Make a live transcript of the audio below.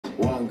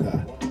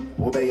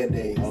obey a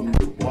day,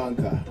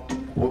 wanka,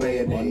 obey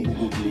a day,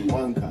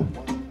 wanka,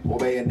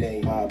 obey a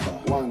day,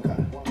 wanka,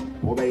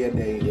 obey a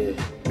day.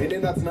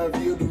 Meaning that's not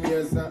you do me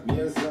as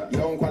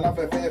young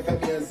qualify fair,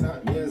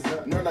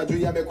 none of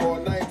you have a call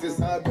 90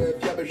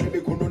 suburb, you should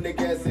be couldn't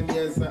guess in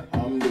yes.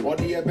 Or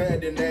the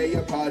bed in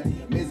their party,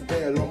 Miss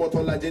Bell, or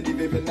Motola Jenny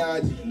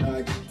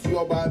Vivinaji. See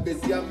your baby,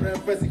 see I'm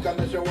breakfast, come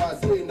and show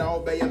us, say now,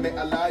 obey a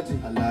alaji,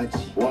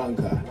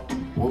 wanka,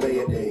 obey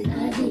a day,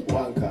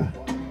 wanka,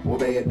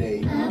 obey a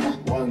day,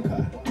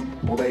 wanka,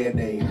 obey a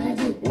day,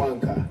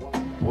 wanka,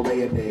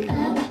 obey a day,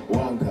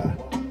 wanka,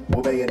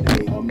 obey a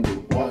day,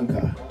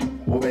 wanka,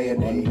 obey a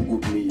day,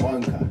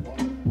 wanka,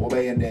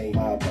 obey a day,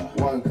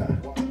 wanka,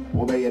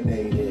 obey a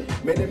day.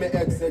 Many me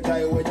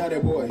exercise when you're a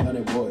boy,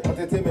 but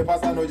it me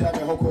pass no jam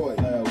hokoi.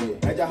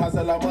 Eja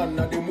hasala man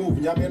na the move,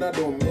 nyamena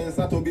dom, men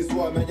sato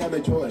biswa men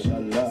nyame choice.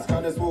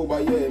 Scan is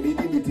over yeah, me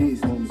dimitis.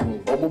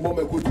 Obubo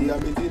me kuti ya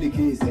me the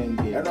keys.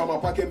 And I'm a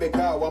packet me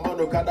car, one man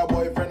no kada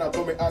boyfriend, I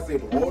told me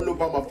acid all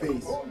over my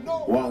face.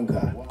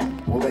 Wanka,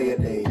 obey a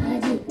day,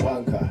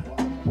 wanka,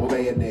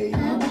 obey a day,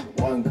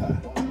 wanka,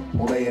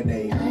 obey a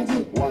day,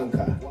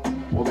 wanka,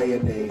 obey a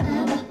day,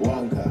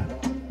 wanka,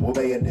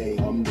 obey a day,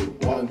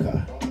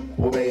 wanka,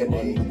 obey a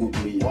day,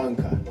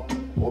 wanka,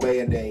 obey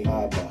a day,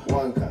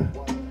 wanka,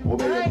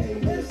 obey a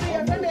day. See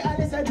a family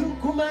Alisa do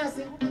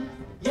Kumasi.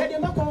 Yadi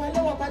Mako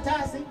Aloa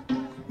Patasi.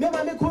 No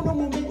Mami Kunu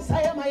Mumi,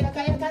 Sayama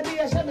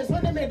Yakayaka, Shames,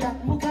 when they made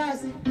that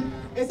Mukasi.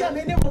 It's a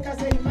mini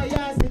Mukasa in my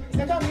yasi.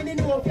 Second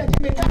of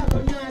Yamika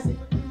Yasi.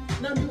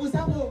 Nami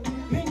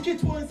Usabo, Minky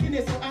Twins in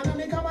it, so I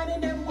make a man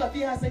in them what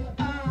he has said.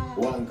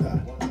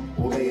 Wanka,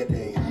 obey a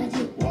day,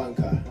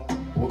 wanka,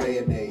 obey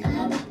a day,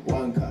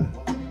 wanka,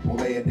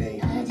 obey a day,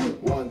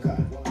 wanka,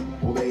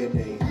 obey a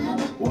day,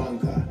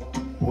 wanka,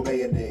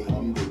 obey a day,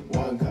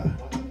 wanka,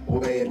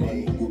 obey a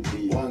day,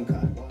 wanka,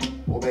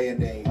 obey a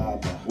day,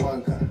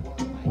 wanka,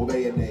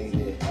 obey a day,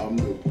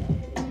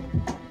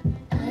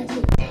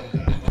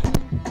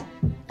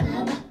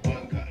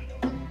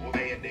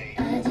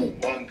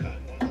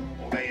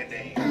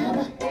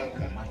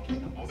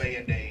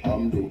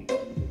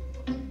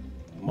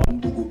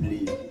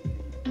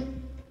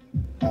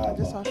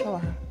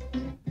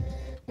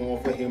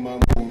 him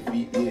and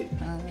Pomfeet,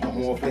 I'm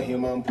more for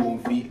him and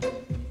Pomfeet.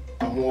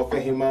 I'm more for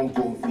him and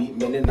Pomfeet,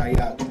 men in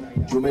Nayak.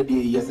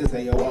 Jumedi, yes, it's a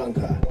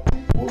wanka.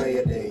 Obey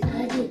a day,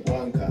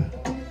 wanka.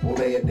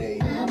 Obey a day,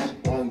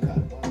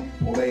 wanka.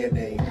 Obey a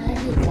day,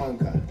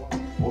 wanka.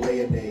 Obey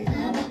a day,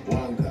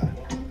 wanka.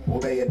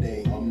 Obey a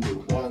day,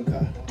 wanka.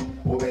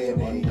 Obey a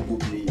day,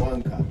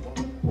 wanka.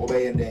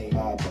 Obey a day,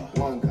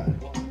 wanka.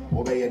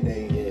 Obey a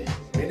day,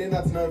 men in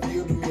that's not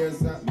you do me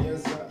as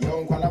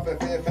young qualify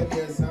fair,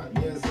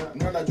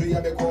 you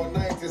have a call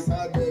 90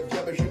 suburb, you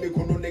have a shimmy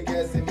couldn't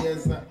guess in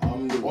yes.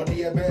 Or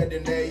the bed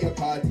in their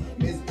party,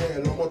 Miss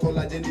Bell, or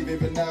Motola Jenny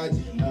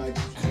Vivinaji.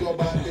 See your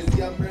baby,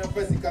 see I'm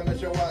breakfast, come and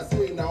show us,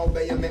 say now,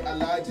 obey a me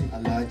alaji,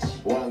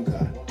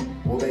 wanka,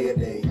 obey a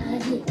day,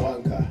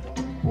 wanka,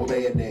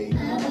 obey a day,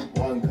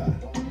 wanka,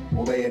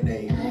 obey a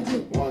day,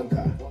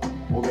 wanka,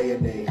 obey a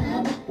day,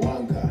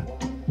 wanka,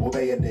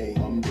 obey a day,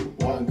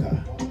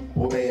 wanka,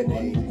 obey a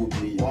day,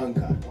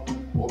 wanka,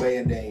 obey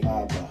a day,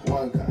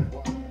 wanka,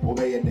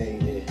 obey a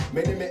day.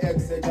 Many me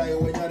exercise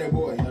when you're a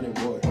boy,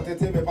 but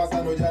it me pass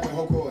no jam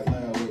hokoi.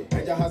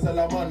 Eja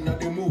hasala man na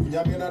the move,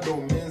 nyamena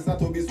dom, men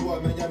sato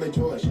biswa men nyame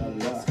choice.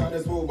 Scan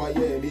is over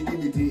yeah, me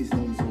dimitis.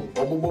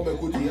 Obubo me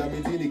kuti ya me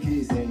the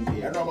keys.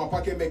 And I'm a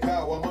packet me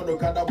car, one man no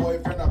kada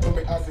boyfriend, I told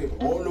me acid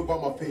all over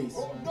my face.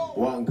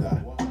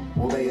 Wanka,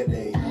 obey a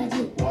day,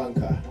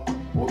 wanka,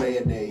 obey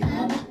a day,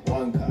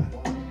 wanka,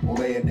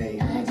 obey a day,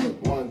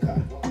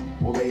 wanka,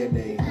 obey a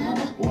day,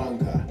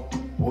 wanka,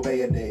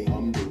 obey a day,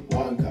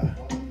 wanka.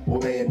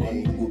 Obey a day,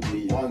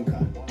 wanka,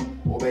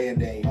 obey a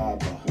day,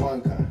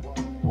 wanka,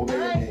 obey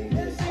a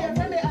day. See a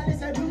family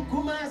Alisa do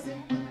Kumasi.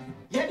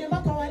 Yadi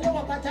Mako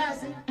Aloa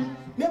Patasi.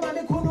 No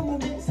Mami Kunu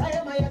Mumi,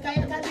 Sayama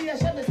Yakayaka,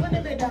 Shames, when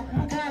they made that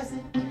Mukasi.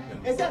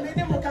 It's a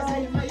mini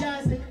Mukasa in my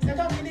yasi.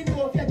 Second minute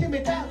of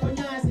Yamika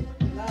Yasi.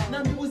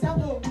 Nami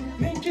Usabo,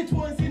 Minky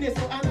Twins in it,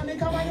 so I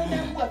make a man in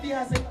them what he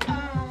has said.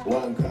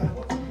 Wanka,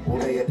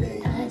 obey a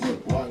day,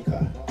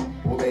 wanka,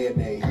 obey a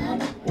day,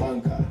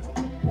 wanka,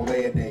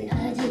 obey a day,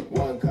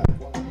 wanka.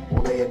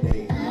 Obey a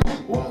day,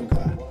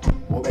 wanka,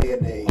 obey a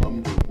day,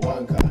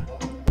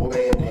 wanka,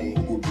 obey a day,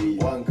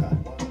 wanka,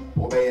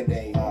 obey a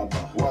day,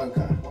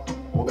 wanka,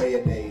 obey a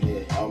day,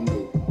 wanka,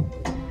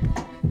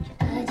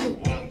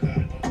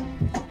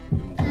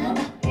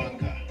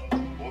 wanka,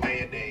 obey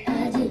a day,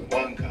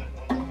 wanka,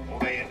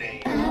 obey a day,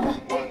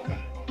 wanka,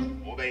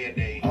 obey a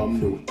day,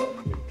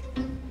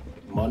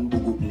 man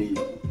bugubli,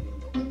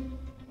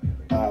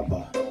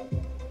 Abba,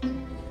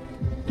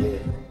 yeah.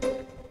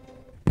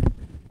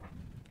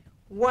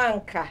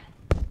 Wanka,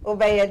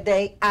 obey a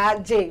day,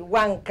 AJ,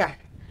 Wanka,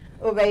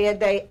 obey a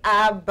day,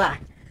 Abba.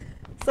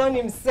 So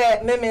him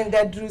say, Memen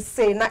that drew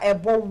say, na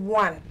ebo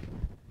 1,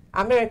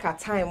 America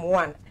time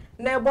 1,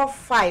 na ebo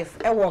 5,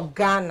 ewo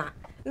Ghana.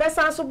 Na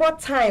sanso bo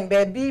time,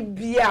 baby,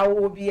 bia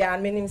obi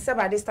and meaning say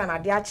by this time,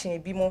 ade achen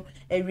ebi mo,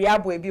 e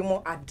riabo ebi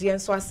mo, ade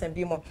nso asem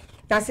bi mo.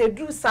 na se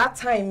dru sa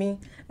time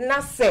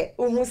na se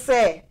ohun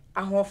se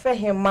ahofe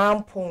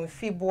hemam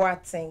pomfi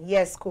boaten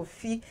yes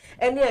kofi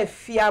ene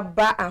afia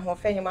ba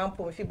ahofe hemam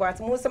pomfi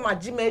boaten mo se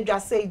magima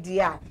adwa se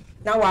dia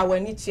na wa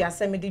wani tua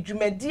se me de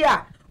dwumadi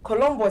a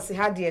Columbus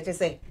ha de je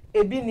se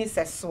ebi ni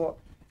seso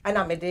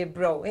ana me de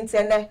bro enti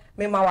ene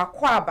me ma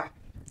wakọ aba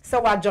se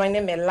wa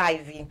join me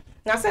live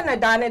na se na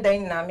da ne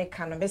dan na me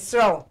ka no me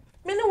sro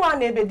me ne wa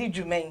na ebe di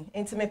dwuman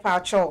enti me pa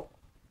cho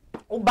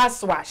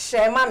ubaswa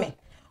share mame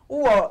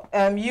who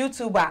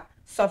YouTuber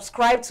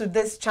subscribe to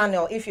this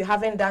channel if you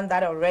haven't done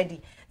that already.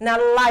 Now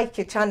like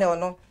your channel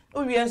no.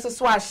 We also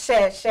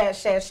share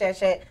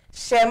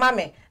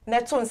mame.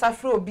 Neto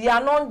nsafro be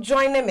anon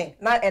join me.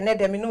 Na ene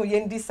dem no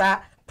yendi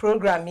sa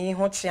program yi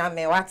ho chia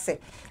me wate.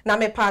 Na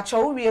me pa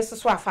cho we also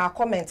fa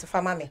comment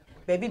fa mame.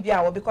 Baby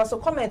bia because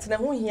comment na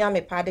ho hia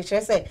me pa de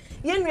che say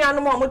ye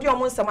nuanom omo de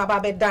omo nsam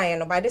aba be dan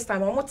no by this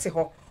time omo te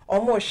ho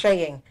omo hwe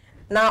yen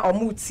na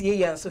omo tie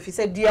yen so fi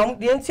say de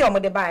enti omo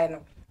de bae no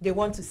they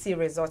want to see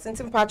results.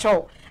 Intim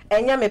pacho,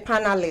 enya me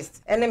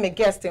panelist, ene me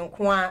guest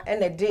nkoa,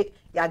 ene de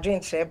ya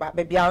drinche ba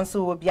baby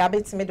anso obi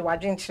abetime de wa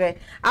drinche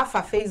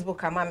afa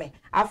Facebook amame,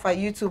 afa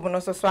YouTube no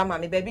so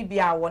amame baby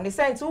bia won. They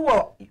say to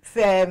wo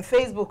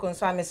Facebook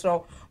nso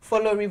amesro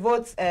follow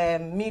Revolt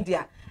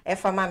media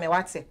efa mame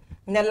wate.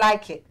 Ne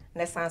like it,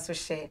 ne sanso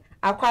share.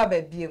 Akwa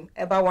ba biem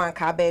eba wan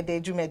ka ba de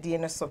dwumadi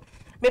no so.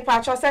 Me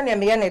pacho se ne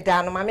me ye ne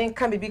da no ma me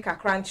nka bibi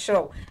kakran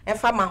show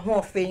enfa ma ho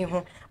ofe yi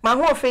ho ma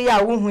ho ofe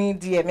ya wo hu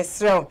die me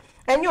srew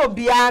enye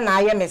obia na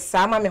aye me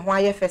sa ma me ho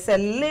aye fe se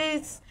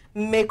let's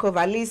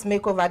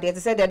makeover there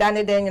say the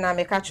dane den na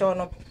me ka cho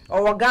no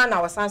owo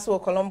Ghana wasanso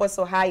Columbus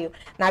Ohio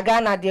na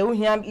Ghana de wo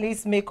hia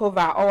let's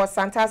makeover owo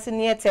Santasi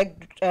near Tech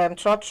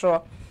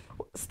Trotro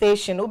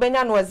station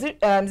ubenya no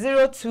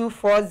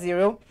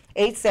 0240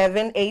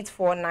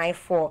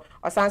 878494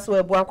 Osanso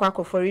ebu akwa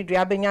kofori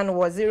dua benya no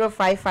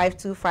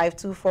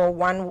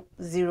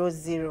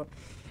 0552524100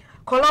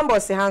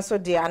 Columbus hanso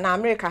dia na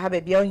America ha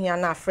bia ohia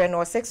na afre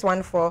no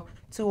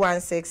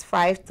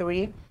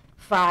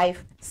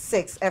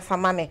 614-216-5356 efa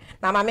mame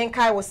na mame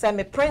nkai wo se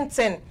me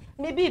printing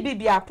me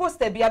bia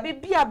poster bia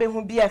be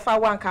hu bia efa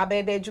wanka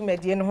be de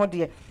adwumadie no ho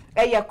de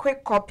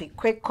quick copy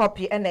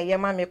and a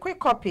mame quick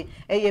copy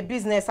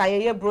business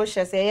a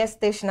brochures a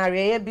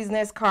stationery a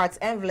business cards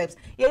envelopes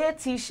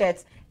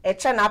t-shirts a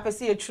channel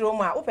apesi a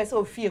trauma opese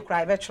ofie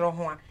cry betro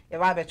ho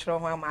a betro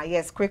ho ma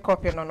yes quick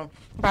copy no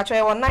but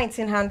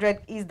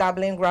 1900 East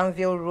Dublin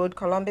Granville Road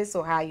Columbus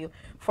Ohio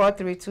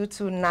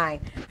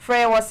 43229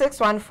 Frey was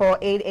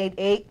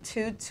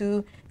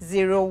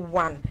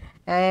 614-888-2201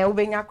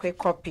 ubenya quick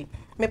copy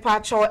me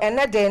pacho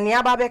ene de ni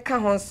aba be ka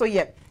ho so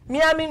ye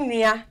miami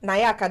nua na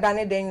ya akada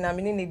ne den na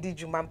me ne di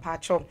djuma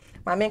mpacho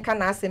ma me nka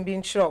na asem bi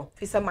nchiro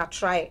fi se ma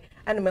try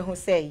and me hu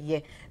say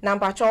ye na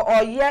mpacho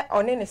oye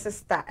one ne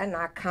sister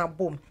na aka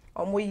bom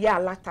omo ye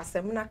alata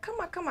sem na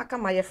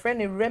kama ye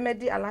friend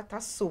remedy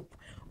alata soap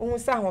hu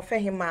sa ho fe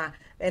hima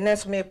ene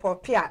so me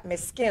popia me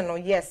skin no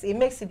yes it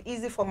makes it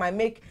easy for my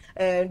make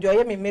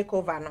do me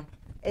makeover no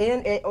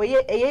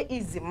oye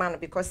easy man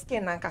because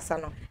skin na nkasa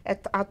no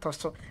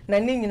atoso na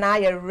ni nyina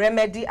ye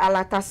remedy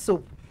alata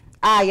soap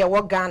ye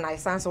wo Ghana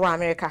sans wa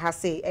America has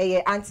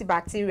say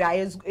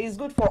antibacterial is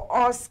good for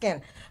all skin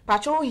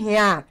pacho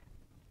here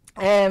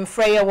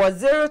Freya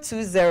was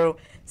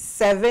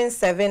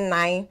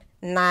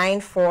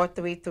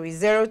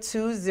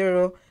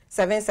 020-779-9433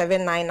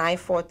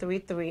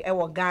 020-779-9433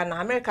 wo Ghana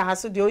America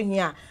has so de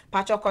here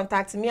pacho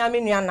contact me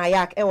nua na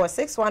yak was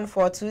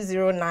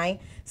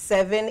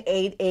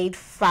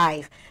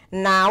 614-209-7885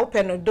 now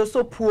open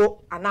doso puo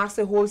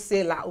anase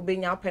wholesaler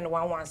obenya open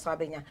 11 so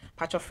abenya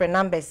patch of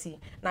number si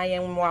na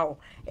yen mwa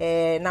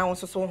na won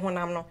so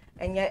honam no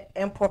enye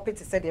empopit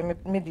said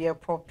me de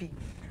popi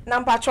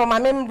na patch ma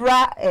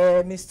membra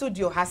me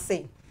studio ha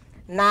say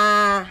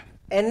na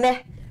ene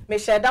me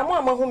sheda mo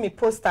amahu me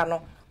poster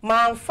no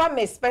man fa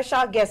me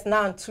special guest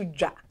na to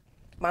dwa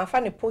man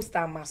fa ne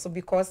poster ma so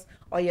because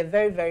you're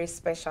very very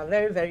special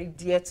very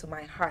dear to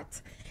my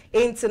heart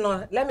ain't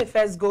no let me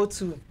first go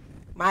to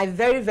my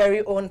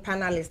very own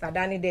panelist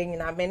adani de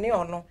nyina mene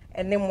ono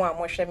ene mo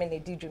amohwe me ne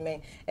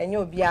didwumen enye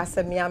obi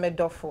asa mi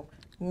amedofo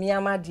mi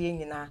amade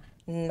nyina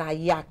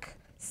nayak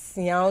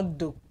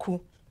siandoku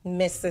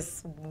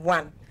Mrs.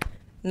 1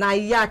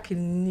 nayak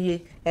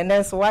nie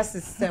ene so was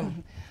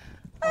system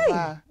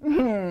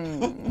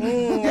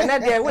ene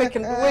de we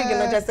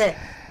no just say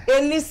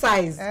any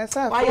size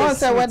why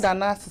say whether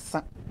na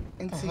sisa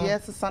nti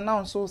yes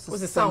sana so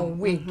sound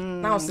we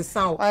now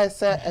sound why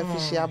say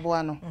efficiable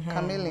ano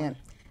chameleon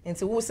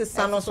nti wo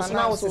sisa no so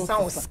na wo sisa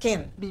wo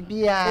skin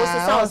bibia wo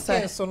sisa wo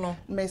skin so no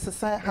me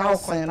sisa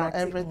house and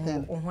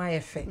everything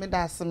me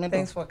das me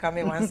thanks for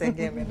coming once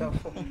again me do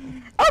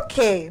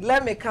okay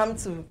let me come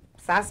to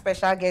our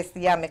special guest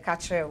here me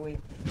catch away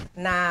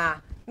na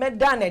me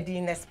done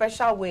in a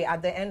special way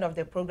at the end of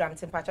the program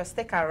temperature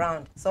stick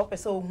around so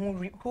person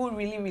who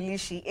really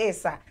she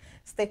is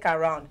stick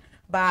around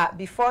but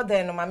before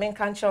then my main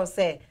cancer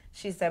say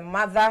she's a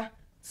mother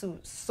to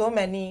so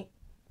many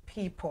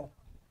people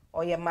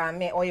or your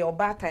mammy or your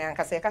battan,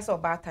 cause or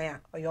battan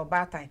or your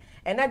battan.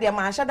 And then the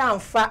man shut down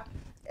fat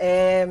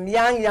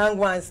young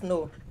ones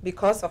no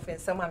because of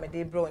some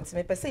day bro and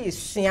me say you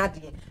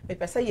shiadi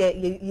me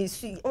say you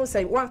see on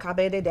say one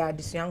cabede there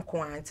this young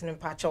quant in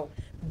patcho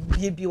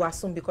be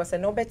wasum because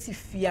no better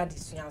fear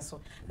this young so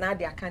now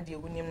they can't deal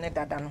with him net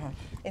than home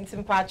in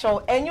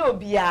patcho and you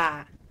be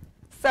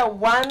so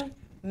one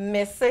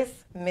Mrs.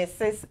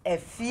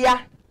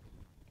 Efia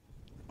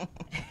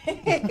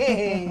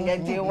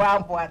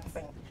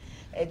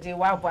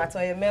but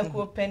I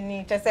make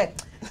penny just said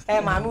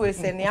mammy will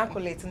say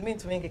neacolate me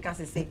to make a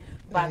cancer say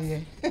but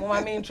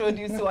mommy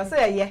introduce you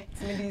say yeah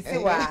me see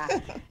why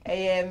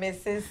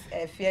Mrs.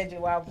 Efia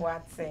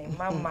Watson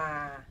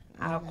mama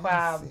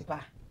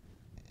aquaba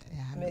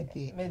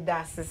me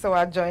das so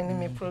I join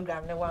me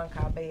program the one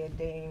car by a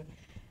day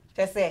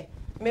just say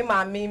me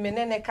mammy me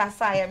nene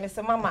kasa ya me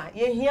say mama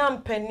ye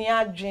hiam penny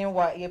adwin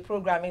wa ye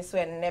programming so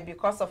and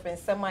because of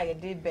ensema ye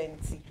dey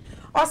benti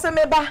also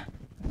me ba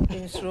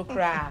insuro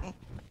kra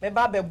me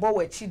ba be bo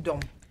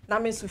wachidom na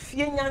me so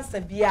fie nyansa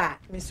bia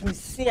me so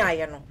misua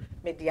ye no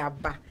me de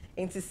aba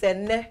enti se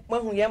ne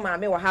mahu ye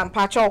maame wa ha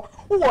mpacho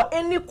wo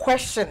any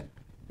question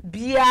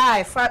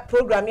bia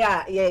program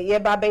ya ye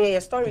ba be ye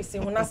stories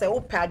hu na se wo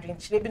pa adwin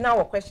chire bi na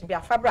wo question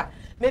bia fabra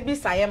maybe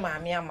say ye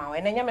maame ama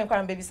we na nya me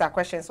kwa baby say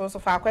question so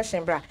for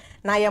question bra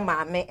na ye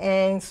maame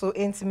and so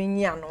enti me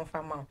nyi anon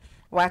fa ma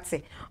what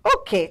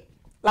okay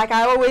like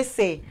I always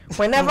say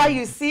whenever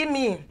you see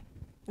me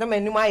no me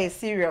numa is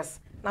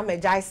serious na me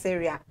jai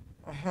serious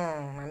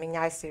I mean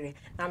jai serious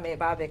na me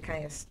ba be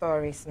kind of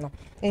stories no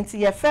into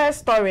your first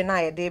story na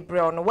ye dey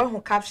bro no when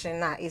who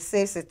caption na it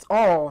says it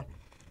all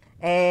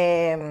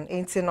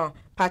into no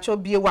pacho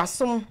bie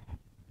wasum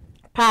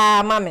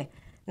pa mame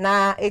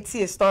na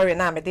eti story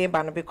na me dey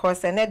ba no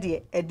because ene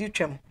dey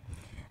edutwam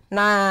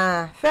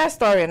na first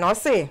story no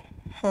say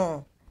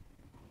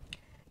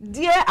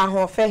dear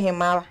ahofe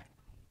hima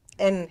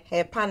and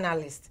her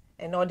panelist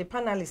and all the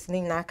panelists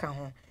ni na aka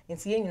ho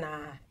nti ye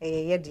nyina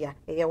ye dia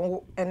ye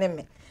wo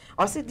eneme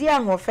o se dia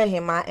ahofe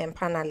hima and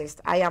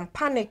panelist I am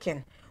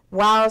panicking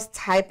whilst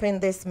typing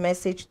this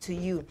message to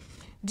you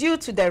due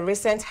to the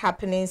recent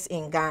happenings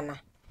in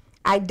Ghana.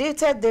 I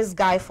dated this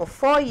guy for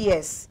 4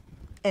 years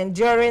and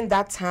during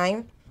that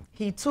time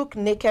he took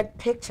naked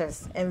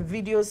pictures and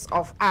videos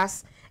of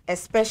us,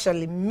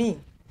 especially me.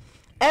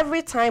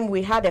 Every time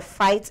we had a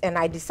fight and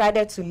I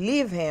decided to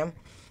leave him,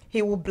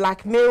 he would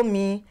blackmail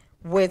me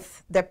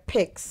with the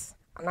pics,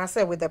 and I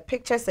said with the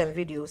pictures and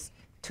videos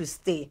to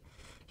stay.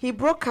 He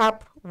broke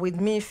up with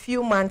me a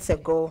few months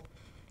ago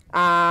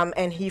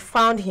and he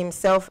found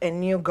himself a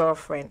new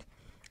girlfriend.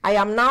 I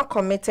am now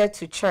committed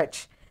to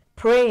church,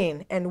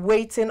 praying and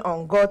waiting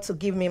on God to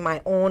give me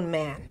my own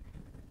man.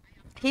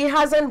 He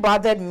hasn't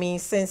bothered me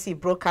since he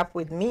broke up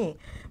with me,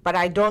 but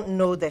I don't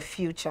know the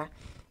future.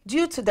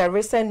 Due to the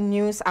recent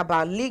news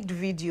about leaked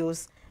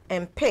videos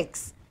and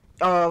pics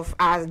of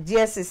our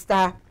dear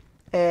sister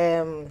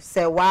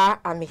Serwaa,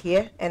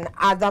 Amihere, and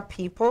other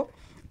people,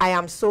 I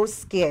am so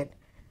scared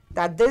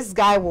that this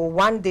guy will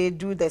one day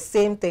do the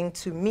same thing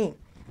to me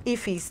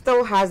if he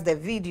still has the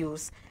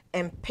videos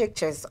and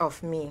pictures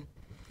of me.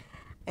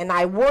 And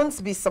I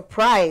won't be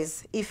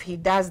surprised if he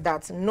does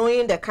that,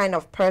 knowing the kind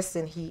of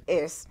person he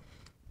is.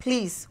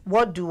 Please,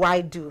 what do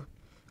I do?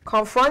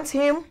 Confront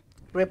him,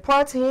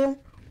 report him,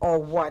 or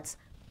what?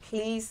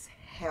 Please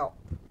help.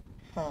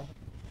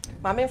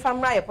 Mame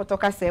famra ye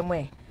potoka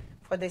semwe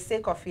for the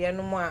sake of ye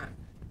no mo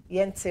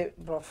yente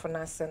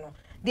brofona se no.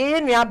 De ye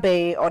nua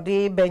be or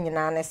de be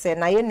nyina ne se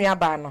na ye nua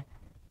ba no.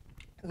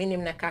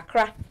 Minim na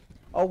kakra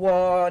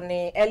owo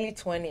ne early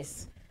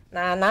 20s.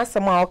 Na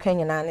asem a oka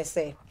nyina ne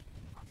se.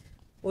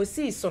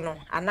 Osi so no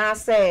ana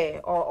se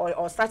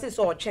or started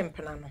so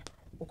chempena no.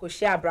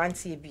 Okohia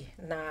abrantie bi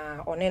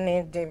na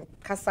onene de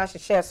kasa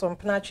hye so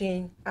mpena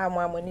twen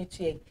amamani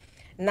tue.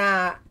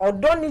 Na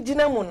odo ni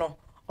gina mu no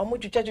omo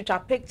twitwa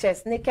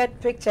pictures, naked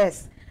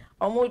pictures,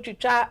 omo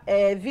twitwa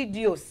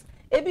videos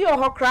ebi o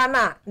hokra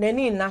na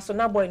nani na so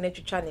na boy na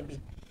twitwa ne bi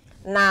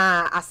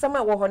na asem e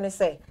wo ho ne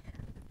say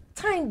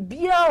time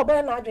bia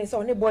obe na adwen say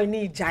oni boy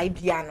ni jai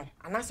bia no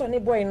ana so oni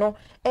boy no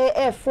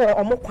for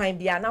omo kwan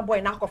bia na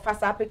boy na akofa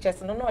sa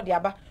pictures no no de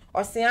aba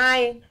o se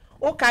ai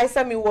o kai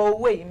say me wo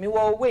away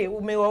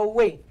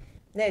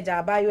na eja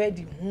abayo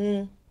edi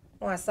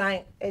no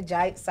assign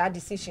ejai sa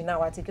decision na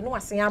watake no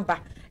asen aba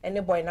any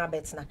boy na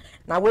betna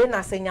na we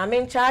na se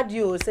nyame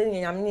nchaade o se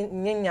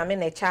nyame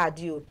na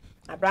chaade o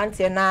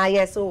abrante na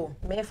yes o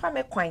me fa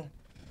me kwan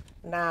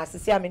na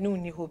sisi ame no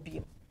ni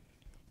hobi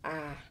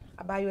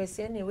abayo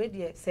ese ne we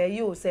de say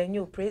you say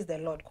you praise the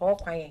Lord call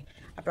kwan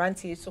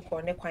abrante so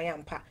call ne kwan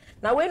ampa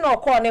na we no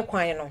call ne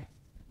kwan no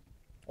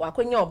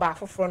wakonya oba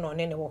afoforo no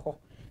ne wo ho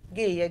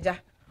ge yeja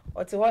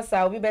oti ho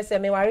sa obi be se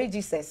me ware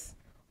Jesus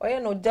oye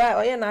no da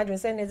oye na adwen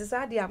se ne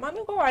tisa dia ma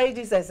me go ware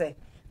Jesus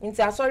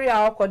nti asori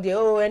a okode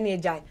o ene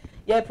ejai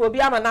ye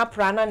probi ama na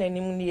pra na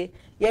nanim nie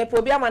ye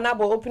probi ama na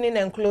bo opening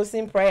and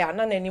closing prayer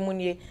na nanim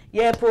nie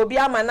ye probi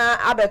ama na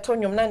abeto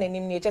nwom na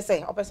nanim nie che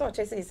se opese o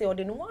che se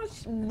ode no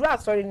wa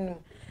sorry nim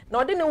na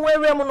odi ne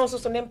were mu no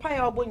so ne mpa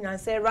ya obo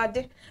nyanse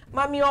rade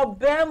mami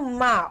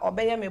obema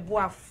obeye me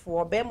boafo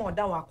obema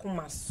oda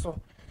wakoma so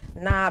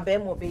na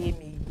obema obeye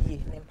me yie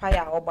ne mpa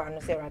ya oba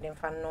no se rade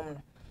mfa nom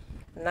no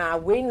na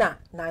we na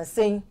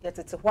nansen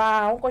yetete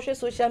hwa onkwohwe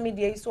social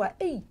media yi so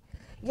a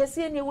yes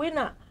any we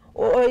na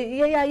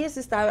yeah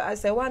sister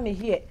Serwaa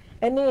Amihere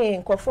any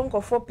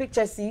nkofo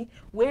pictures yi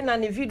we na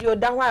ne video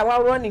da hwa wa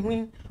ro ne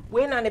hu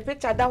we na ne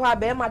picture da hwa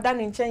be ma da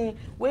ne nchen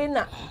we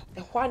na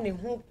hwa ne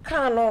hu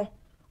kan no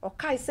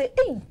okai say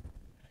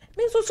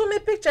me so me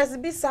pictures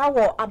bi sa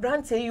wo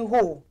abrante yi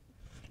ho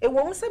e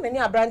wo mu se me ni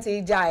abrante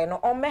yi jai no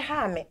on me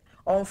ha me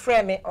on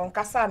frame me on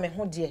kasa me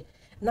ho de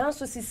na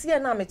so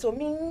sisi na me to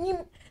me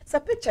nyim sa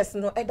pictures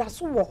no eda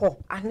so wo ho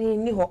ani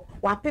ni ho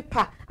wa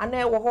paper ana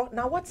e wo ho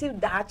na what if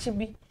da achi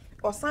bi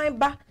osan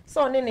ba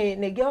so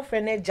ne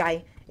girlfriend e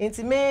jai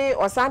nti me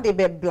osan de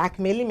be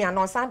blackmail me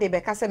ana osan de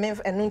be kasa me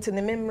enu nti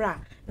ne memra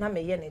na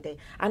me ye ne dey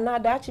ana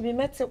da achi bi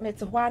mete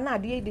ho na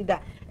de edida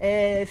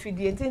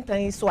fidie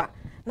ntintan so a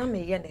na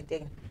me ye ne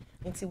dey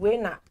nti we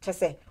na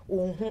chese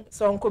ohun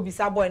so nko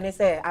bisa boy ne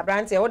say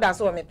abrante wo da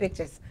so me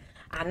pictures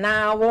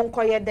ana won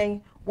koye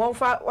den won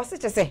fa wo se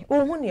chese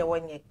ohun ne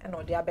wonye na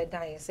ode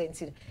abedan ye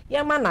senti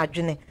ye ma na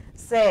adwene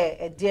say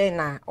ede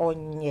na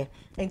onye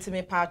nti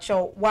me pa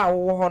cho wa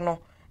wo ho no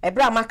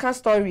ebra maka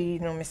story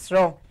no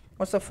misro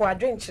so for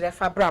adwen kire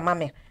fa bra ma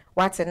me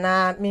what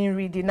na me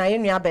read na ye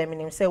nua ba me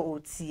nim say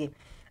otie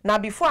na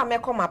before I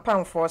make my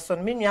pam for so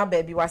me nua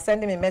baby was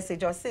sending me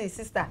message or say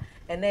sister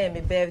and then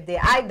me birthday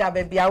Ida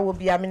baby I will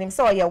be I mean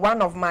so you're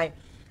one of my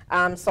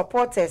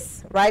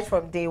supporters right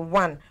from day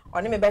one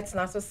on me bet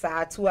na so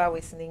sa 2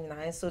 hours ning na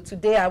and so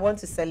today I want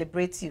to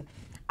celebrate you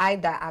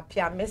Ida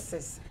apia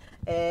Mrs.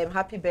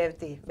 Happy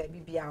birthday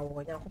baby bia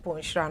wo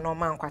yakopon hira no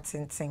man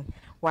kwatenten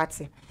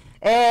wati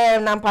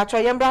na mpatro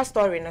yembra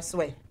story na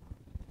so e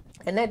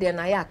ene de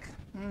na yak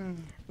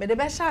me de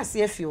be sha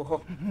se afio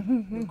ho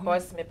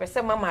because me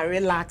pese mama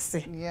relax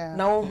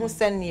na wo hu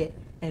sene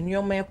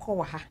enuoma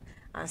ekọ ha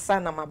ansa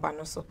na maba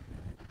no so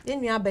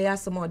enu abaya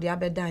asem ode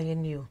abedan ye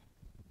ni o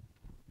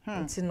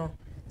nti no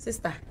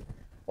sister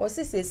o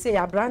say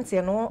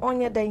abrante no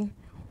onye den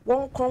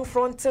won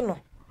confront no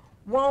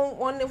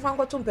won ne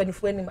fankoto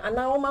mpanifo anim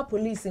ana won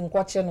police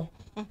nkwoche no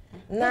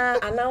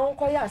na ana won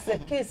koya say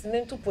case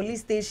ne to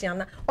police station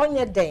na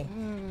onye den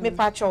me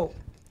pacho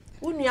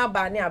unu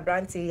aba ne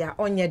abrante ya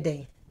onye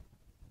den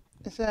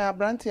say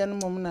abrante no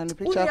mom na ne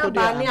picture ko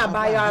dia aba ne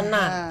abaya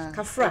na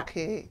kafra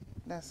okay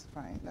that's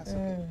fine that's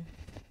okay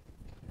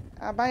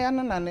abaya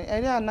no na ne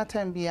area na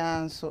time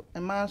bia nso e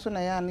ma nso na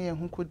ya na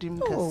ehun kodim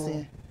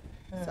kase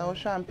sa wo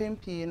hwa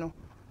mpempi no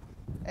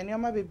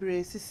enioma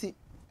bebre sisi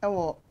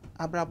ewo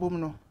abrabom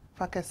no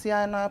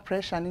fakasia na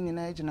pressure ni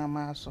nyina agina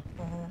ma so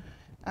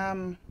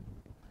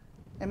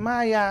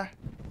emaya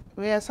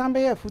we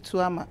asambe ya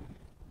futu ama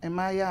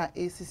emaya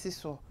esisi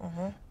so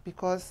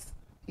because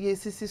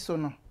yesisi so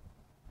no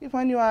if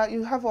when you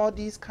have all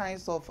these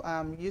kinds of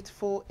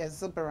youthful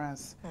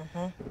exuberance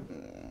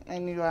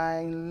and you are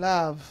in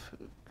love,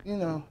 you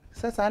know,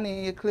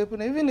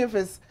 even if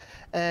it's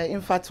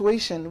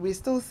infatuation, we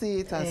still see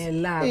it as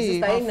love.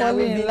 Hey, falling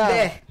in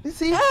love. You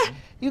see,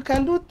 you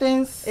can do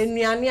things.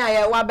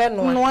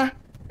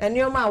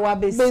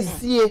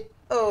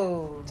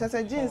 Oh, just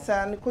a jeans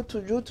and go to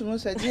you to know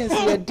jeans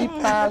a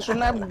deeper.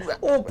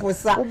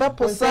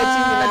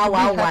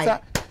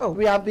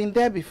 We have been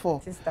there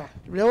before. Sister.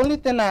 The only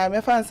thing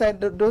I found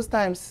said those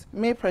times,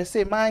 me per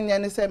se, mine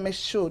and say me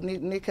show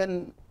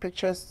naked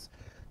pictures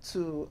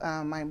to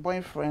my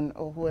boyfriend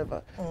or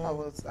whoever I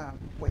was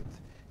with.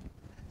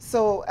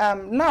 So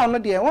now no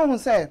dear one who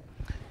said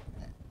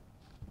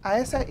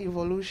I say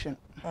evolution.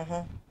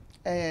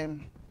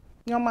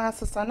 Your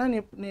master son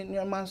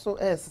your man so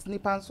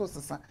nipan so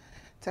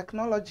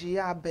technology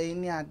ya be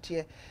ni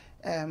ade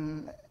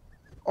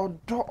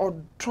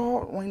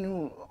odo when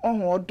you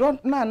odo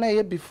na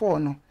ye before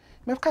no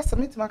me ka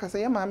submit maka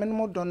say ma me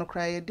no do no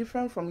cry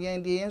different from ye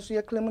ndi enso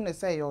ye claim na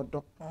say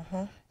odo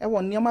e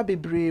won niam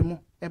bebre mu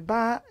e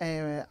ba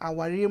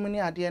aware mu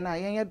ni ade na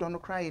ye do no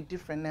cry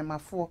different na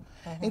mafo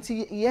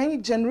nti ye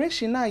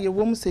generation na ye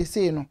wom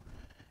say no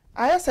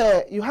I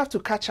say you have to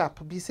catch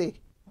up be say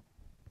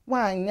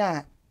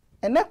wanya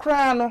ene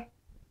cry no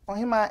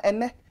ohima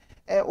ene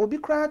obi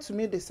cry to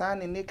me the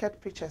sun in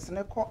naked pictures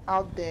and call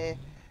out there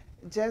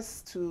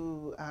just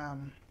to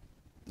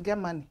get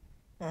money.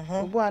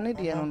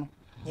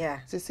 Yeah.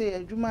 Say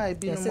adwuma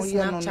be no more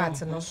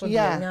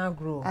yeah.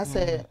 I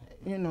say,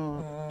 you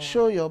know,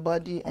 show your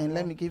body and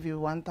let me give you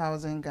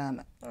 1,000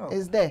 Ghana.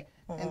 It's there.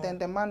 And then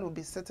the man will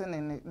be sitting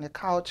in the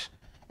couch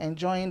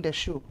enjoying the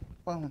show.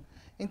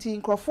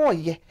 Into 4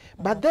 years.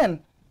 But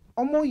then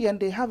omo yen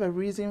they have a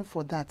reason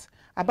for that.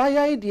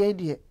 Abaya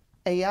idea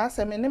ya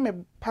say me me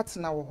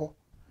partner wo ho.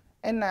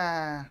 And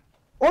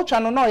o twa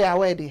no ya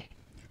we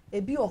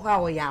ebi o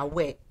ha o ya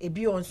we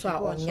ebi on so a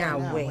onya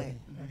we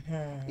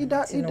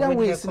either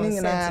ways ni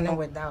na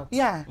no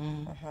yeah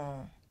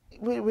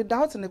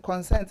without the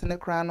consent in the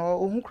crown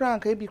or who crown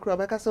can be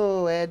crab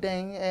so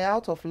then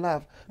out of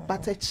love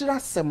but a chira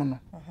semono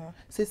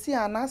see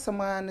an answer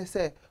man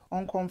say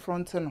on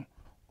confronting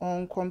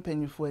on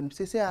company for him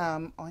say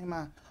on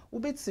him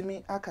ubit to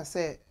me aka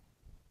say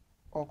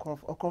or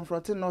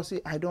confronting no see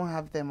I don't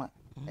have them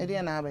and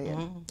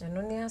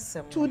only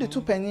asem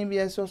two penny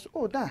years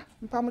oh da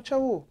mpamucha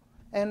wo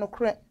no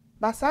cre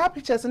but sa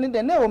pictures in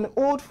the na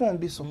old phone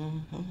bi so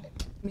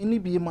me ni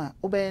bi ma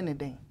obey ne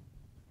den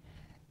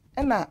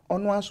Ena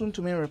ono asun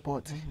to me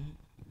report.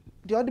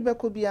 The other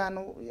beko bia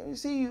no you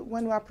see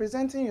when you are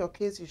presenting your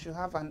case you should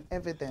have an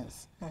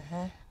evidence.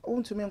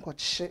 Won to me nko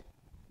che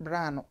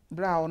bra no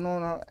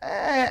no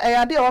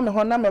ade o me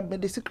ho na me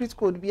the secret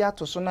code bi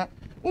ato so na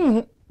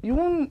you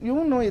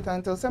won't know it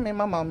until say me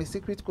mama me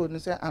secret code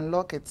and say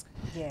unlock it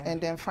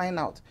and then find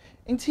out.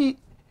 Inti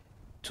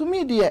to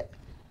me dear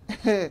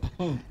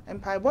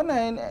empire bona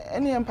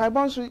any empire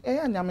bon so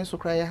anyame so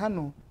kra ye ha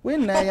no we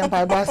na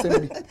empire bo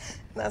asem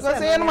bi so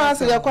say no ma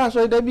say ya kwa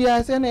so da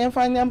bia say na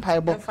emfa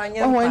empire bo oh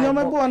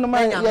anyame bo no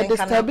ma ya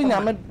disturbing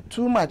nyame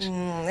too much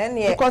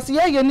because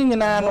ye ni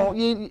nyina no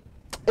ye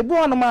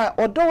ebu no ma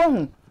odo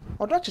hu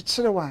odo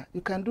chichirewa you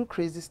can do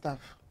crazy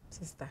stuff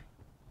sister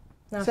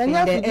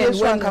Sanya video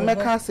so anka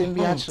meka asem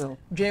bi achiro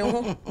dwen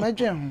ho ma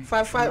dwen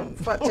ho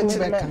fa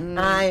chichire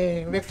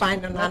ai we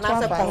find no na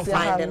say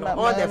confine no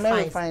all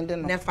the find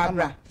ne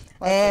fabra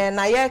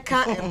na ye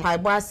ka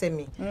empaibo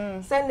asemi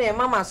say na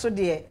mama so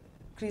de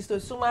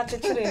Kristo suma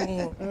chichire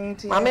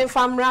ni mama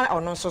famra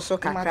ono so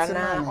kakra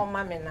na o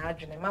mama na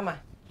adwene mama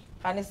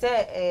ani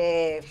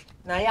say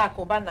na ya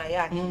akoba na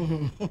ya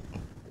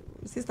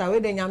sister we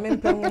de nyame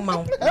mpem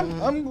ma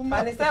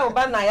ani say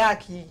oba na ya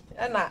ki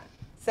na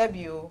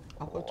Sabio,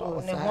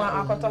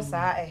 akoto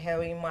sa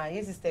ehewe ma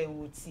ye sister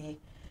wuti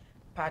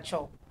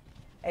pacho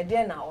e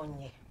de na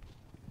onye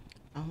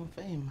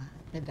ahomfa ma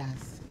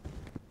medans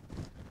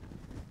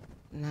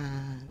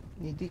na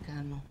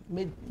nidika no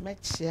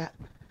mechia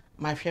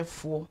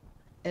mahwefo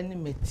ene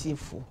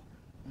metiefo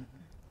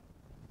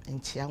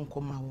enchia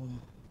nkoma wo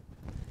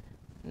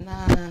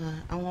na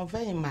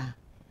ahomfa ma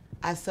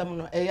asem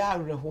no e ya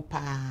areho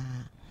pa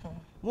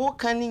wo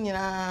kan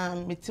nyina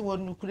meti wo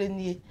nukure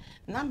nie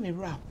na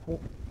mewra ho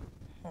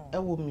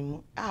ewo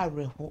mimu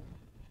areho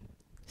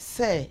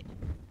se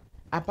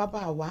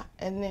ababawa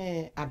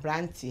ene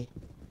abrante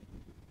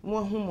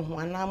mo hu mo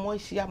ana mo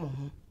hia mo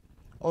ho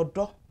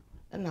odo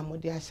na mo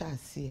de ahya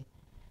ase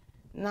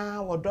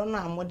na wodo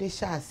na mo de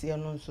hya ase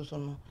no nsoso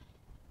no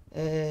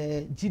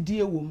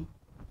gidie wom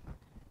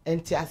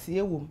enti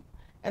ase wom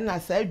na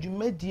sa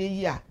adwumadie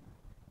yi a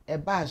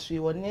eba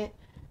aso woni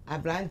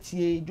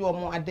abrantie di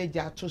omo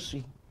adagya atoso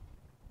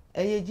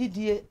eye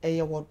gidie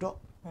eye wodo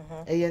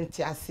eye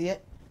ntiase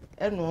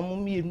eno omo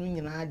mienu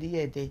nyina de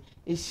ye de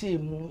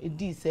ehyemu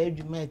edi sa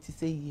adwuma ati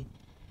se yi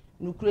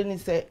nukure ni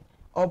se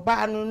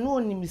oba no no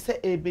onim se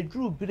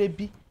ebedru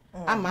birebi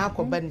ama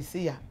akoba ni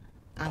se ya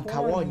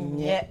anka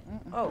wonye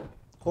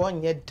ko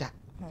onye da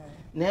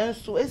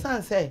nanso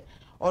esan se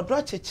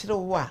odo chechire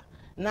wo a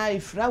na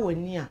ifra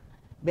wani a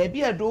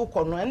baby edo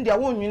kono ende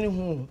wonwini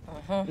hu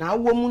na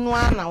awomu no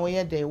ana wo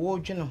ye de wo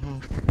dwene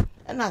ho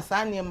na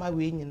saa ne ma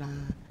we nyina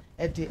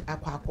ede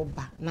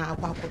akwakoba na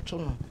akwakoto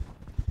no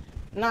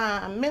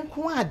na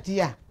menko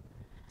ade a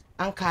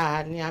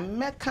anka ne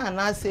ameka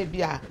na ase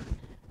bia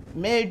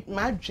me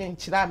madwen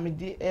kira me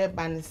de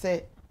eba ne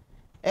se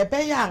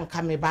ebe ya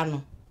anka me ba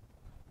no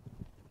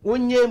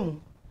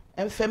wonyemu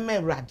emfema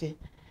awrade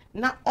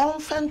na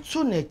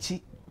onfantu na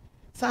chi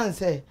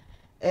sanse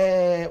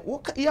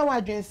wo ya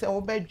wadwen se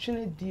wo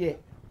bedwene de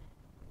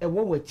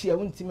wo wachi a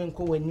wontime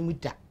nko wanim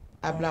da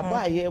ablabo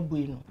aye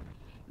abui no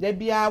da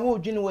bia wo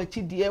dwene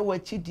wachi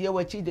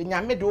de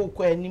nyame de wo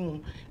kɔ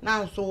anim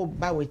na nso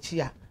ba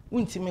wachi a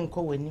wontime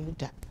nko wanim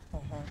da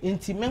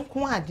ntime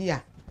nko ade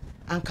a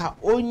anka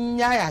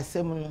onya ya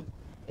asem no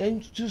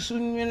entusu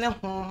nwene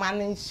ho ma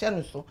ne hye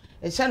no so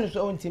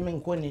wontime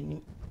nko nanim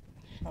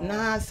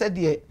na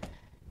sɛde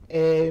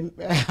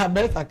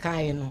abelfa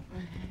kai no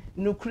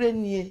nukure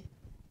nie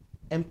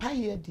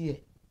empire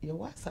de ye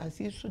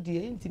wasase so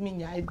de ntimi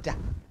nya da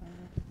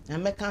na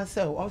meka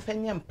se on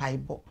fanye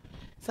mpaibo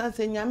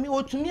sanse nyame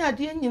otumi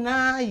ade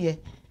nyina ye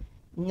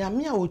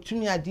nyame a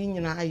otumi ade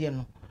nyina ye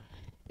no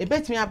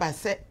ebetimi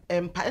abase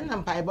empire na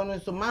mpaibo no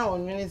so ma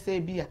onwene se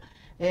bia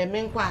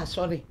menkwa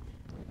asori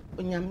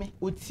onyame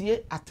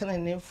otie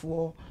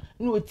atenenefo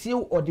na otie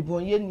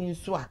odibonye ni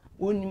so a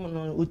onim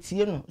no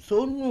otie no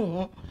so onu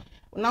ho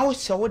na wo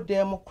hye wo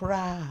dem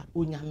kra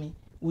onyame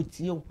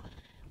otie wo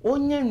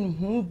onye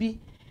nhu bi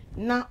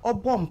na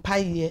obo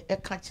mpaye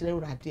eka kire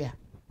urade a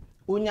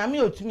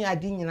onyame otumi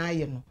ade nyina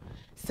ye no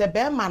se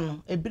be ma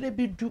no ebire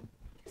bi du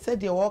se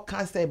de wo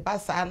kan se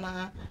basa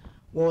na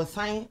wo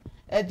san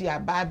e de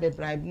aba be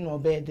bribe no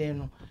be de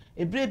no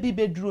ebire bi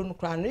be duro no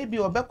kra no ebi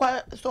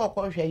obekwa so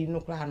okohwe yi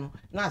no kra no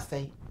na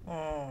sai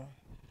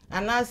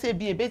ana se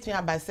bi ebetumi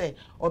abase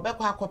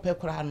obekwa akope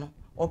kra no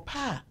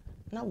opa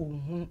na wo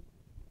hu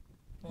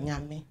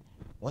nyame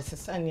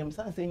wosesane yam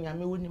sanse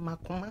nyame woni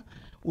makoma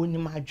woni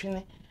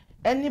madwene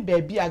eni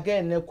baabi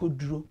aga na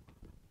koduro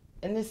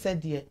ene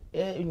said ye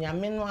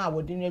nyame no a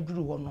wode no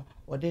aduru ho no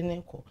wode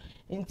ne ko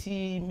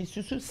nti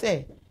misusu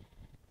se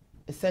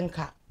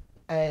senka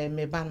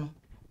meba no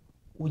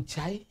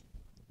ujai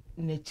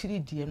na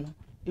chiridie no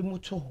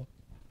emuto ho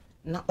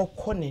na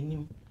okọ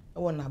nanim e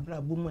wo na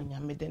bra bu mu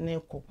nyame de ne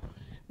ko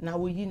na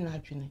wo yi na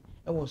adwene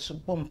e wo so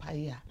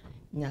bompae a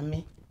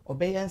nyame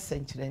obeya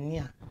nsenkyerene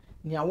a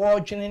nya wo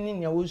odwene ne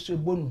nya wo so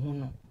ebonu hu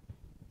no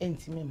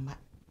entime mma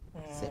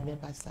se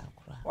beba sa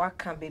akura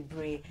waka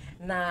bebre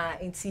na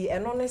nti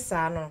eno ne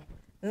saa no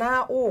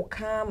na wo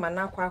ka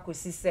mana kwa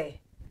akosi se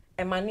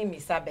e mane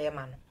misa be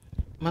ma no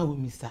ma wo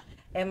misa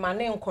e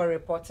mane nko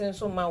reporting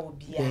so ma wo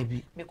bia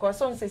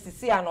because on se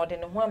sisi ano de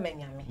ne ho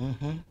amanyame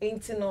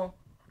nti no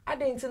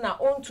ade nti na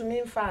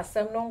ontumi mfa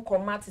asem no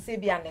nkoma te se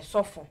bia ne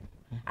sofo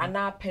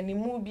ana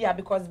panimu bia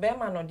because be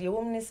ma no de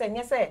wo mni se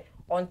nye se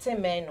onte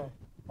men no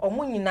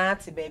omu nyina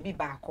ate baabi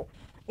baako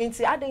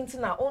nti ade nti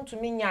na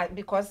ontumi nya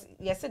because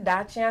yesi da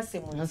akye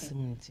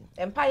asemunti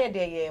empire de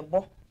ye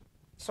bo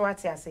so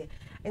ate ase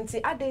nti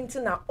ade nti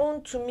na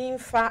ontumi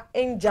mfa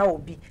enja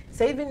obi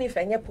say even if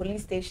enye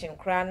police station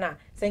kra na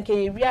senke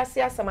ye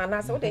wiase asem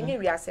ana se wo de nye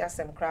wiase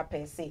asem kra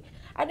per se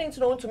ade nti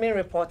na ontumi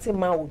report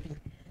ma obi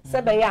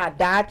se be ya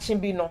da akye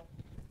bi no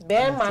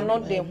be ma no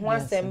de ho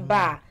asem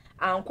ba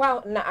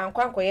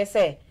ankwa nkoye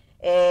se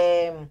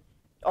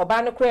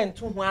oba no kra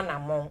ntu ho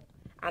anamon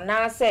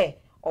ana se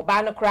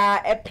oba no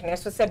kra epene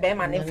so se be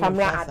ma ne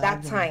famra at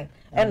that time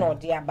e no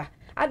de aba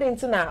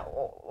adenti na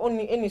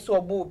oni eni so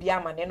obo obi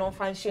ama ne no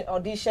function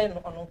audition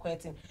on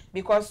kwentin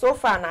because so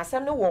far na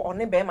asem ne wo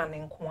oni be ma ne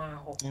nko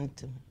aho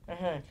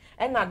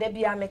e na da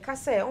bia me ka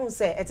se on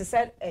se eti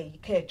se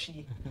ka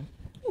atwie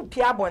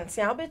upi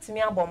abontia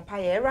obetimi abompa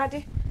ye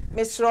erade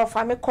mesro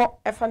fa me ko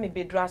efa me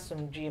bedra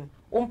somdwem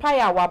umpa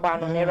ya waba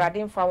no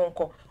erade mfa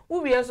wonko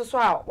uwie nso so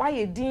a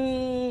waye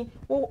din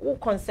wo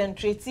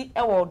concentrate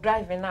e wo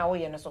driving na wo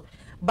ye no so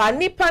ba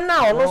nipa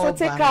na ono so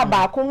take car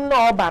ba kum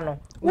na oba no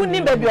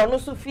woni baby ono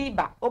so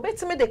fiba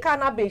obetime de car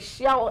na be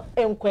hia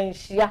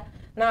enkwanhia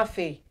na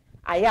afi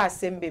aya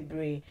asem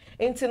bebre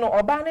enti no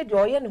oba ne de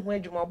oye ne ho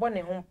adwuma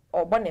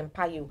obo ne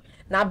mpaye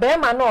na be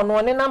ma na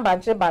ono ne number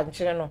nche ba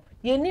nche no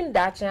ye nim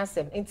da ache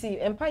asem enti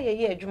mpaye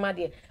ye adwuma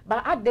de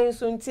ba aden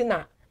so enti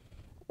na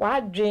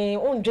wadwen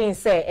ondwen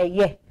se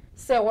eye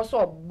se wo so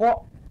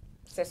obo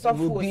se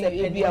sofu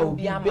se bi a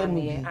obi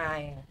amane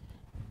ai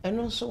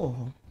eno so wo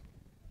ho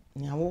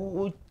nya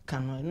wo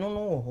kanu eno no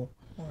wo ho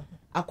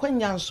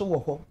akwanya nso wo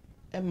ho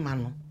emma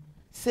no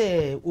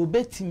se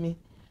obetimi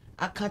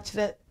aka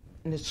kire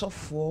ne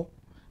sofo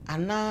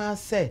ana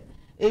se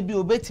ebi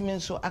obetimi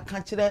nso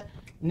aka kire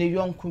ne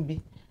yonku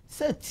bi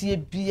se tie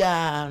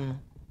bia no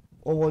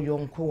owo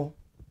yonku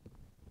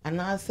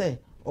ana se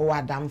owo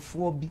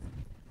adamfo bi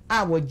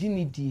a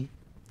wagini die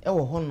e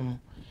wo honom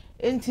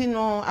enti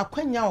no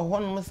akwanya wo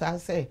honom sa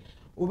se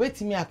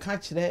obetimi aka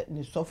kire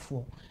ne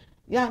sofo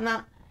ya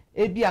na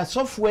ebi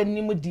asofo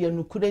anim die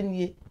no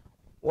kuranie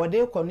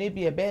wode ko no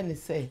ebi ebe ne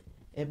se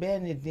ebe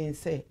ne din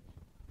se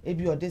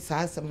ebi ode sa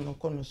asem no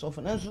ko no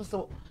sofo na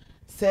so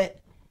se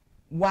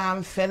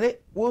wan fere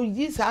wo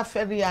yi sa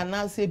fere ya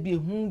na se bi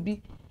hu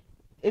bi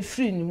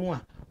efiri ni mu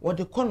a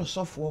wode ko no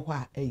sofo ho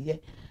a eye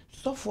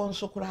sofo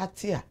nso kura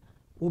ate a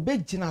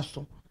obegina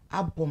so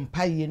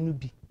abompa ye no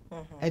bi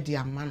e de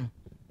amano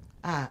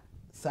a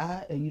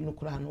sa eyi no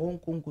kura no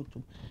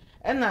onkonkotu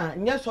ena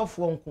nye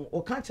sofo nko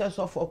o ka che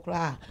sofo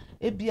kura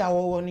ebi a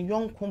wo no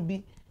yonko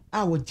bi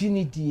a wo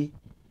gini die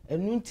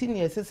enu nti ne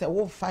esese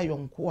wo fa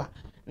yonko a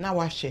na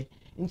wa hwe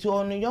nti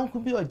ono yonko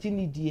bi o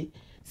gini die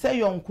se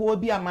yonko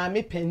bi a ma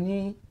me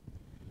pani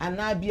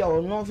ana bi a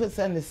ono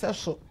fese ne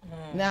seso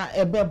na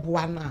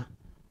ebeboa na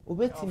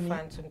obetimi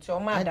nti o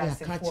ma da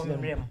se fo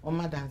mrem o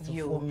ma da se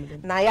fo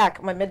mrem na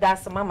yak ma me da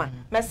se mama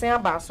mesen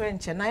aba so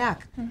enche na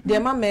yak de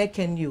mama e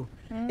ken you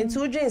nti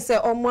udwen se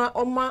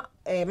oma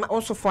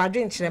onsofo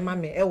adwen kire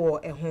mama e wo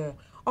eho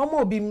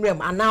omo obi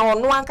mrem ana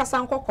ono ankasa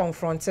nko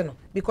confront no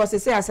because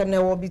say asem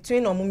na wo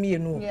between omo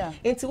mienu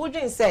nti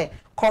udwen say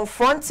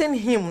confronting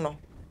him no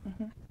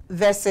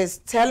versus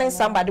telling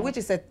somebody which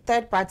is a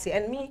third party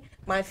and me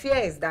my fear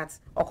is that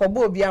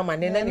okobo obi ama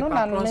ne na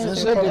nipa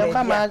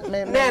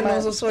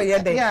so ye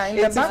dey yeah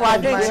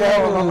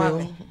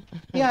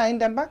in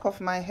the back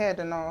of my head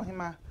no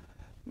hima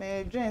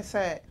me dream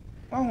say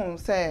ohun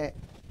say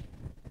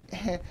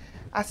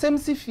asem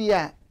si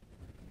fia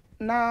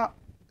na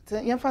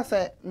yemfa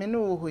say me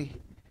no hoi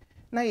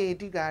na ye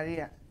di gari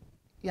a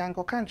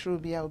yanko country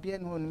obi a obi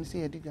no nim say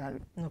ye di gari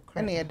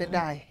na ye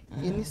die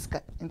ye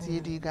niska nti ye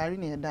di gari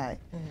na ye die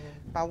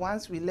but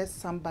once we let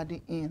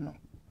somebody in no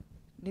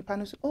nipa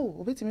no say oh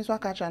obetimi so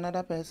aka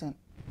another person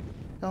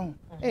oh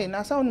eh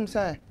na sa onim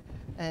say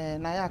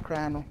na ya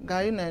kra no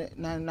gari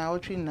na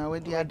otwi na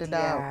wedi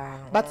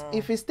adeda but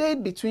if it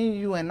stayed between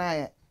you and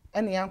I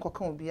any yanko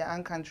kan obi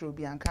an country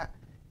obi anka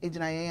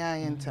ejina yen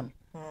ayentem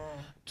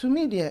to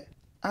me there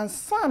and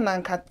son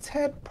anka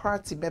third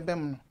party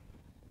bebem no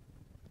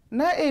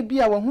na ebi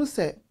a wo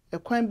say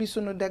ekwan bi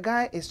so no the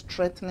guy is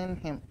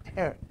threatening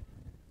her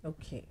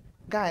okay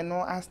guy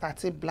no I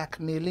started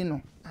blackmailing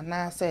no and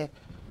I say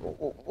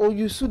or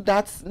you shoot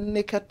that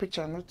naked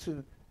picture not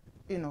to,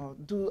 you know,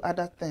 do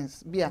other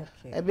things. Be a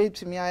bit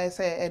to me, I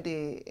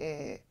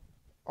say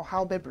or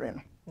how be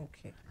brain.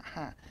 Okay.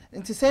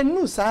 And to say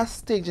no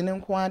stage in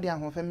inquiry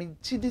and for me,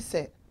 Chidi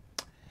said.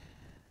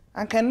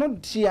 And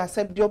cannot G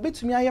accept your bit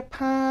to me. I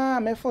pa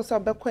me force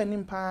up back when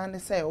impa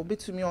and say, or bit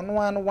to me on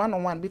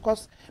one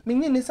because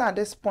meaning is at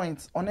this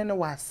point on any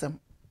wasm.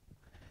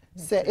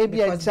 Say,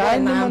 Ebi a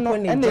giant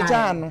and the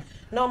jano.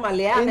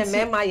 Normally, I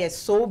remember is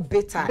so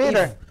bitter.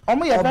 Bitter.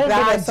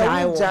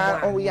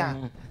 Oh, yeah.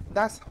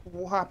 That's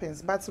what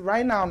happens. But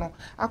right now, no,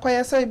 I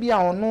quite say be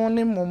our no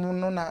name,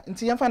 no,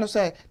 until you find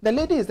say the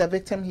lady is the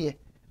victim here.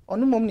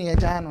 Onu mom ni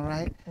ejano,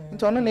 right?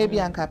 Into onu na ebi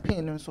anka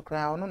pain nso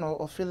kra onu no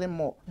or feeling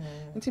more.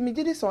 Into me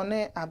did this on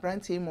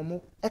abranti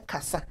momo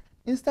ekasa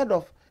instead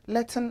of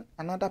letting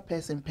another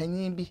person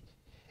panyin bi.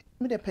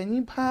 Me the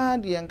panyin pa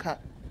de anka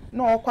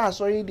no okwa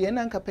asori de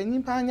na anka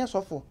panyin pa anya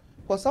sofo.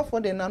 Ko sofo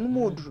de na no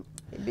modru.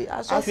 Bi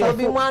asofo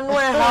bi wanu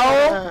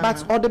how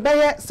but or the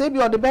bear say be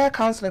or the bear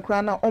counseling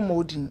kra na o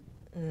modin.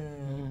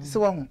 So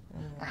one.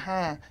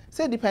 Aha.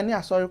 Say depending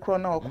asori kra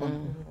na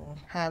okon.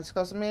 Ha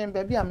because me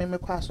baby a me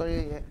kwa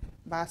asori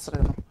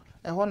Basre no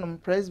ehonum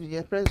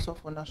presby press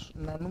of na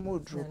no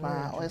modru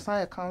pa or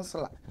sign a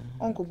counselor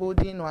uncle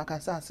body no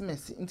akasa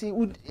asemesi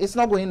nti it's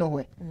not going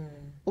nowhere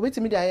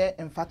obetimi dey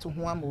emfato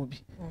ho amobi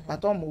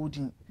but on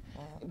modin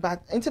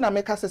but nti na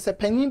make us say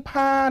panyin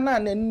pa na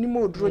nanim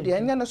odru dey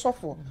enya ne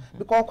sofo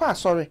because kwa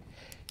sorry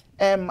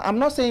I'm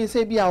not saying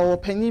say bia or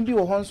panyin bi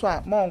wo ho nso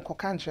a mo onko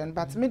kanchen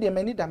but me dey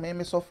mani da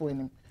me sofo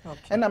enim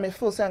and I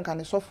feel say anka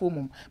ne sofo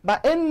mum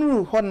but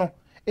enru ho no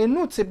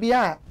enu te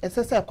bia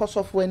esese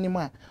ekosofo enim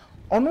a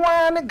ono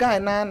an guy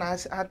na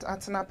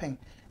atena pen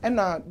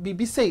na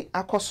bibi say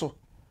akoso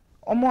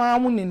omo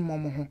amunin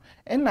momo ho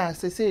na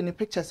say ni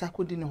pictures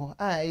akodi ni ho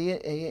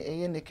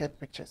eye naked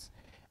pictures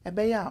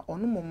ebeya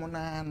ono momo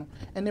na no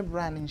ene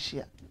brand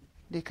nhia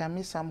they can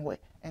meet somewhere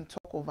and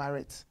talk over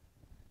it.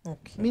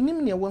 Okay,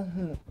 minim ne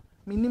wahu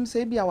minim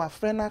say be our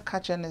friend na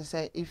catch and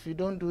say if you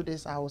don't do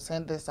this I will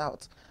send this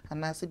out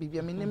and I say bibi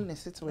minim ne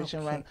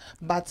situation right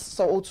but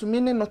so to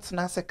meaning not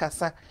na se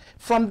kasa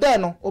from there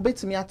no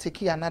obetimi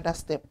take another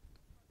step.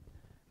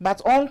 But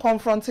on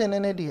confronting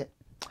any day,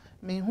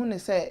 me who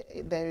say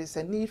there is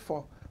a need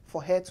for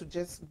her to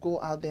just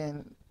go out there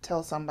and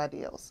tell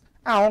somebody else.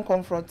 I on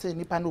confronting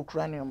nipa no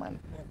cranium man.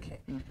 Okay.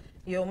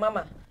 Yo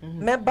mama,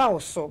 meba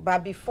also,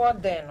 but before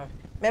then,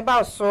 meba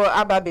also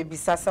aba baby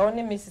sasa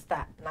only me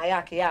sister na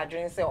ya ke ya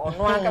adwin say ono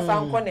ankasa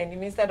nko na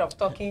nim instead of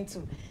talking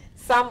to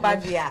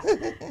somebody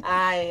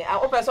I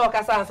open so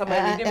kasa answer my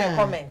reading me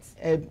comments.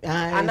 And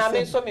I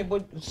mean so me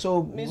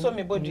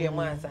bodu e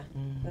mo answer.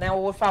 Na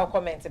wo fa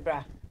comment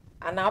bra.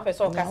 And now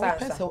person kasa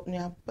answer.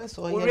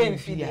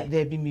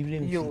 There be me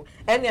rain. You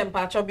any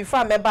empacho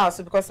before me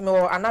bounce because me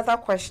another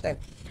question.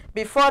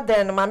 Before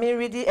then, Mami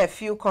reading a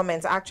few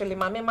comments. Actually,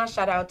 Mami ma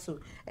shout out to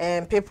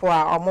people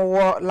are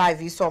more live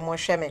you saw more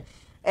shame.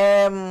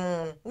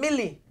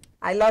 Millie,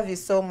 I love you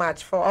so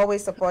much for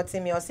always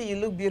supporting me. I see you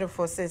look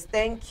beautiful, sis.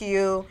 Thank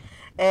you.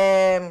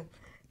 Comments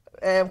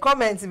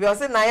be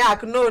say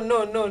Nayak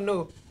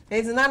no.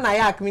 It's not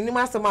Nayak,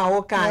 minimum some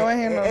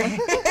okay.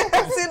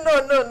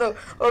 No.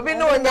 Obi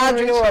no nya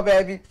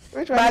baby.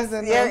 Which one is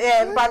it?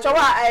 Yeah, but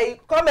I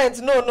comment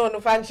no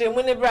fancy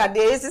money brad.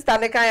 The sister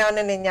ne kan on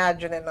ne nya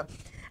adwene no.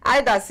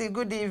 Ida say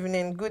good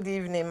evening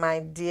my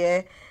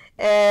dear.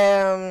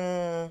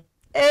 Hey,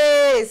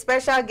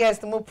 special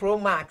guest mo Pro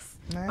Max.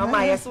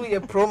 Mama yes we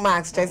Pro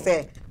Max just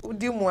say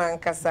udi mu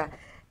ankasa.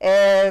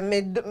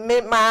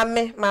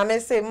 Mama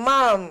say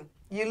mom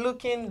you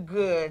looking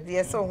good.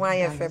 Yes so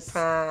why you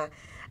pa.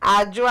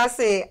 Ajua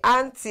say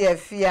auntie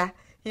Efia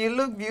you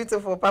look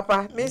beautiful,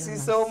 Papa. Miss you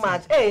so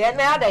much. Hey, and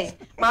the other,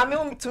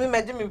 Mammy, to me,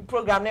 imagine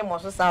program name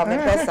also sound me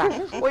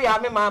pesa. Oh, yeah,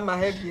 me mama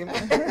help you.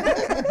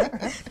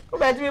 Who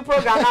better me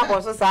program name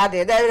also sad.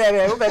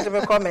 There, who better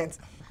me comment.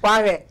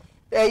 Why?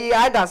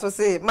 I that's what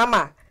say,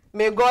 Mama.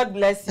 May God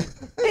bless you.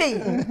 Hey,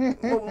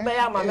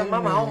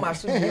 Mama, how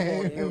much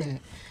you?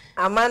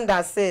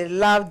 Amanda say,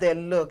 love the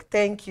look.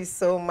 Thank you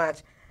so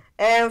much.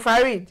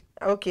 Farid,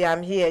 okay,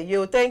 I'm here.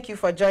 You, thank you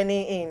for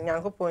joining in.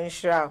 Nyankopo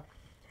Nshira.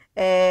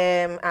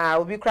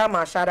 Will be crying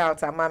my shout out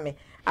to mommy.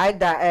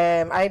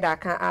 Ida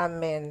can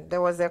amen.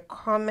 There was a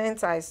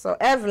comment I saw.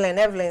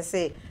 Evelyn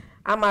say,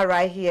 am I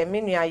right here?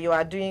 Minya, you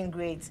are doing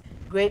great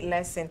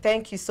lesson.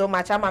 Thank you so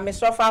much. I'm a miss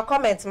for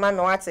comment, mommy.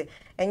 What's it?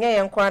 And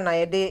yeah, na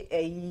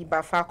yede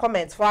but for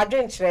comment for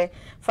drink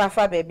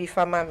for baby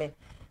for mommy.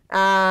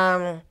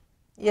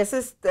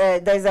 Yes,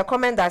 there's a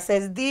comment that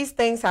says these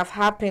things have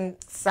happened,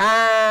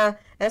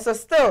 and so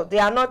still they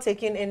are not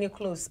taking any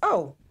clues.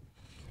 Oh,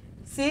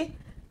 see.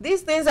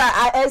 These things are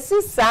I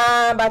see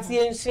some, but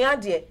yen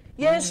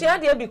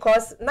share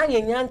because na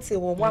yenyanti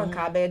wo wan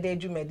ka be de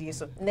dwumadi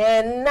so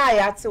na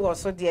yate wo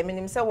so de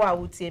menim se wa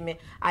wutie me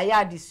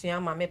aya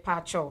adesua ma me pa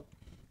cho.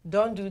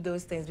 Don't do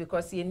those things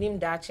because you nim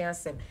da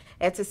chancem.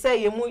 Et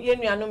say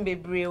yenuanom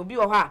bebre obi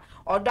wo ha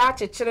odo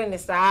akekere ne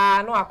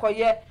saa no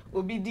akoye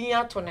obi din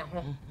ato ne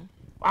ho.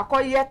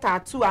 akoye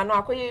tattoo ano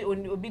akoye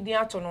obidin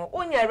ato no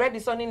onye ready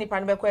so ni nipa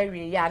no be kwa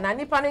wie ya na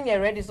nipa no nye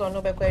ready so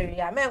no be kwa wie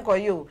ya men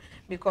koyo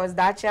because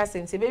that chia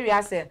sense be wi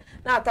ase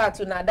na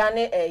tattoo na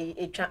dane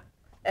etwa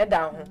eda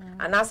ho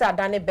anase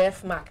adane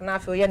birthmark na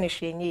afi oye ne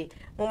hwenye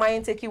mo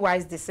mind take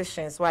wise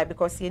decisions why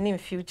because in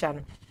future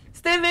no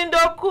Steven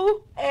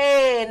Doku,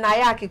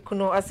 Nayak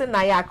Kuno, I said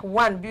Nayak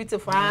one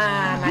beautiful,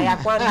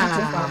 Nayak one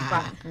beautiful.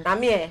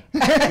 Amihere,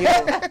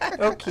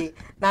 okay.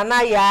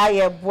 Nana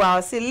ya boy,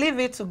 say leave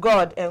it to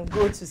God and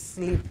go to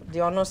sleep.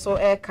 The honor so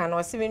can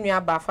or see me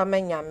about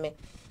family.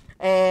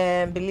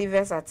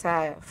 Believers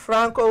attire.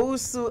 Franco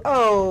Usu,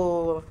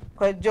 oh,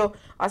 Joe,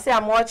 I say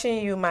I'm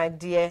watching you, my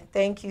dear.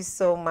 Thank you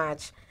so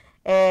much.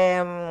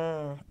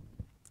 Stephen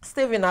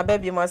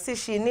Abebi must say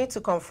she need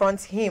to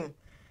confront him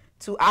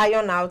to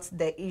iron out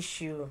the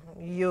issue.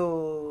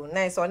 Yo,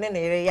 nice on any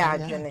area.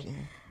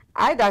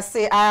 I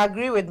say I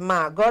agree with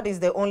Ma. God is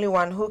the only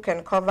one who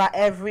can cover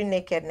every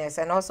nakedness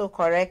and also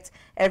correct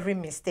every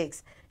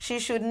mistakes. She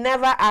should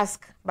never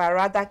ask, but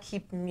rather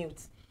keep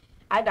mute.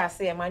 I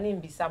say my name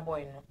be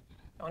Saboy no.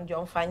 On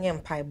John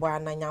Fanyem Pai boy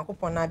na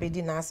Yankupon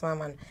Abedi Nasma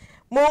man.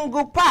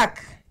 Mungu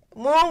Park.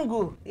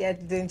 Mungu. Yeah,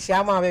 then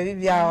Chama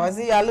baby.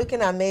 You are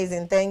looking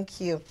amazing.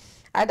 Thank you.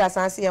 I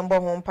say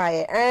Mbo Home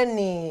Pai.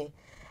 Ernie.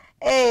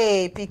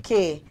 Hey,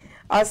 PK.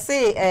 I'll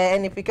say,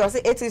 and PK, I'll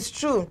say, it is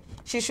true.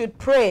 She should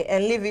pray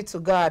and leave it to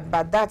God,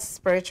 but that's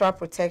spiritual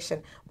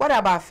protection. What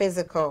about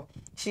physical?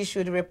 She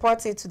should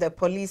report it to the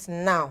police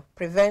now.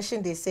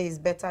 Prevention, they say, is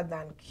better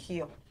than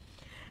cure.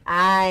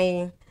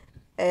 And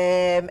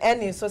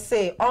you so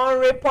say,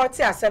 on report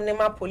to Assembly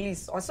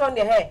police, also on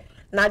the hair.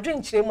 Na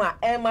drink chema,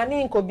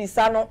 mani inko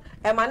bisano,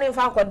 mani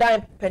infanko da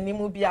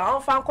penimubia,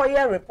 on fanko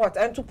ye report,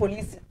 and to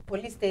police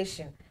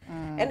station.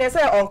 And they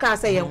say on can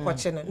say young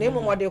coaching. Name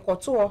what they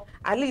call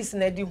at least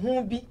na di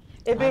humbi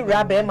ebe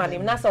rabbe man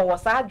him nasa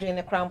was drink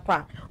the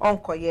crampa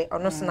uncle ye or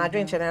no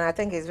drink and I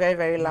think it's very,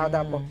 very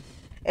laudable.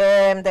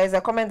 There's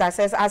a comment that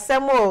says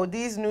Asemo,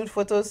 these nude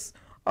photos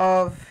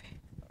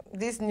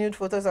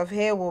of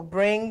hair will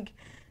bring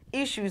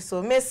issues.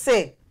 So may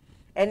say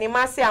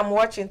Anima say I'm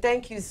watching.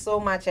 Thank you so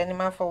much,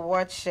 Anima, for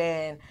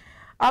watching.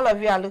 All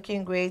of you are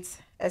looking great.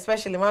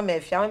 Especially my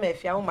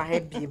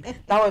head beam.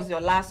 That was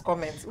your last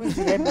comment.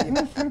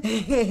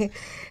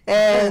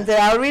 And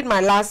I'll read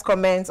my last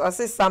comment. I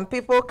say some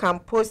people can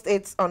post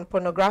it on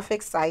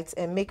pornographic sites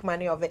and make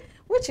money of it,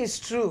 which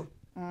is true.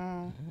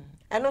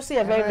 I know see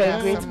a very,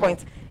 very great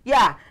point.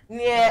 Yeah,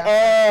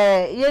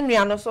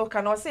 near so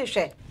can I say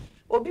share.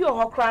 Obi o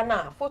hokra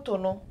na photo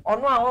no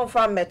ono a won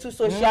fa metu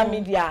social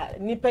media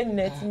nipa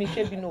net mi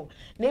hwe bi no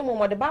na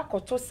mo de ba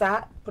koto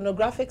sa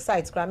pornographic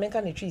sites kra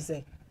menka ne twi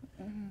say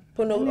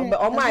pono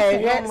o ma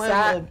ehwe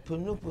sa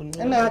pono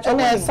na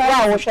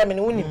sa wo hwe me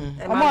ne woni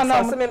e ma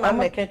sa se me ma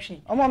meka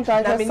twi o mo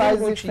ta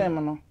size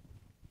film no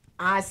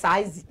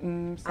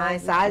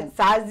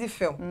size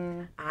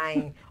film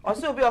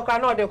also obi okra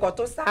na de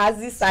koto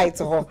size site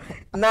ho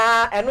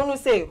na eno no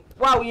say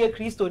wa wo ye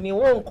Kristo ni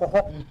wo nko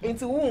ho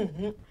enti wo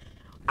hu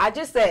I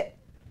just said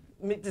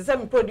the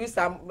same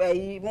producer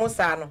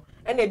Musa no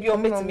and they do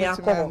meet me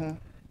akọ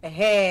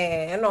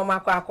and no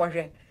makọ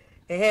akọhwe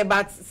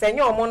but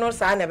senyo mo no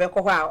sa na be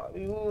kọ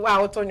wa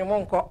otonyo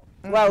mo nkọ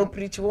wa o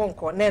preach wo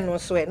nkọ na no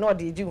so e no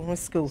dey do hu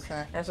school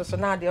and so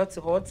now dey to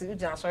hot you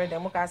just sorry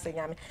dem ka say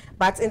nyame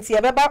but nti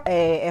e be ba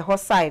hot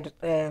side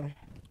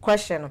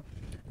question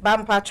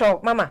bampa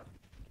cho mama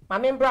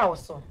mbra wo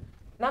so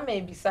na ma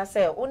ebisa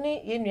say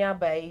oni ye nua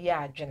ba yi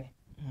adwene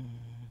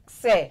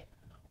say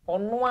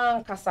ono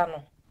ankasa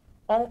no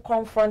on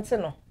confront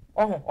no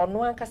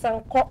ono ankasa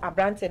nko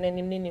abrante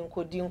nanim ne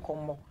nkodi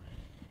nkommo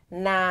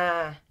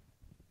na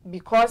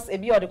because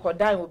ebi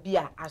odikodan obi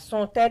a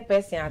ason third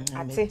person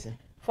ate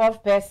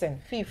fourth person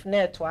fifth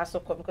net to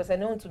asoko because I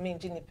know to me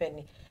ngini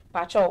penny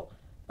pacho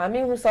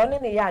mami hu so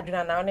ne ya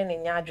adwuna na one ne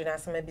nya adwuna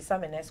asema bisa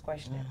me next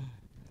question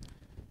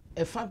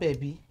efa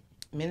baby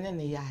me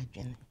ne ya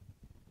adwene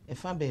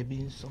efa baby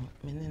nso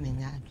me ne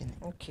nya adwene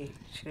okay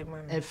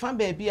shirema efa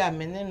baby a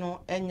me ne no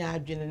enya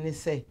adwene ne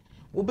say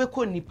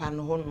wobekọ nipa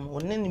no ho no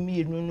one ne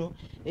mienu no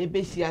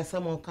ebesi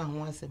asem ka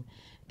ho asem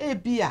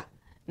ebia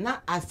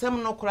na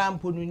asem no kora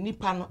mpo no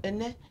nipa no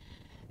ene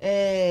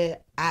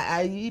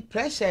ayi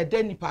pressure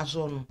de nipa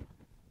so no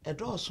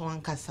edo so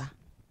ankasa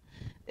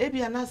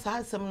ebia na sa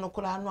asem no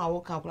kora no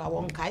awoka kora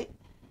won kai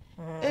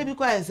ebi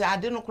kwa ese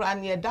ade no kora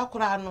ne eda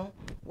kora no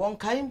won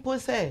kai mpo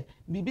se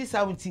bibi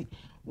sauti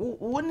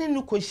woni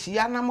no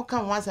kohia na mo ka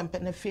ho asem pe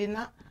na fe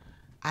na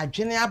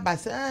adwene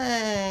abase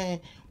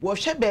wo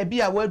hwe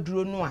baabi a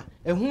waduro no a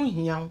ehu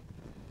hia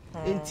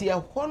enti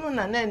ehwo no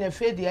na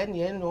fe de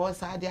ene no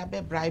sa de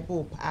abe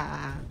bribe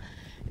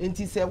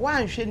enti se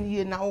wan hwe ne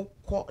ye na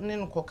ukọ ne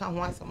no koka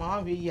ho asema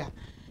wan hwe ya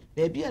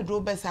baabi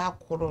aduro be sa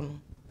akoro no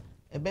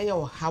ebe ye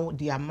wo how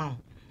the amount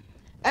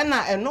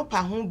ena eno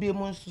pa ho bi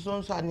mu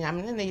nso ane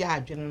amene ne ya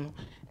adwene no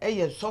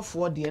eye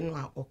sofo de no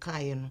a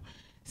okaye no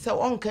se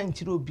onka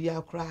ntire obi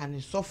akora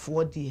ne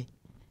sofo de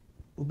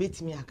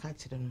obetimi aka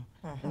kire no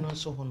no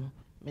so ho no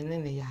mene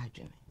ne ya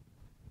adwene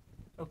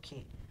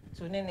okay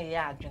to ne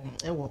ya adwene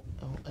ewo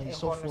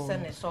sofo se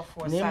ne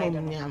sofo side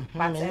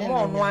but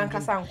mo no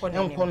ankasa nkɔ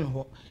no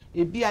ho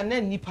ebi a na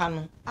nipa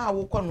no a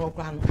wokɔ no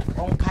kra no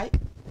onkai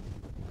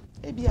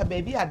ebi a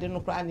baby ade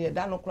no kra na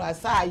eda no kra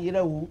sa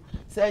ayira wo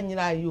sa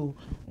nyira ayo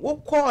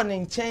wokɔ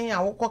ne nkyɛn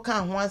a wokɔ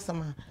ka ho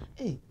asama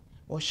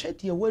wɔhwɛ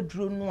de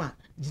waduro no a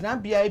gyina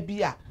bia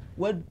bi a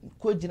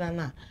wakɔ gyina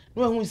na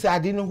wahu sɛ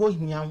ade no ho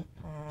hia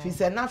fi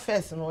sɛ na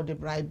first no de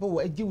bribe wo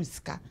agi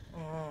usika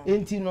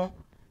enti no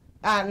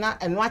na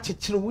eno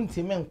akyekere wo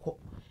ntime nkɔ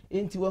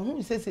enti wahu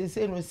sɛ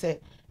sese no sɛ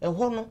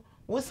ɛhɔ no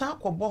wo san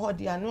akɔbɔ hɔ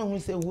de a na wahu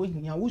sɛ wo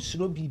hia wo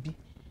suro bibi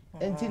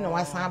enti na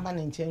wasan aba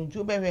ne nkyɛn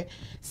ntu bɛhwɛ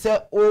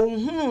sɛ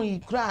ohunu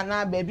ikura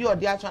na baabi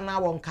ɔde atwa na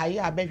wɔ nkae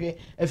a bɛhwɛ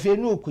afei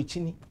no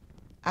okokyini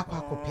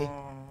akɔakɔpɛ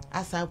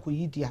asan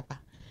kɔyi di aba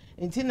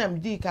enti na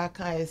mdi ka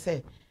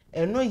sɛ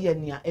ɛno yɛ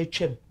nea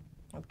atwam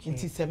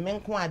nti sɛ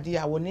menko ade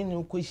a wɔne ne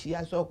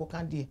kɔhyia so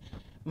ɔkɔka de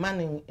ma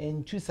ne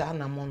ntu saa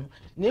namo no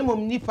na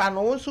emom nipa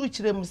no wo so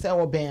kyerɛ mu sɛ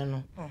ɔbɛn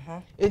no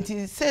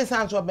enti sɛ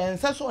san so ɔbɛn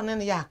sɛ so ɔne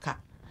ne yɛ aka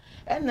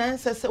ɛna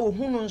nsɛ sɛ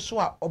ohunu nso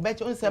a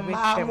ɔbɛkyɛ nsɛ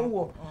maa mo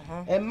wɔ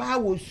ɛmaa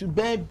wɔ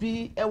suban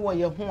bi ɛwɔ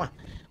yɛ ho a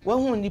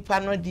wɔhu nipa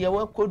no deɛ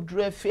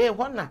wakɔduru afei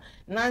hɔ na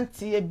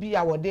nanteɛ bi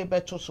a wɔde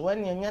bɛto so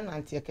wɔne nyɛ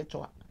nanteɛ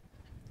ketewa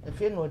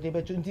afei na wɔde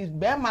bɛto nti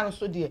bɛrima no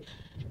so deɛ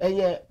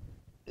ɛyɛ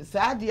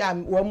saa deɛ a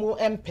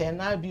wɔn mpɛ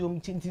na bi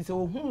wɔn tinti sɛ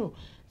ohunu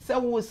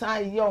sɛ wo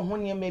san yɛ ɔho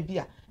nneɛma bi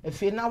a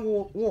afei na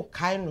wo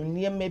kae no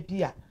nneɛma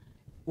bi a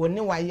wɔne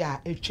wayɛ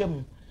a atwa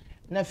mu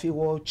na afei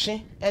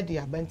wɔtwe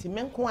ɛde aba nti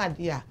menko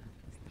ade a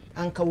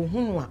anka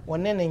ohunu a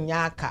wɔne ne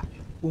nya aka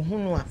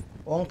ohunu a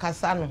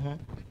ɔnkasa no ho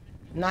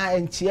na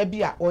nkyia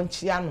bi a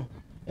ɔnkyia no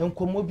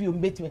nkomo bi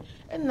ombetime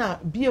na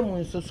bie mu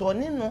nso so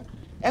ɔne no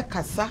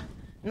ɛkasa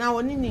na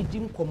ɔne ne di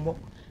nkomo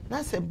na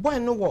sɛ boy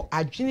no wɔ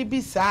adwene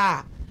bi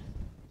saa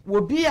wo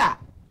bi a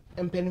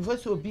mpanifo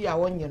so obi a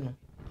wɔnyɛ no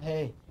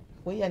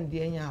woyɛ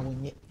ndeɛ nya a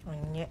wɔnyɛ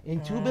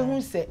enti wobɛhu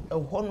sɛ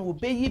ɛhɔ no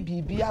wobɛyi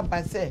bibi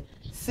aba sɛ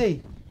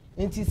sei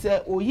enti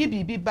sɛ oyi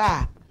bibi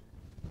ba a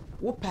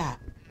wopa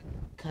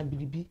ka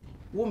bibi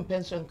wo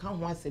mpenso nka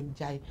ho asɛm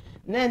gyae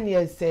na ne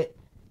sɛ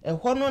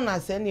ɛhɔ no na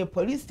sɛ ne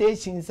police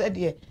station sɛ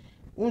deɛ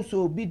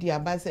unso obi di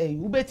aba sɛ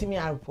wobɛtimi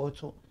a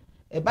report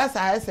ɛba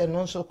saa sɛ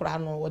no nso kra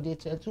no wɔde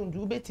kyerɛto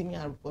ndu wobɛtimi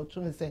a report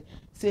no sɛ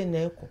sei na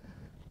ɛkɔ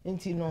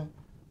enti no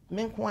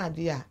menko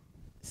ade a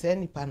sɛ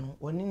nipa no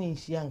wɔne ne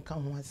nhyia nka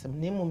ho asɛm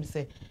na mmom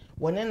sɛ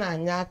wɔne na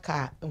anya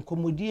aka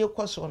nkomodie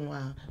kɔ so no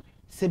a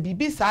sɛ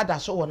bibi saa da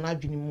so wɔ na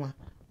adwene mu a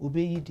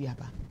obɛyi di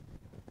aba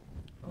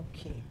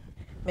okay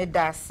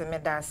medase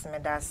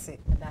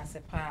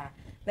pa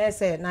na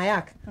say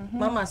nayak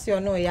mama say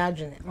ono ya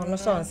adwene ono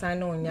so nsan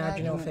na onya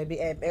adwene ofa bi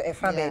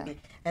efa baby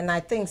and I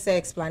think say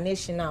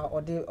explanation now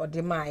or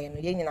the my no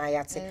ye nyina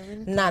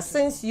yate na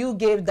since you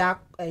gave that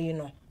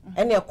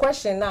and your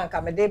question now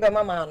ka me dey be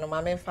mama no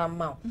mama fa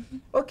ma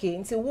okay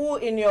nti wo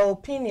in your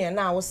opinion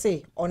now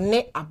say one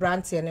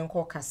abrante ne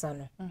nko kasa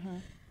no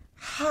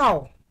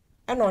how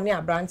and one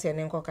abrante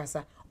ne nko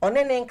kasa one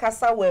ne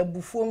nkasa wa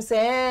abufuom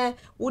se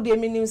wo de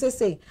minim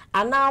se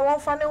ana won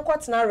fa ne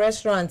nkotena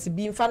restaurant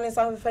bi mfa ne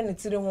sa fa ne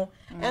tire ho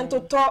ento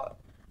to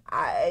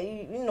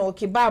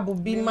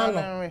kebab bi ma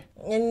no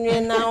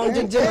enwe na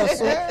onjeje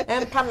so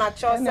empa na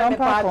cho se me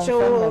pa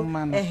cho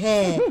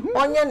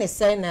onye ne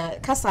se na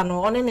kasa no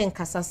one ne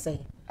nkasa se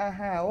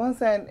one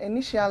said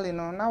initially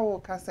no na wo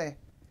kasa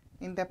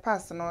in the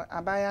past no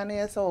abaya na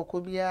yesa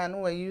okobia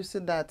no we use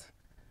that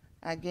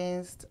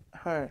against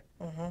her.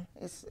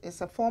 It's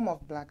a form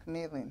of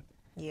blackmailing.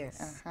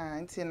 Yes.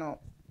 And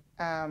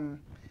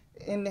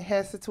in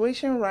her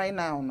situation right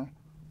now, no,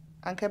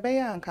 anka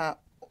beya anka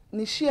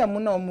nishia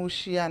muna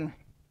omushia no,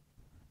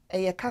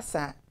 eye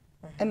kasa,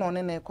 eno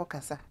ne ko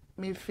kasa.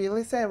 Me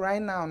feel say right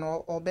now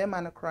no, obe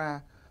man cry,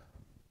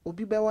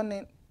 obi be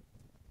one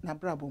na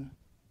brabum.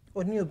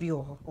 Oni obi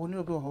ho.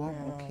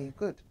 Okay,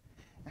 good.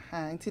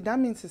 Nti that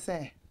means to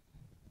say.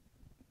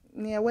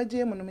 Ni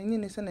awaje mu no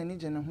menyi se na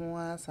nije ne ho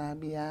asa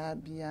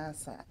bia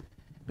sa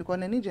because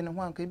na nije ne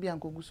ho anka bia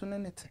anka gusu ne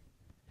nete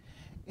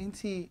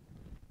enti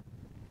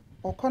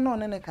okono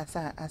ne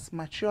kasa as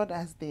matured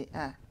as they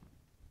are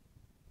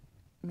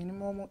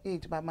minimum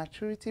age but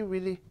maturity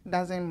really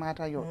doesn't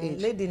matter your age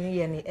lady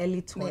ni in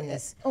early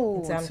 20s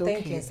so I'm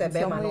thinking say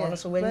be man no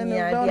so when you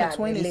are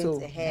late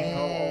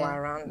or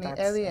around that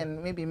early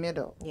and maybe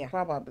middle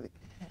probably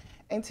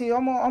enti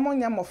omo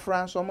nya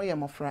mofra so omo ye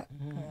mofra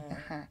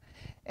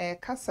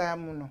kasa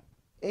mu no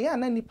eya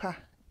na nipa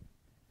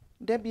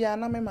da bia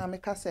na me ma me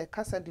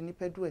kasa di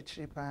nipa du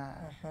akire pa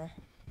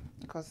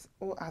because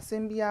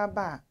asembia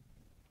ba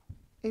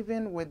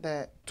even with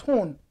the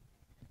tone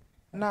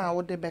na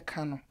wo de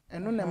beka no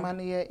eno na ma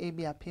no ye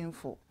ebia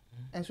painful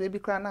and so ebi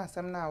kra na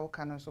asem na wo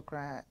ka no so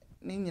kra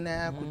ni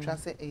nyina akotwa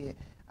se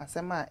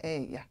asem a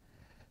ya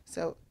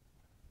so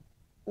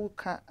wo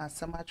ka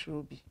asem a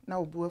chiro bi na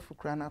obu afu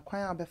kra na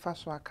kwan a befa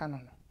so aka no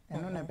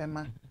eno na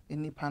bema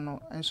enipa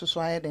no enso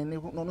so aye den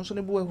no so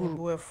ne bu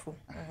ahuru afu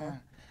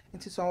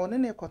nti so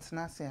won ne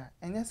kotena se a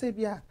enya se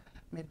bia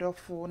me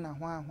dofo na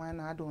hwan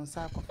na ado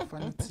nsa akofo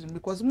no tirim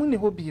because mu ni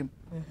hobiem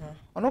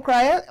ono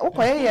kra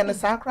okoye ye ne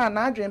sa kra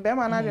na adwen be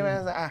ma na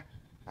adwen say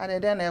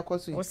adede na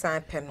ekoso wo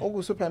san pe no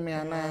ogu super me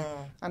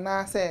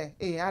ana say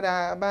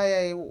ada ba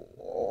ye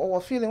o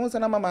feeling won say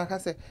na mama ka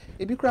say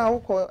ebi kra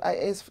wo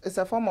it's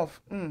a form of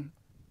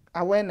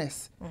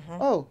awareness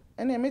oh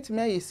ene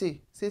metimi aye say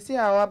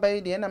awa ba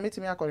ye de na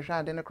metimi akohwe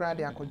ade ne kra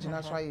de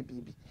akogina so aye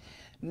bibi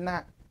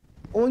na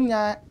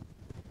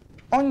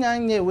onya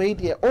nye we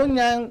de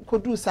onya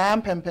kodu saa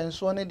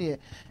mpempenso ne de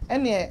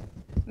ene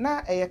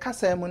na eye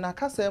kasa mu na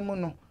kasa mu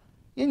no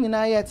ye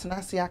nyina ye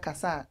tena se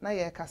akasa na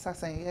ye kasa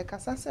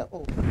se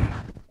oh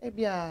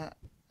ebia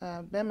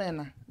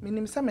bemena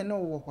minim se me no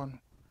wo ho no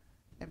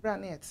ebra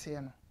na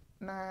ete no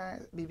na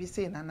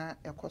BBC na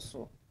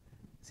ekoso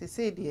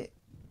se de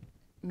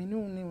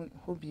minu ni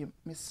hobby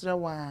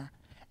Serwaa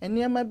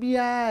eniema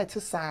bia ete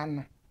saa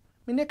no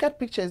me naked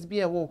pictures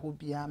bia wo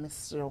hobby a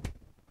Serwaa.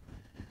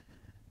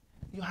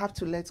 You have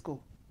to let go.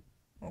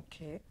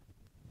 Okay.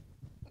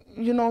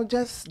 You know,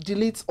 just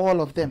delete all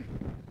of them.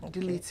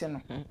 Okay. Delete, you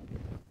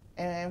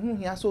know. Who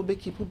he also be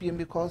keep being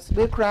because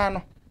we cry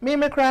no.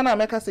 Me cry na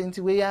make us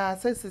into we ya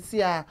say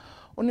ya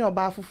only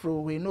oba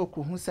fufuro we no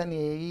ko hu sane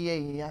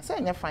ye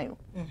say nya fine.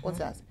 What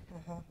else?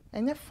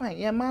 Nya fine.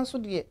 Ye man so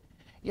de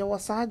ye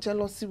was a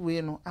jealousy way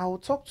no. I will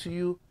talk to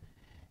you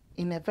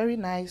in a very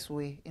nice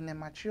way, in a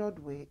matured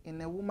way,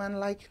 in a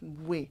woman-like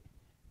way.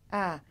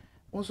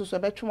 Unso so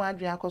betwum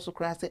adwen akoso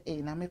kra se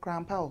na me kra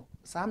mpa o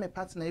saa me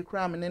partner e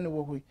kra me ne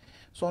wo hoi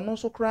so no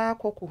so kra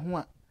akoko hu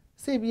a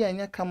se bi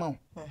anya kama o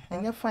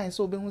anya fine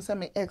so obehu se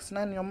me ex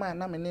na neoma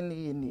na me ne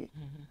ye nie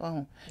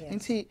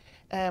nti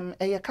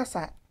eye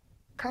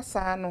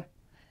kasa no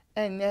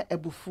enye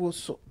abufuo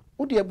so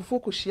wo de abufuo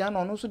ko hia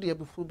no no so de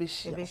abufuo be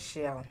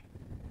hia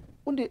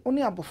wo de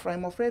oni abofra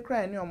mo fra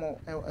kra ne omo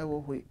wo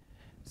hoi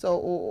so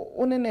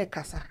one ne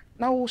kasa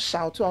na wo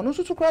shout o no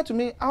so to kra to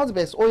me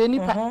outburst o ye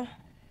nipa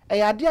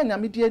ade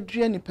anyame de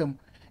adua nipam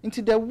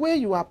into the way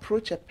you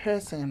approach a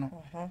person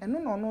no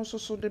eno no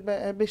so de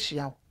be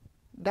hia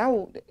that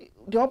will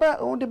the oba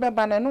de be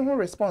ba na no ho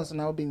response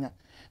na obenya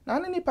na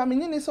ne nipa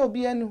menye ni se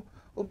obia nu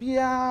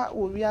obia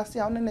wo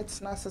wiase a ne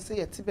tena sese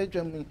ye ti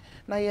badwam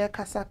na ye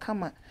kasa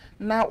kama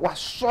na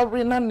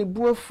wasori na ne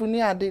buafu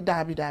ni ade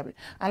dabi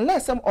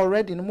unless I'm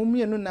already no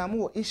mumienu na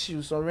mo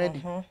issues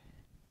already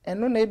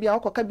eno na bia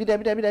akoka bi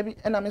dabi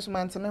na me so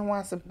manteme ho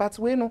ase but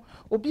we no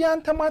obia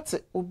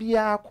ntamate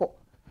obia akọ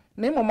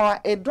na mama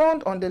it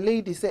dawned on the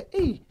lady say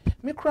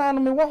me cry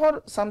no me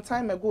wo some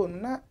time ago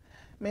na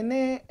me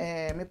ne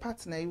me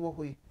partner yi wo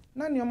hoyi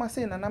na neoma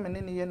say na me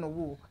ne ye no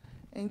wo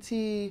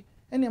enti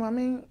ene ma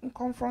me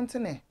confront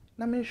ne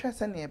na me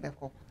hwese ne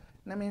ebeko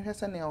na me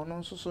hwese ne ono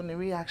nso so ne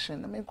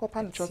reaction na me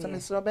kopa ne chosa me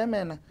sro be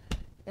me na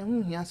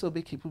ehun hia so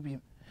be keep bi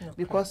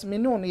because me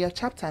know no your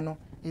chapter no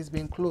is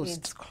being closed.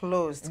 It's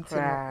closed.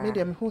 Me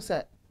dem who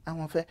say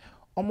ahonfe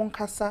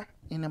omonkasa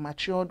in a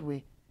matured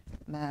way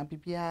na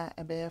bibia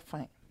ebe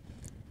fine.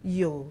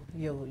 Yo.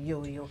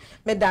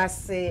 Me da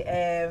se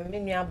me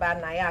nua ba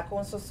na ya ko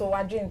nso so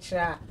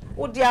wadwenkyira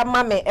wo dia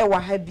mama e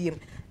wa ha biem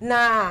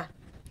na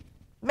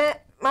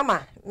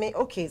mama me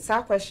okay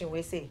sa question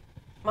we say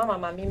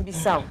mama me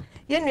mbisa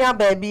ye nua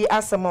ba bi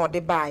asem o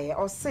de baaye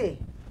o say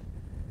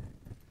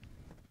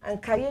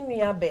anka ye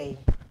nua ba yi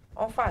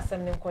on fa asem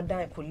ne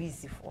nkodan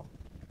police for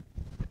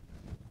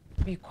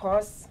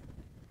because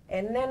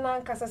enena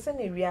nkasa se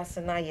na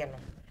wiase na ye no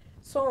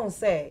so on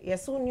say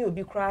yeso ni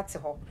obi kra te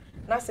ho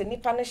na se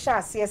nipa ne sha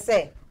ase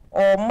se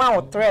o ma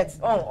o threat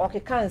on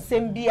okeka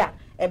nsem bia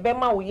ebe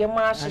ma wo ye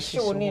ma hyehye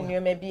wo ne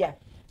nneoma bia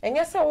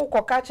enye se wo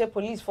koka che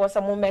police for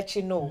some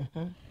mechi no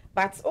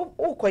but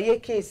wo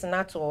koye case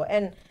na to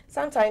and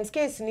sometimes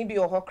case ni bi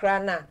o hokra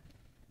na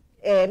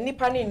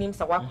nipa ne nim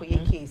sa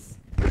wakoye case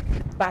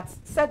but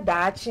said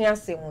da achia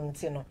se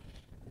munti no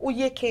wo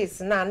ye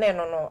case na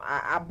no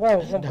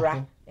abon ho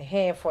bra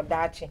for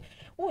that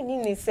wo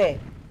ni say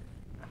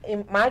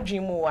in my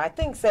dream I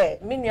think say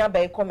me nua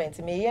by comment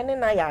me ye ne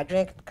na ya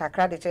drink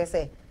kakra de che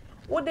say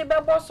wo de be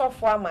boss of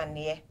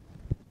amane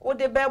wo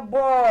de be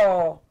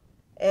bo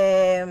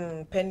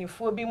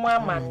penifo bi mu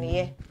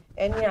amane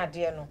eni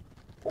ade no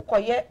wo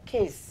koye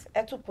case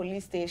eto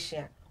police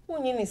station wo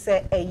ni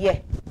say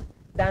eye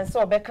dan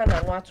so obeka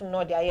na no atum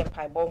no de aye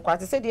paibo nko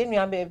ate say de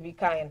nua ba bi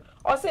kan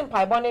o say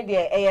paibo ne de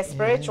eye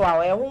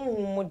spiritual e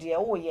honhum mu de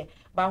wo ye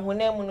ba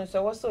honam mu no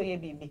so wo so ye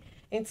bibi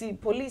nti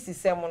police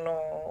sem no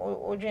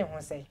odwen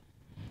ho say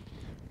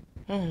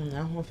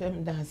ahun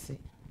fem dance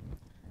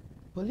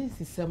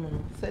police sem no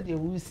said they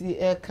will see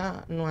e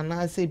ka no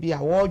anase bi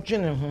a wo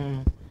dwene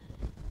ho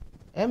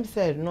em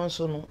said no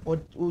so no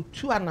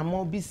otu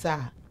anamo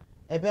bisa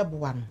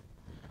ebeboa no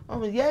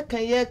o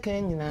ye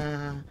kan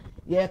nyina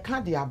ye ka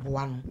de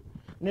aboa no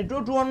ne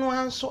dodo no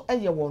anso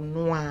eye wo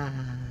no a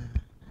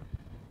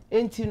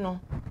enti no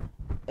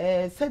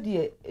said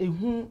ye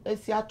ehu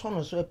esi ato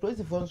no so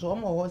police for so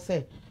omo ho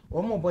say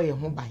omo boy ye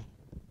ho ban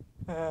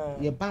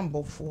ye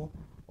bambofo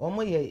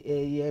omo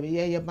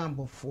ye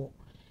bambofo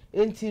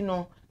enti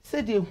no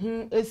said ye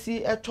hu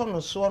esi eto no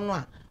so no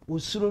a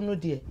osuro no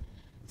de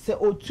se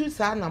otu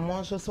sa na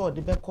mo nso se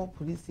ode be call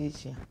police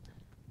station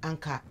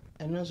anka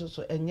eno nso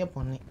so enye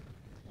bone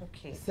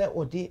okay se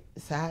ode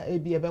sa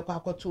ebi ebe kwa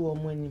akoto wo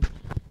mo anim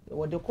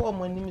ode ko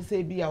mo anim se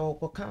ebi ya wo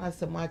kan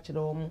asem a kire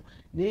wo mo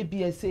na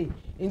ebi ese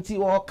nti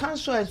wo kan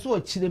so eso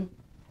okirem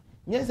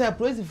nye se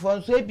police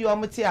for so ebi o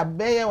mo ti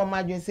abeye wo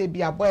ma dwen se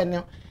ebi aboy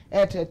ne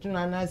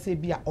etetuna na se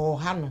ebi a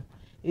oha no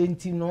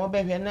enti no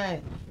behwe na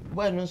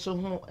boy no so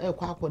ho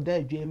ekwa akoda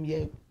adwam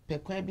ye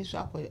pekwan bi so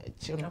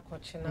akochino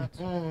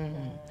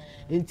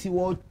enti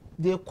wo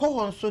de ko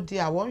hon so de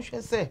a won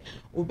hwe se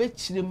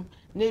obekirem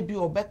na ebi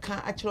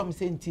obeka akirem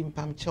se enti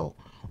mpamche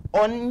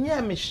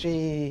onye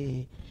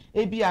mehwe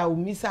ebi a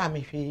umisa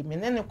mehwe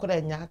menene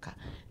kora nyaka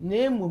na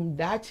emum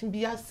daachi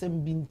bi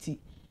asem binti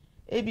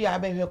ebi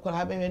abehwe kora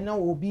abehwe na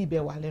obi be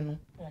wale no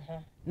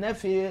na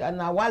fe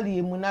na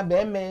wale mu na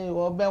be me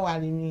obe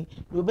wale ni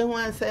obe hu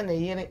anse na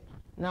yire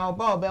na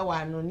oba obe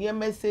wa no ne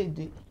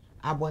message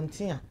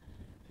abontia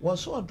wo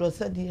so odo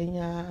se de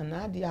nya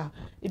na de a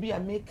ebi a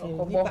make ni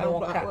pa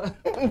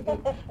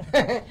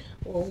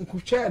o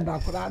nkuche da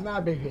kora na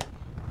abehwe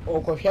o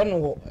ko hwe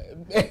no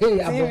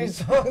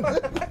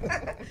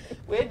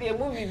we dey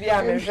movie bi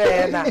a me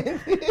hwe na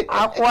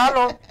akwa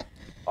no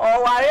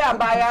o wari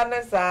abaya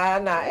ne sa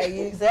na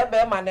eyi se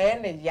be ma na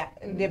ene ya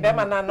de be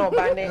ma na no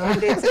ba ne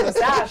de ti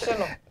sa ahye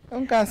no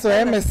nka so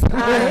ms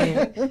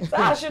sa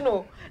ahye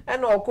no e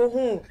na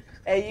okohu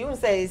eyi un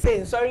say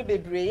sorry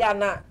bebre ya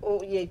na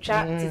ye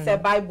twa ti se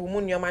bible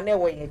mu nyoma na e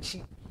wo ye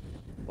chi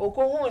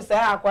okohu se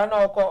akwa na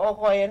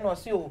okọ ye no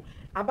si o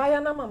abaya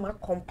na mama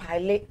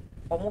compile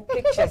omo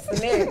pictures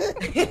ne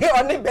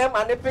oni be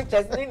ma ne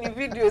pictures ni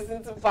videos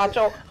into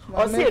facho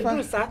o see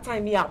do sa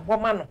time ya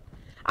boma no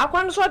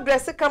akwa no so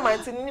dress kama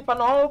nti ni pa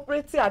na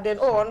operate aden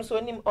ono so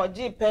nim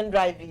oji pen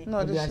drive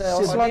no the share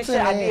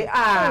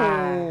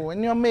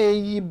when you may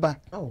yiba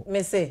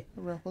me say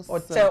o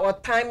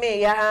time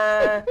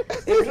ya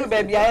e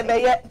baby I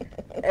be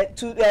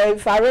to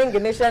faring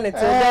nation it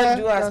will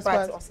do as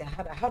part o say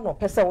ha no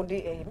person wo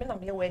dey me na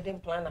me wedding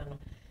planner no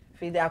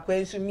feed akwa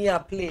nsu mi a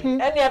play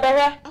any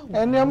abere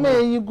any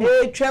may you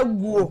go twa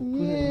guo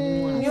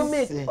you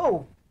make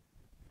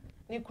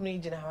ni kunu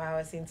ijina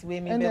hawa senti we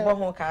me be bo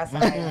ho ka asa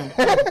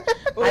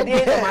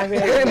ade ma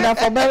hwe na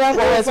for better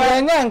for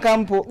enya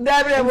nkampo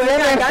dabre we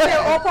nya ka de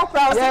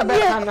okokra so be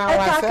na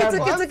wa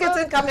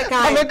kiti kameka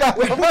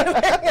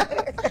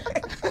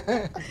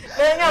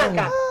enya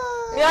ka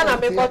mi ana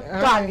me ko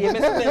twa me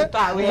so me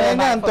twa we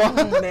enya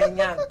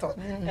nto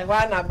e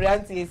wa na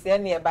branti ese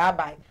ne bye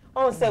bye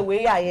on say we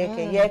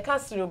ye can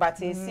serious but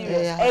serious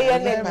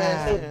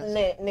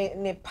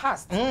ne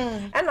past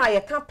and I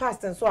can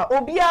past and so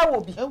obi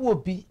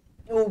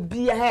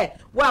he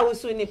wa we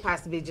so ni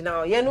past be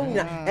gina ye no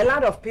a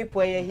lot of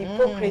people ye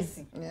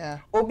hypocrisy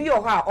obi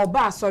o ha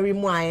oba sorry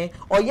mu aye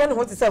o ye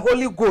no to say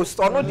holy ghost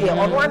or no there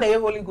on one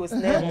holy ghost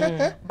na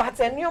but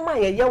enioma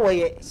ye wo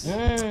ye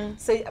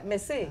say me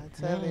say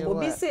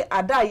obi say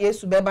ada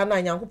yesu beba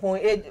na nyankopon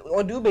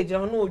o de ube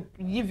gina no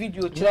yi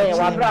video kire ye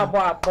wa bra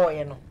abo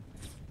ye no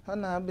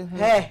na be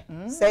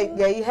say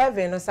you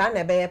heaven no sa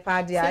na be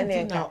party a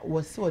na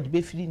wo se o de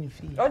be free ni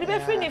fie o de be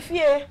free ni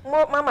fie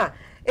mama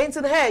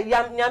into the hair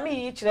nyame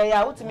yi kire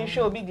ya utimi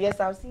hwe obi de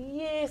sa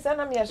yes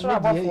na me yesho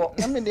abofo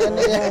na me de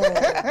ne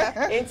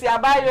enti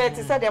abayo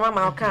eti se de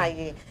mama o kan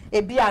ye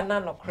ebi ana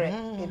no kre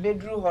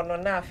ebedru ho no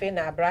na afi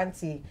na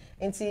branti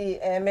enti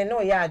me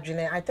no ya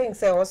adwene I think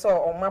say also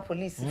oma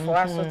police for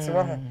asoti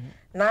wo ho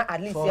na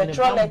at least ye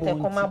tro letter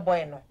come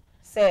boy no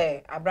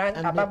say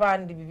ababa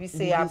and the bibi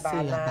say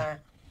abana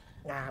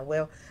nah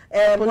well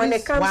when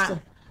it comes to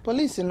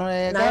police no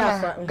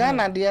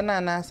Ghana de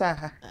na sa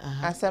ha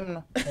asem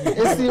no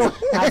esi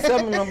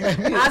asem no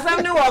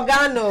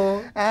Ghana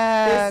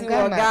esi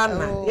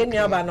Ghana eni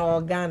aba na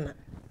Ghana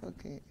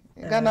okay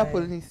Ghana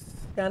police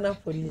yeah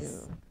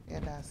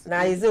that's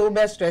na is it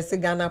best stress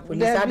Ghana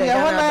police and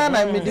Ghana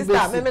na me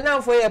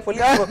na for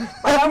police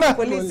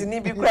police ni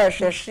bi kwa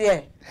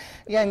hwehwe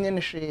ya nye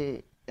no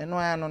hwe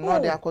eno ya no no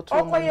de akoto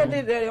mo okoye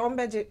de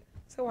ombeje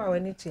se wa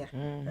wani tia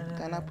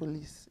Ghana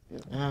police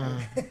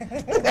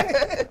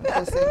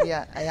say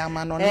yeah I am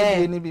an on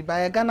ni bi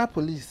by Ghana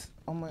police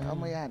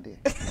omo ya de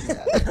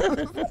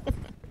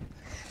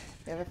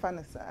every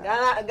fan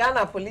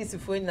Ghana police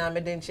fo na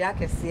me de nchi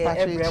akese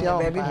ebre mo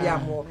ba bia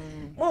mo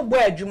bo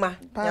adwuma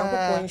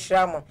yankopon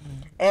nhira mo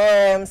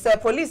say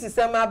police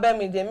say ma ba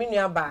me de menu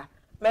aba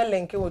me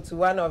link to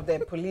one of the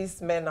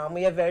policemen am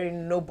very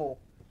noble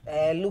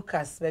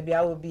Lucas baby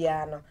I will be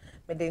no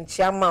me de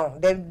nchi ama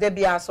de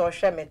bia so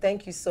hwe me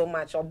thank you so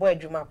much obo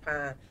adwuma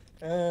pa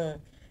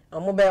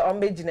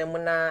ombe gina mu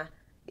na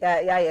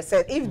ya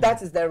said if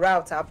that is the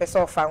route our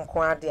person fan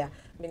ko adia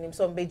minim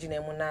so ombe gina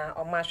mu na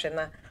omahwe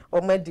na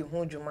omadi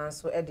hu dwuma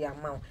so e de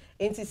ama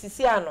enti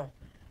sisi ano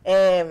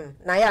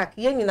na yak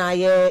ye nyina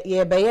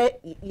ye be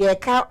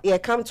ye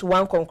come to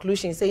one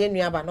conclusion say ye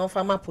nuaba no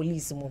farmer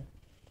police mu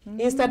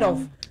instead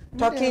of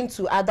talking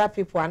to other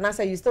people and I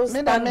say you still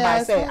stand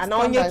by say and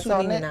onye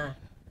to me na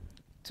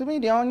to me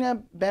the onye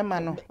bema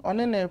no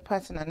one ne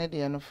partner ne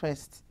de no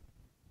first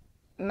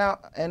now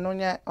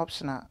enonya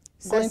optional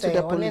going to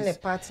the Only police.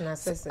 partner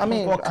says. I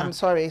mean, I'm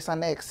sorry, it's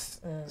an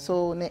ex.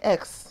 So the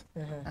ex.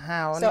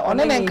 So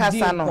only only nkasa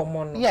deal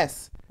no.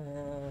 Yes.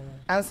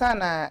 And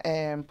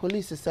sana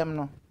police system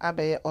no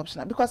abe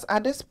optional because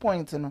at this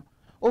point no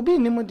obi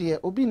nimu de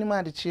obi nimu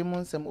ade chemu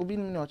nsem obi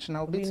nimu ne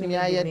ochina obi timi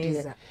aye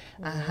de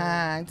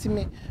nti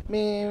me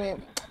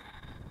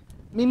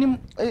minim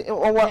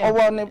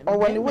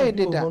owo ne way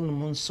de da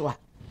no nso a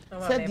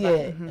said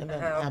ye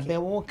abe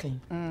walking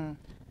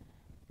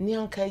ni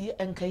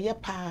anka ye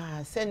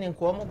pa se ne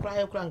nko mo kura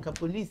ye kura anka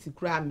police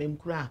kura amem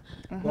kura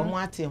wo mo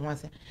ate ho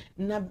ase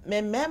na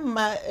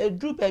memma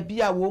edru ba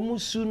bi a wo mu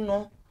su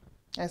no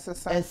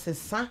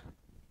esesa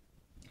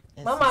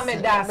Mama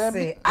me da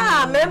say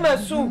memma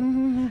su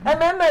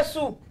memma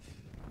su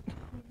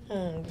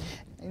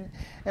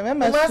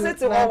memma su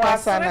sit o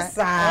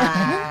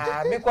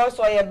wasasa because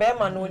o ye be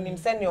man onim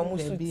se ne o mu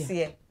su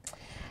tie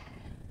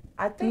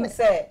I think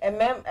say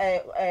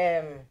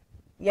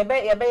ye be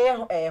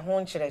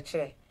ho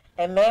nkyerɛkyerɛ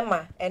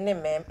emema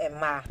ene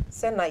ema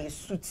se na ye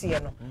sutie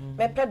no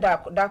me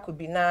peda da ko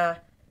bi na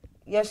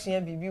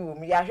yesua bibi wo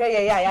mu ya hwe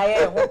ye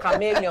ya ho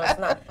chameleons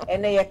na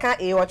ene ye ka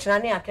ochina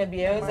ne aka bi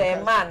e say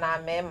ema na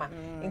mema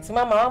nti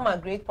mama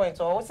great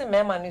point o se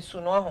mema ni su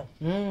no ho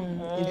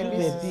edu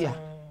baby a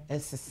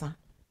esesa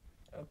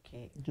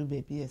okay edu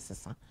baby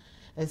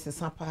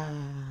esesa pa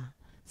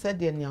said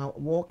de ne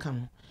wo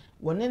kan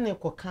wone ne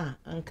koka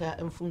anka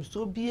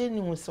mfumso bie ni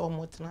wo se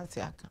omotena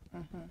se aka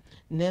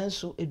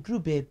nanso eduru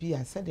baby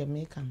a said de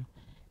make no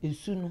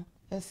esu no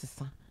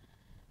esesa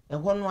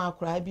eho no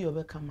akora bi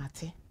obeka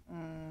mate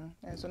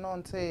enso no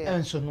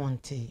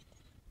nte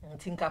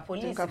nti nka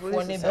police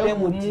fo ne be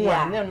mu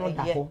dia ne no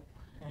da ho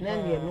na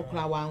ne no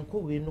kora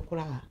wanko we no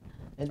kora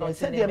e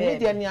said de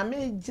media ne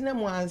ame gina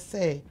mu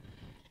anse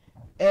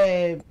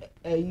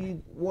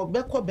wo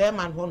beko be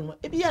man ho no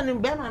e bia ne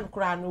be man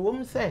kora no wo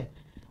mu se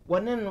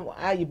wone no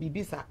aye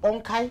bibisa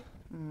onkai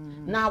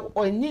na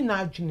oni na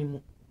adwene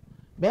mu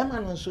be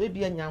man no so e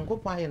bia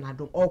nyankopon aye na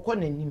dom okọ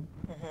nanim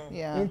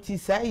nti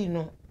sai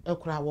no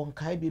ekura won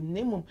kai bi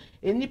nemum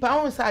enipa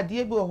won sa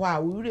ade bi ho a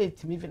wo wure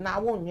etimi na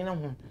wo nwene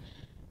ho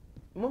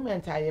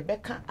moment aye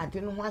beka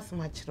ade no ho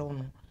asema kire wo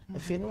no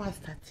efe no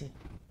astarte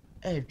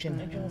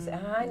dwene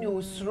say ne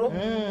osuro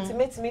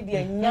timetimi de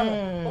anyam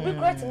obi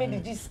kura timi de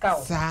gi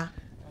scout sa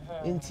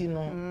enti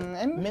no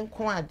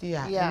menko ade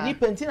a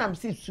nipa enti na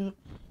msi su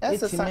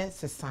etime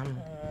sesa no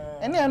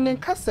ene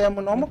kasa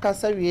mu no mo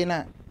kasa wie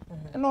na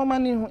no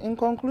man in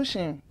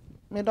conclusion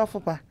me do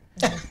fopa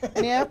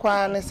ni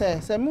ekwa ne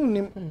say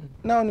munim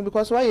na only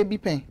because why you be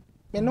pen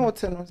me know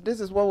this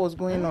is what was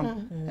going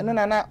on and no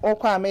na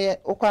okwa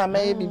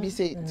ameye bibi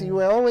say you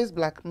were always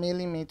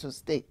blackmailing me to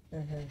stay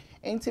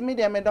enti me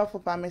me do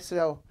fopa me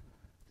say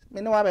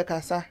me no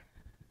abekasa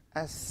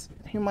as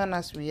human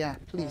as we are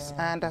please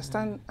I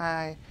understand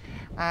I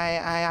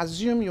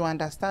assume you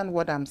understand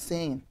what I'm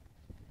saying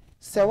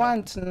so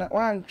one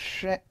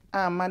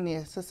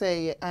money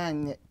say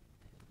anye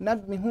na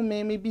me hu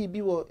me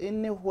bi wo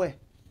anywhere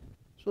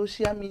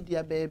social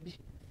media baby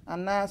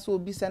and na so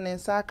obi se ne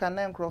nsa aka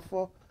na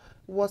nkrofo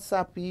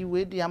WhatsApp yi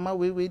we di ama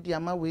we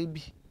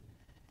bi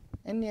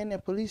any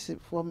police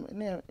from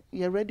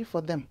you're ready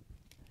for them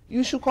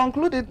you should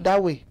conclude it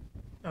that way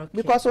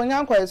because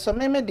onyanko so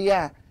me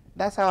dia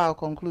that's how I'll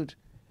conclude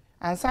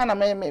and sana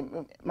me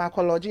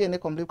macology any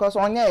complete because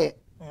onye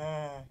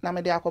na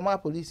me dia akoma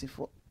police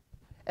for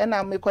and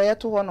na me koye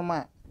to ho no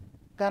ma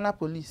Ghana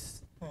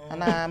police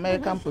and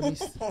American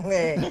police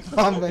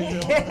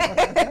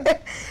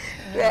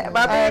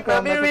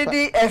Let me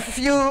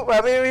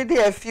read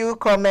a few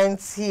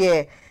comments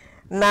here.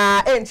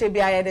 Na enche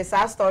bi aye the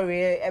sad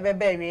story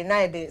ebebe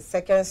na the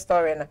second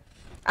story na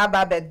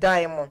ababe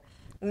diamond.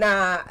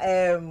 Na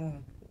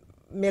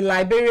my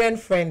Liberian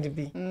friend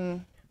bi.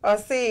 Or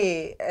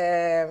say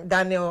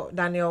Daniel.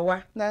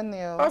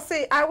 Or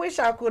say I wish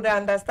I could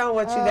understand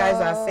what you guys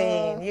are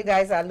saying. You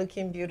guys are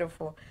looking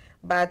beautiful.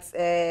 But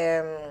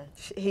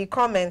he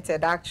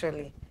commented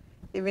actually.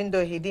 Even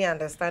though he didn't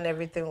understand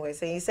everything we're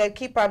saying. He said,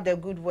 keep up the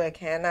good work,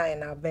 Hannah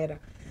and Abeda.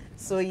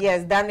 So,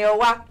 yes, Daniel,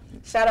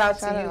 shout out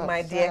to you,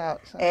 my dear.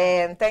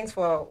 And thanks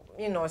for,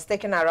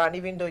 sticking around,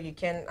 even though you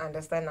can't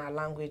understand our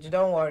language.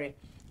 Don't worry.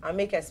 I'll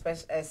make a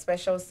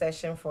special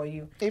session for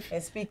you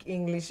and speak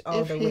English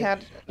all the way. If he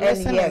had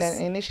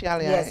listened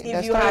initially, yes,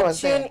 if you had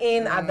tuned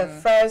in at the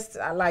first,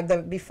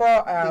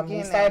 before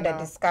we started the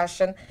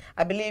discussion,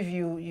 I believe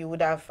you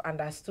would have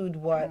understood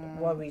what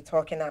we're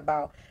talking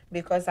about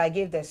because I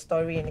gave the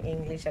story in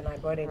English and I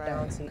brought it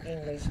down to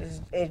English.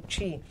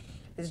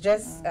 It's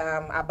just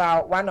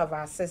about one of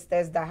our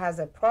sisters that has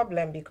a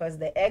problem because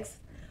the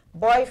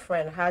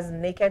ex-boyfriend has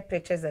naked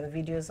pictures and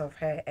videos of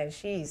her and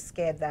she is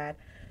scared that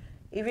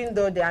even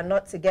though they are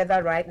not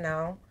together right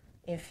now,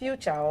 in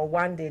future or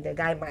one day the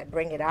guy might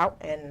bring it out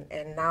and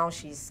now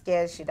she's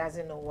scared, she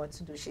doesn't know what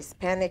to do, she's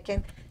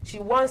panicking. She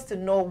wants to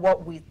know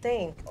what we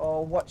think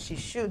or what she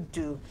should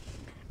do.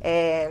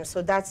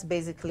 So that's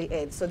basically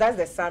it. So that's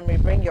the summary.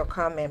 Bring your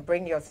comment,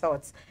 bring your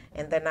thoughts,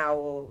 and then I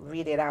will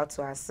read it out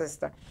to our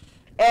sister.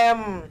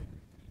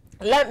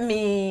 Let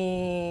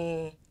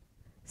me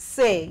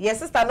say your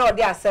sister no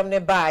dey assembly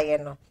buy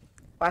no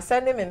was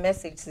sending me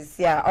message this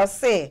year or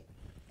say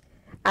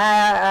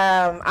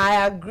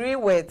I agree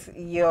with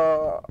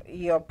your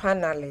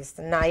panelist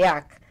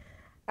Nayak.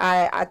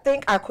 I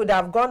think I could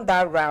have gone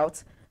that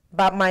route,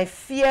 but my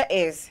fear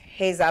is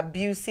his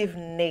abusive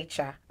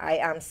nature. I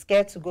am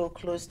scared to go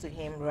close to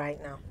him right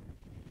now.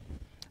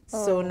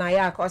 So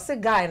Nayak, or say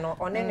guy no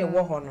on any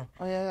no.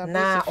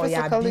 Nah, or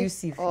you're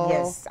abusive.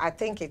 Yes, I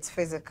think it's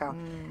physical.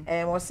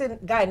 Or say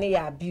guy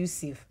no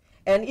abusive.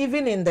 And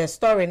even in the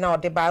story now,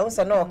 the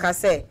Bayonsa no can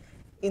say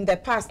in the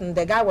past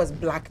the guy was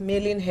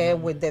blackmailing her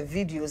with the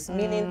videos,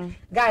 meaning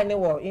guy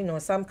no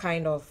some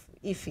kind of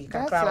iffy.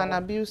 That's an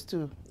abuse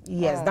too.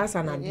 Yes, that's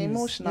an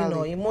abuse.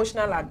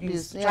 Emotional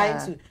abuse.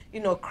 Trying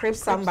to, creep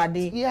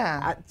somebody.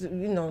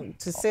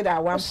 To say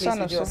that one place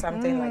with you or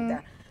something like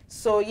that.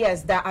 So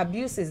yes, the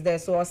abuse is there.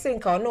 So I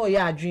think I know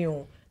your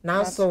dream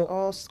now.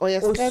 So so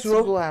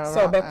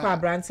be quite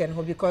branching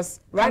because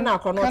right now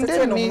can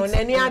they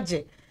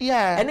meet?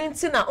 Yeah.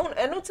 And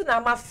na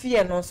ma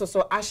fear no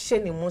so ashe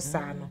ni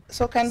musa no.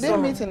 So can they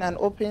meet in an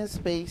open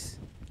space?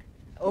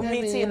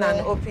 Meeting in an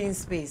open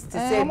space to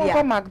say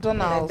yeah.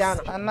 McDonald's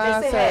and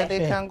I say they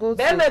can go to.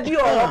 Then maybe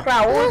your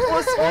crowd.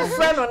 What's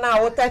friend on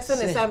now? What texting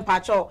the same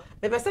patrol?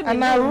 Maybe say me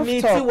no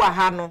meet you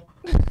wahano.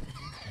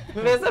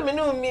 Maybe say me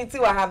no meet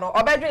you wahano.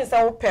 Obedrin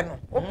say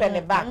open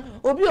the back.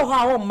 Obi o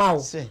ha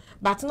mouth.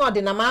 But no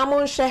de na ma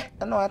mo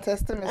nhwe. No I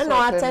text me. No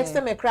I text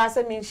me crass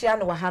me nhia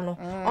no wahano.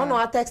 No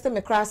I text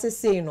me crass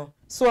say no.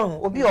 So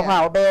obi o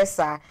ha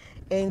obesa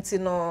enti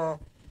no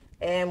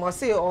o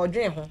say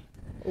odwen ho.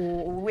 I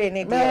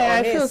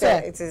feel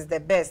that it is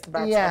the best,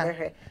 but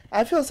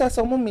I feel that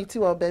someone meet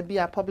you or be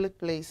a public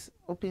place,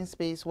 open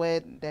space where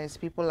there's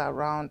people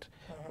around.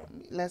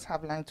 Let's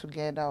have lunch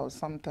together or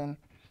something.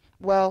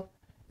 Well,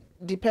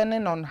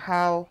 depending on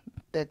how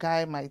the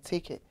guy might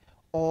take it,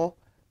 or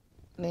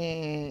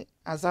the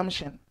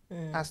assumption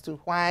as to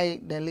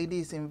why the lady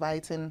is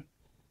inviting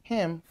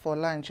him for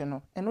lunch,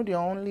 and they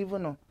only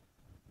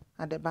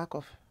at the back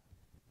of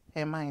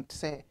her mind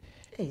say.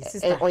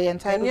 Sister,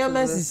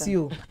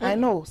 I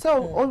know. So,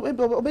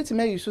 obeti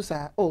me yusu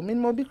sa. Oh, min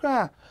mo bi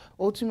kra.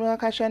 O tumi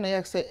aka hwe na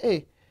yak say,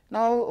 "Eh,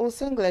 now o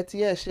singlet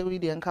here she we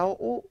dey nka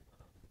o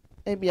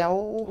ebia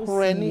o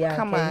horani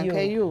kama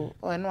nka you."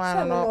 O no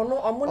ara no.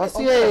 O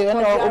si e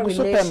no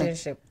oguso peme.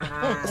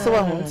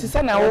 So ho, ti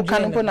sa na wo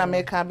kan po na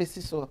me ka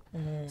besi so.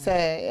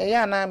 Say,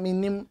 "Ya na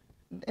minim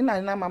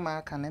ina na mama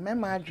aka na me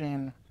ma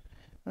adwen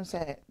no."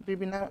 Say,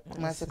 "Bibi na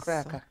kuma se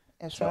kraka."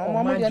 So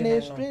mama dey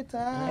straight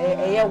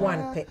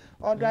one pay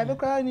or driver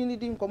car ni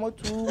need come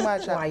too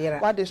much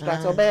what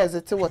distract obey as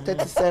it was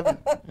 37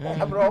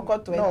 abro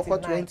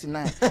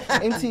 29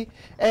 enti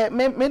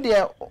me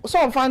dey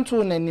so fan to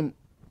nanim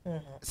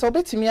so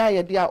betimi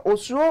aye dey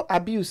osuro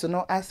abuse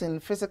no as in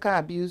physical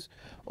abuse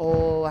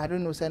or I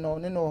don't know say no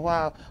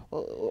how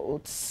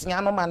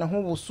tia no man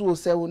ho wosu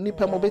say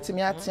nipa mo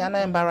betimi atia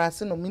na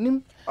embarrassing no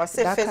minim or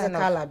say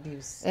physical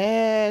abuse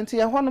enti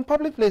ya ho no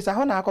public place a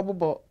ho na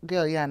akobobo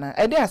girl ya na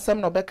e dey asem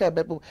no beka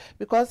bebo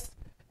because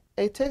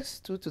it takes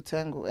two to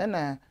tango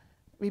and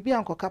we be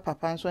ankoka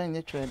papa nso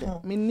enye trade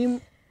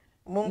minim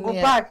Mungu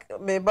Park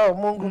meba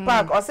Mungu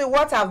Park or say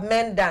what have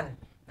men done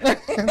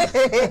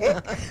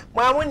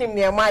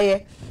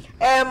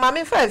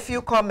Mami for a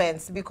few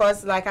comments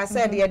because like I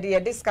said the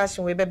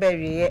discussion we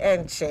be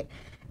and check.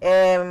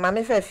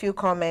 Mami for a few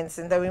comments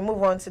and then we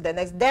move on to the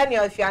next.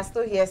 Daniel, if you are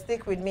still here,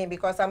 stick with me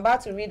because I'm about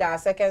to read our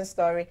second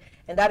story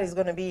and that is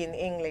going to be in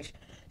English.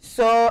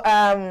 So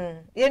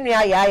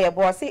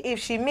if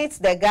she meets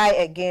the guy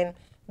again,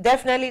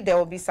 definitely there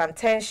will be some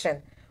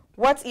tension.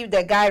 What if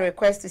the guy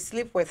requests to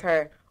sleep with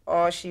her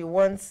or she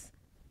wants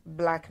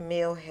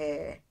blackmail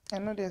her? I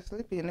know they're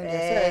sleeping.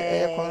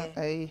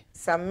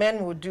 Some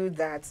men will do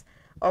that.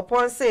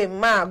 Upon say,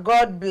 "Ma,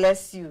 God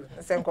bless you."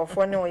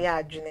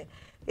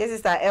 Yes,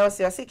 Sister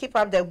Elsie. I say, keep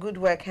up the good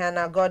work,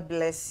 Hannah. God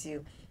bless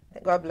you.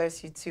 God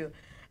bless you too.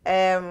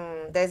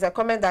 There's a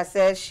comment that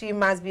says she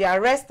must be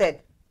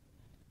arrested.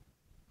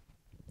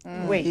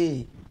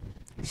 Wait.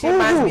 She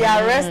must be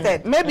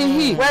arrested. Maybe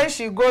he. When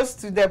she goes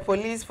to the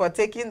police for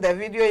taking the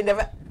video in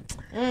the...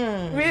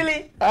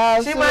 Really?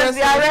 She must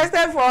be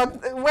arrested for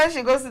when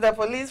she goes to the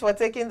police for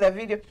taking the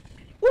video.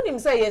 Who him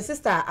say your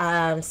sister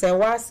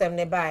Serwaa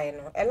semneba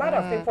no. A lot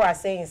of people are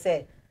saying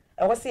say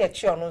I was see a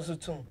chi ono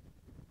zutum.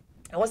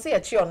 I was see a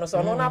chi ono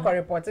so no na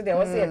reported I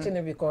was see a chi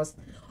because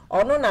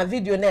ono na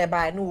video na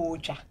ba no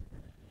ocha.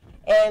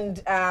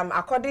 And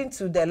according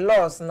to the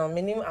laws, no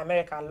minimum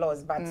American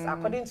laws, but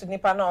according to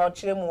Nipa na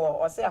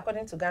or say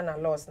according to Ghana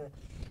laws, no,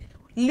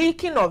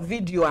 leaking of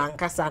video and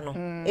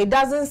kasano, it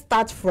doesn't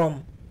start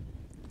from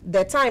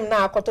the time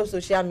now according to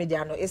social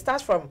media. No, it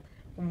starts from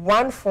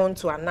one phone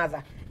to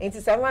another. It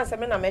is someone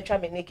na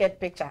mecha me naked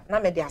picture. Na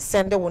me they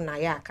send one na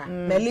yaka.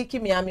 Me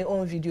leaking me my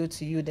own video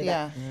to you there.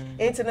 Yeah.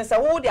 Internet say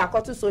what they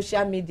according to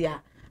social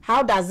media.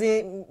 How does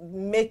it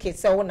make it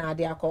say na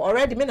they call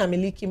already me na me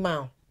leaking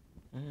ma.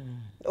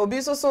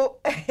 Obi so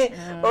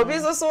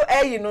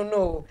you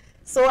know.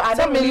 So I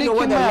don't really know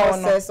what the law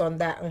says on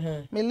that.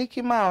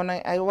 Miliki Ma,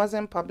 I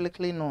wasn't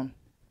publicly known.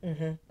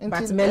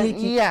 But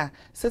Meliki, yeah,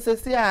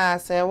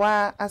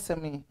 Serwaa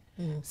asemi.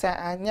 Say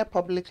anya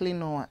publicly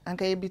know, and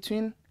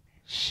between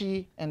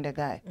she and the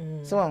guy.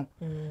 So,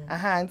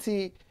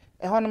 auntie,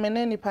 a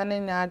honey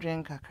panning na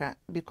drink kakra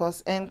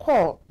because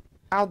call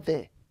out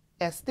there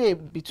a stay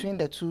between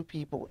the two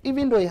people,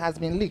 even though it has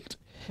been leaked.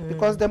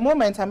 Because the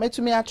moment I met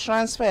me a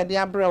transfer the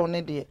abra on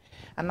there,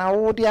 and I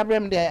would the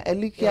abram there a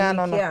leak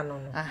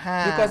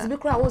because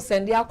because will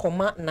send their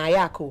command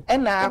Nayako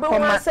and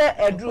I say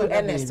a drew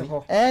Ernest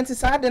and it's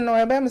sad no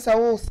I say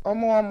or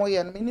more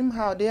minimum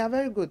how they are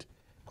very good.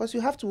 Because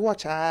you have to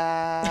watch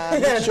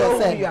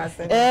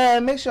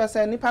make sure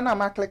say nipa na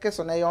ma click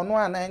so na you no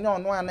ana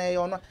enyo no ana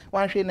you no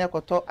wan hwe na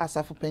ekoto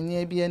asafo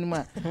panye bi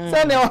anima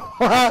say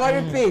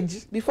sorry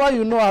page before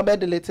you know about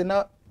the letter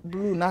na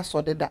blue na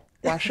so deda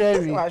wa share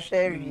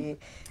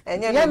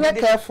and you're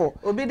careful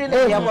obi dey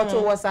na your to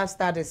WhatsApp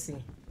status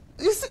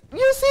you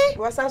see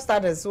WhatsApp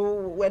status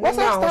so when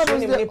WhatsApp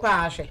status nipa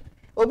ahwe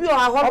obi o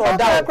ahod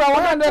down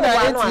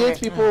 188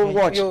 people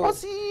watch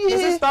this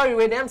is story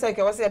with them say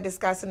was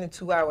discussing in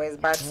 2 hours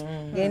but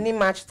they need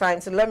much time,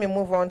 so let me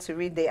move on to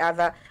read the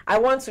other. I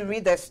want to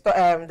read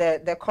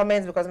the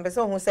comments because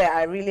person who say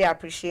I really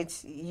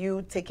appreciate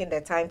you taking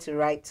the time to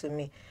write to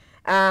me.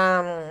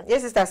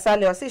 Yes, Sister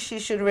Sally says she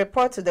should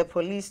report to the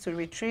police to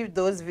retrieve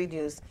those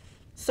videos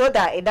so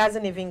that it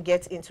doesn't even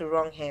get into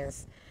wrong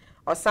hands.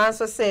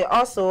 Osanso say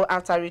also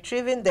after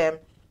retrieving them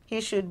he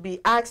should be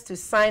asked to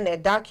sign a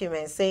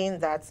document saying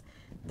that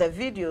if the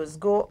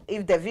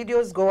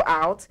videos go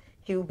out,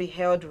 he will be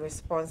held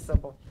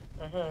responsible.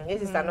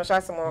 This is another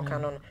small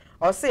canon.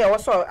 Or say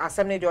also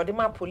assembly the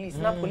ordinary police,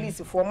 na police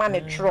for man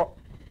a tro.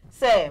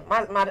 Say,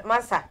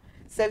 massa,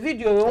 say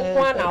video you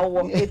want now,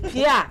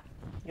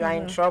 you are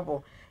in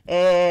trouble.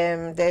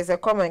 There's a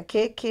comment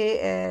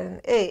KK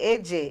and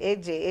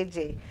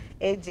AJ,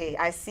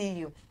 I see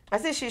you. I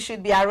say she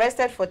should be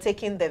arrested for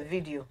taking the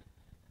video.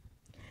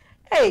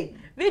 Hey,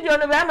 video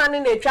no be man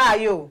in the trial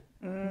you.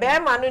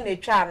 Bearman in the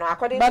channel,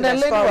 according to the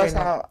story. Was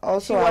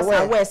also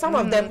aware. Some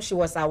of them she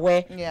was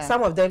aware. Yeah.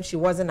 Some of them she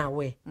wasn't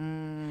aware.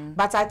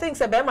 But I think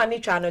the Bearman in the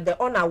channel, the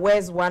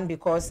unawares one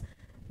because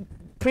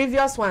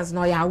previous ones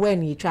no you aware in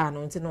the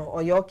channel, you know,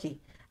 or you okay.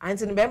 And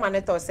the Bearman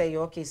thought say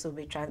you okay, so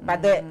be try.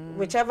 But the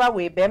whichever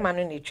way Bearman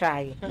in the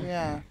try.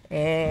 Yeah.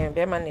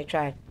 Bearman in the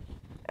try.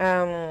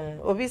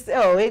 Obviously,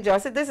 I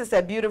said this is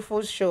a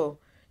beautiful show.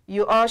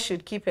 You all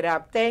should keep it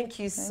up. Thank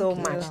you so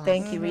much.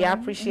 Thank you. We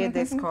appreciate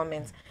this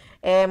comment.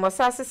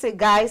 Osasi say,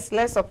 guys,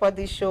 let's support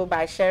this show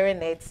by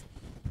sharing it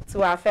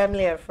to our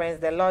family and friends.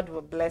 The Lord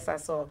will bless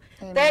us all.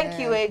 Amen. Thank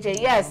you,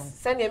 AJ. Yes,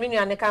 send your menu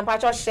and the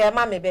campaign. Share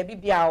my baby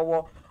be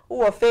our who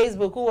or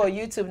Facebook, who or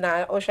YouTube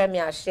now. Or share me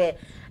a share.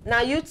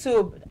 Now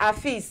YouTube,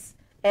 Afis,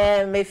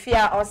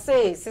 Mefia or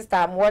say, sister,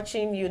 I'm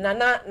watching you.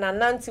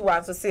 Nanti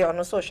wants to say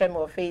on social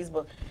media or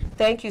Facebook.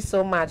 Thank you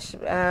so much.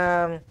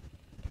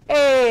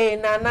 Hey,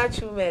 Nana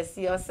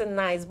Chumesi, also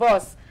nice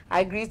boss.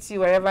 I greet you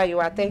wherever you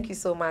are. Thank you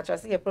so much. I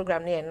see your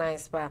program near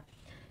nice, but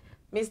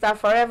Mr.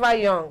 Forever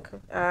Young.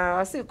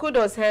 I see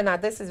kudos, Hannah.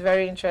 This is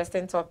very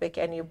interesting topic,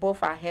 and you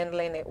both are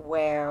handling it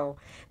well.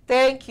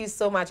 Thank you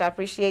so much. I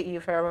appreciate you,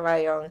 Forever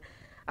Young.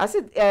 I see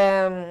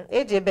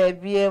AJ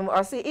baby.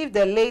 I see if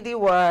the lady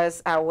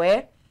was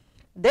aware,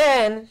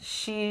 then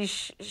she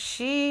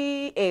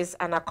is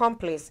an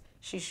accomplice.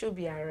 She should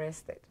be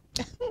arrested.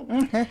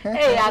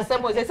 Hey, as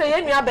someone say,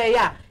 you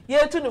know,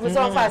 you too know for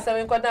some fast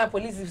 7 quarter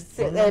police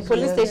station.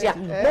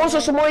 Most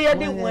of some year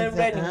they went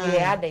running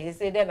here. They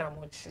say then I'm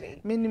much.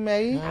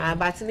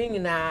 But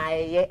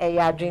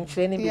I dream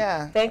training.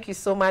 Thank you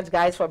so much,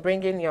 guys, for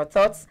bringing your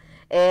thoughts.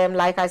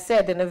 Like I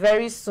said, in a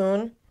very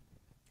soon,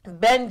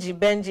 Benji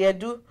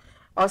Edu,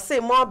 or say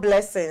more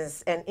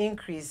blessings and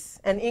increase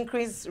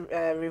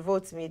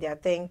Revolt Media.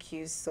 Thank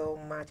you so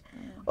much.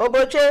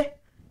 Oboche,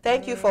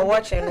 thank you for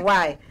watching.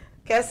 Why?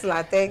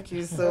 Kessler, thank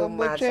you so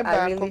much.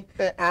 I really,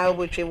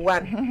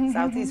 one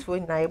Southeast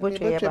phone now.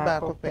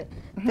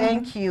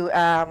 Thank you,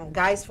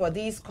 guys, for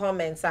these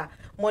comments.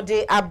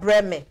 Mode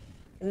Abreme.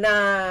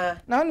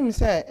 Now me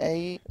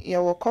say,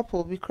 your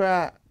couple we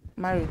cry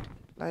married,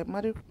 like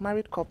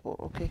married couple.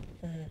 Okay,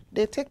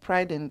 they take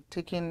pride in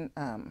taking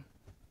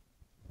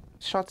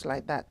shots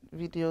like that,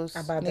 videos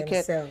about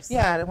naked. Themselves.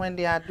 Yeah, when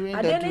they are doing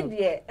the do.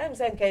 I'm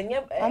saying,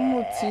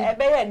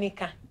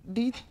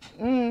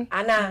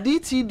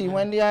 DTD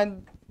when they are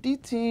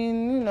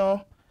dating, you know,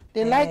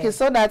 they like it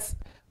so that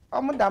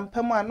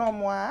pemo no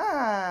more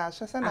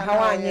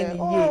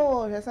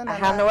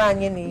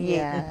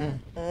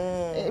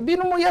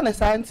binu mo ya na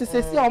science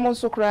say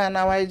almost so cry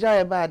na why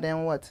jare bad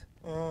then what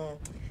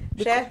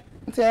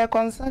it's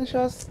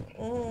consensus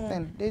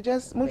thing. They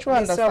just mutual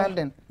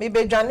understanding.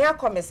 Maybe Jania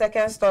come a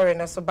second story,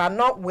 so but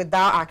not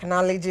without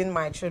acknowledging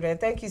my children.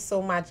 Thank you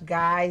so much,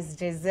 guys.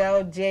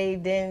 Giselle,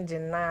 Jaden,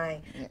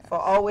 Janai, for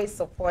always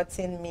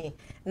supporting me.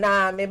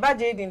 Now, maybe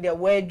Jaden the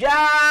we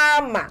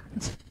drama.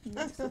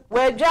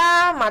 We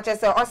drama.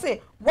 I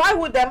say, why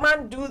would the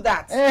man do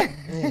that?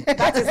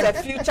 That is a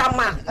future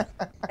man.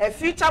 A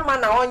future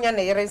man. He will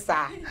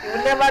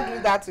never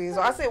do that to his.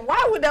 I say,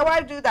 why would the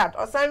wife do that?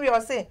 Or somebody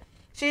will say,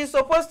 She's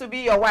supposed to be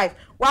your wife.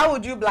 Why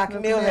would you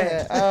blackmail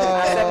her?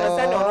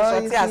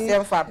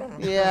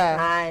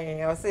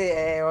 Yeah. I'll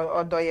say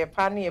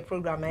or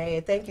program.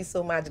 Thank you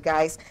so much,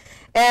 guys.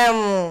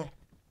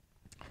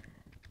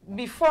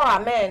 Before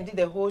Amen did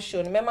the whole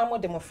show, remember more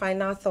the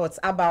final thoughts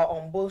about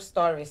on both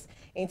stories.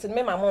 Into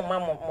remember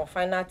more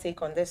final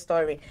take on this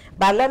story.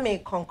 But let me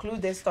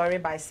conclude this story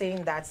by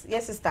saying that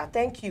yes, sister,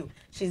 thank you.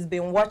 She's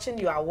been watching.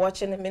 You are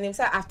watching. Meaning,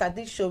 after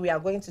this show, we are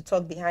going to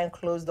talk behind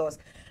closed doors.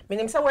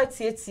 Meaning, what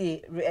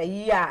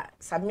year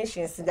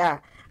submissions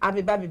there.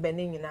 Abi baby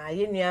benin na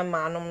ye nua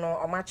ma anom no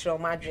o ma kire o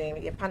ma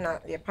dwen ye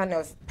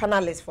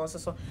panelists for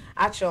so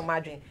akire o ma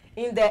dwen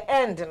in the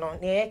end no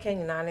na ye kan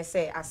nyina ne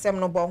say asem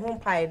no bo ho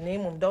pai na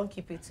mum don't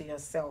keep it to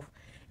yourself.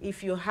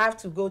 If you have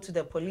to go to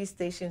the police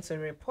station to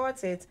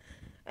report it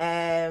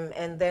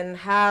and then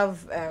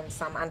have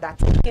some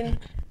undertaking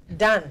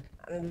done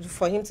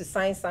for him to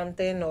sign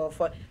something or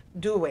for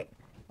do it,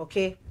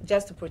 okay,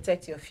 just to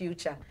protect your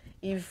future.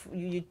 If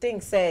you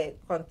think say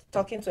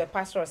talking to a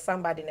pastor or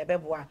somebody in a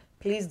bebwa,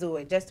 please do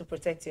it just to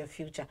protect your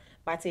future.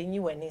 But in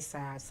you and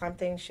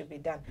something should be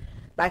done.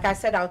 Like I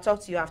said, I'll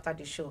talk to you after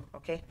the show,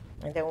 okay?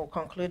 And then we'll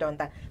conclude on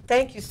that.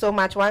 Thank you so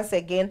much once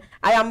again.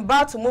 I am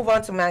about to move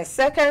on to my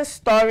second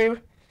story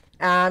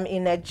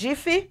in a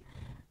jiffy.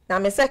 Now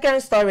my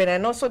second story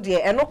and also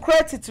the no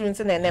credit to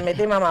and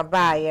me mama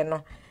buy, you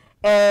know.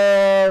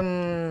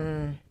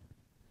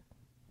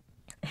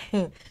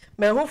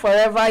 Me who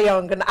forever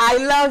young. And I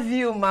love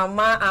you,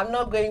 Mama. I'm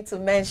not going to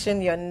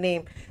mention your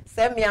name.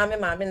 Send me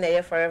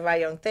Mama forever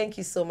young. Thank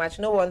you so much.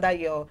 No wonder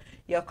your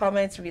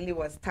comments really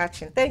was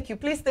touching. Thank you.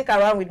 Please stick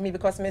around with me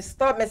because my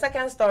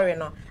second story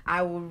now,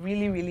 I will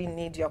really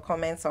need your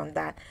comments on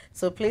that.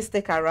 So please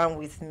stick around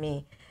with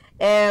me.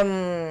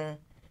 Me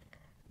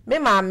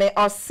Mama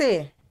or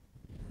say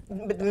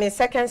my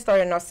second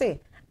story no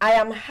say I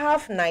am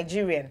half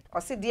Nigerian.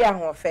 Or say dear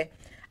Hofe.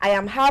 I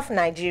am half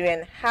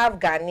Nigerian, half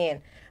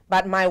Ghanaian.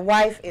 But my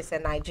wife is a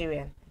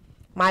Nigerian.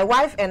 My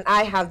wife and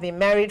I have been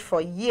married for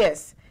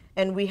years,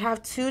 and we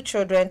have 2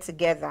 children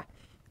together.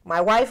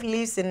 My wife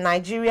lives in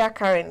Nigeria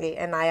currently,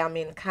 and I am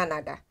in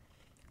Canada.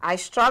 I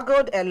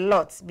struggled a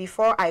lot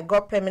before I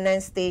got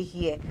permanent stay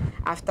here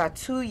after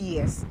 2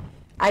 years.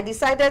 I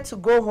decided to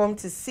go home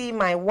to see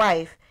my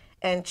wife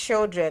and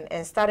children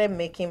and started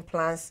making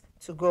plans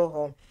to go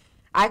home.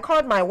 I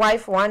called my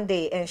wife one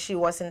day, and she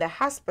was in the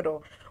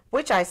hospital,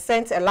 which I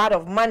sent a lot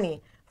of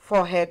money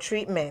for her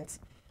treatment.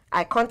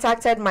 I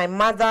contacted my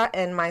mother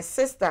and my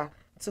sister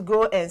to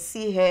go and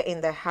see her in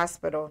the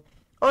hospital,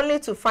 only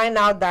to find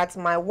out that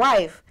my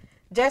wife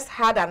just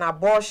had an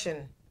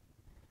abortion,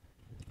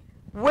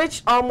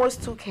 which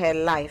almost took her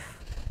life.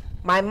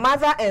 My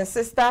mother and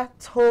sister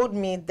told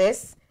me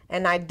this,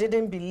 and I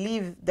didn't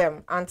believe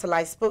them until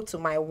I spoke to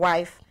my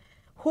wife,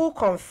 who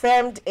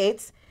confirmed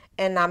it,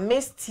 and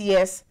amidst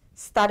tears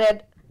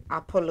started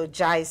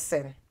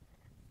apologizing.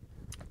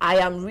 I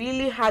am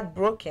really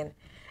heartbroken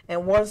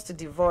and wants to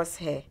divorce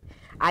her.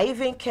 I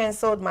even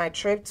canceled my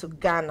trip to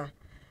Ghana.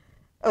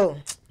 Oh,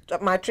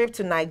 my trip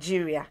to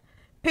Nigeria.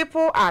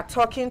 People are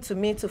talking to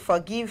me to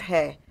forgive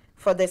her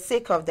for the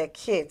sake of the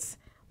kids.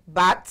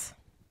 But,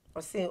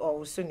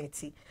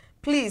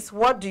 please,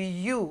 what do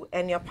you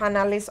and your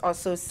panelists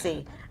also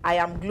say? I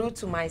am glued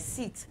to my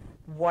seat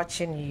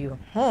watching you.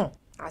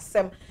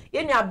 Asem,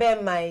 yenya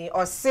be my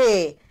or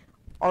say,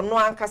 or no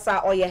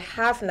ankasa, or you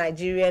half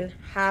Nigerian,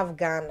 half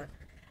Ghana.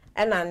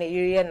 And an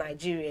area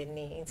Nigeria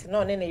ni into no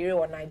in area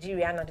or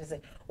Nigeria and I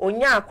say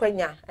onya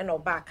akwenya and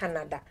oba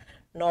Canada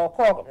no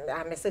call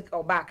say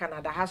oba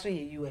Canada has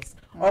US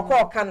or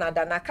call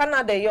Canada na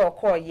Canada ye or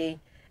call ye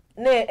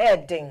ne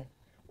edding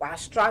wa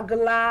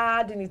struggle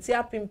in it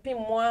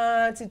pimpim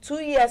 1 to 2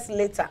 years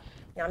later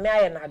nyame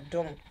aye na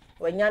dom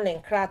wanya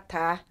ne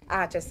nkrata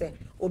a che say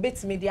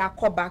obetimi dia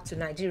call back to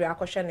Nigeria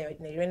akohwe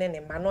ne yene ne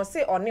ma no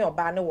say one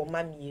oba ne wo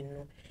ma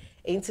mienu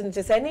enti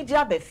nti say ni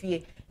dia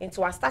bafie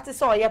into I started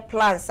so your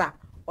plans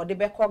or the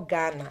back of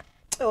Ghana.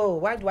 Oh,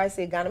 why do I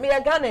say Ghana? Me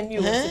Ghana new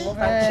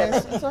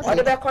or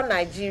the back of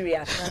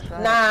Nigeria.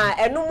 Na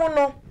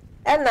enumono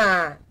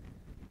ena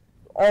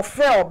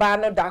ofe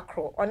obano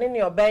dakro on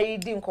any obey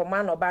din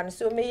command oban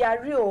so me ya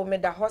rio me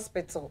the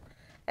hospital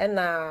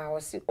ena o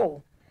si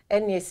oh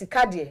eni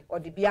esikade or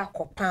the bia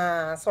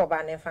kopa so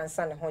oban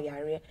fansa ne ho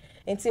yare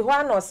nti ho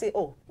ana o si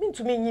oh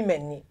mintumi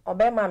nyimani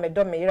obey ma me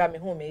do me yira me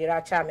hu me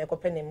yira cha me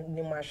kope ne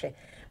ni mu ahwe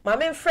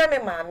mama mfrɛ me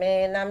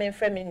mama na me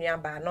mfrɛ me nua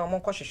ba na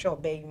ɔmo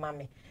nkɔhwehwɛ ɔbɛ yi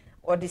mama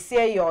ɔde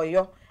sie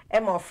yoyo e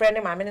ma ɔfrɛ ne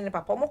mama ne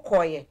papa ɔmo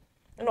kɔye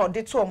na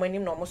ɔde to ɔmo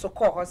anim na ɔmo so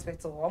kɔ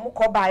hospital ɔmo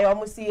kɔ ba ya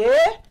ɔmo si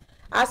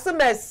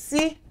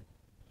asomasi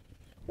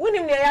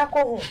wonim ne ya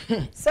kɔ ho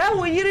sɛ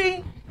wo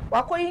yiri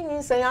wakɔyi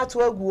nyinsan ato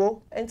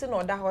aguo enti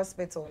na ɔda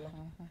hospital no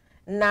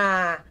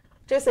na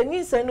kyese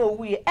nyinsan na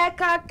owuye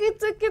ɛka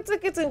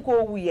kiti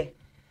nko owuye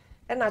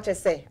ɛna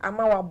kyese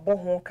ama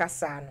wabɔ ho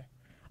kasa no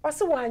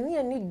also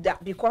wanye ni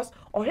that because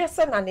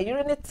ohese na ne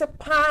yire ne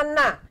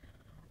tepana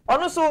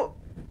ono so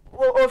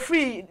o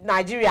free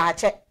Nigeria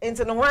ache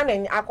enti no ho na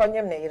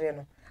akonyem na yire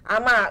no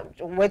ama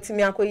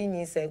watimi akoyi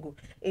nyinsa gu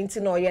enti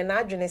no ye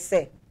na adwene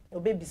se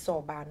obebisa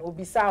oba no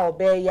obisa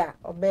obeya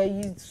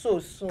obeyi so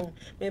soon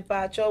me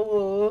pa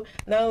chowo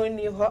na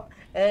oni ho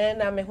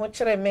na me ho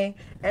kire me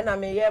na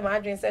me ye ma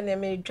adwen se na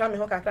me twa me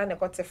ho kakra ne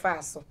kote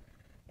fa so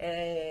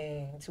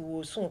nti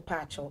wo soon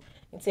pa cho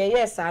nti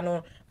yes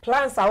ano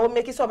plans a wo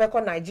make so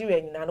obekọ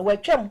Nigeria nyina no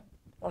watwam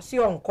osi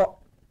onko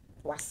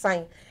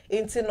wasan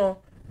nti no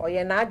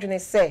oye na adwene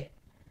se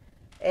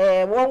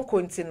won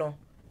konti no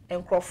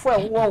enkrofo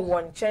wo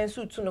won chen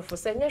so tu no fo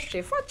se nye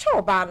hwe fa cha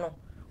oba no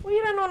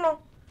oyire no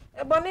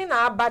eboni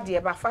na abade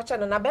eba facha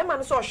no na be ma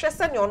no so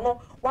hwese ne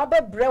ono wa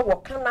bebre wo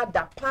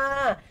Canada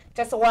pa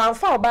chese wa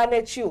amfa oba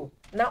na chi o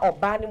na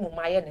oba ne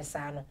mumaye ne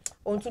sa no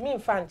ontumi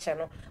mfa nche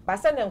no ba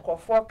se ne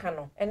nkofo ka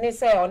no ene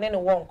se one ne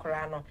wo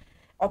nkra no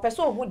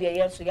opeso ohu de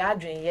ye so ya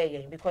adwen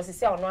ye because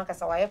se ono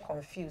akasa wa ye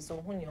confused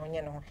ohu ne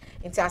onye no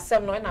nti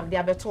asem no na me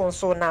abeto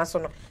nso na so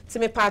no ti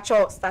me pa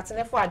cho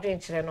starting for adwen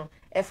kire no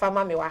e fa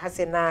ma me wa ha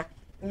se na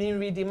me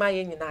read ma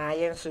ye nyina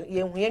ye nso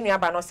ye hu ye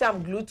nuaba no say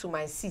I'm glued to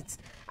my seat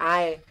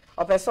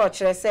opeso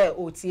kire se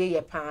otie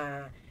ye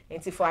pa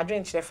nti for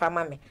adwen kire fa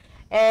ma me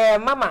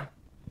mama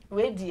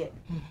we die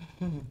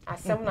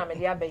asem na me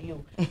dia ba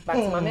you but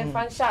mama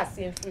fan sha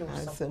asem free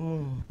so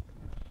asem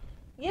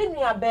ye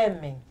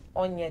nuaba me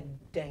onye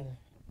den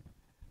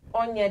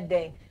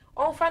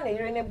onfa na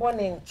yire ne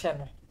bone nche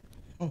no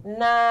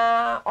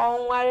na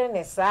onware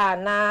ne sa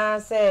na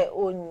se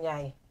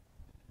onyai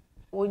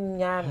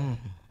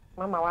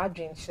mama wa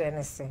adwen kire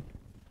ne se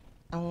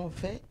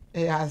awonfe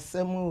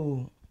asem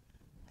o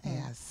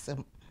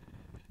asem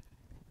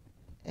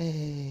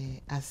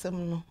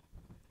asem no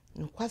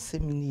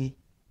nkwasem nie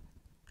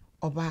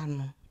oba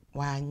no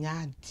wanya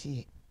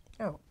ade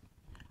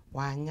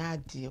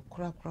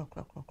kura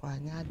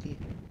anya ade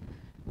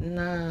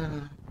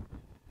na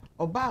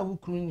oba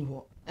wukuru ni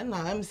ho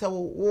na am se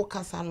wo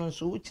kasa no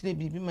so wo kire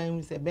bibi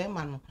man se be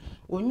ma no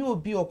onye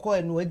obi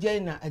okọ na wagye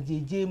na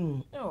ajeje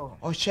mu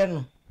ohwe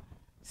no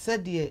se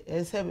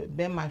de se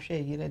be ma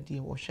hwe yire de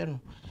wo hwe no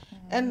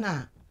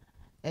na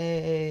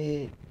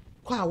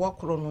kwa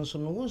wakoro no so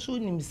no wo so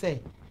nim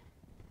se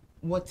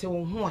wote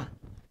wo ho a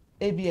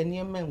ebi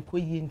ene ma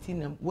nkoyi nti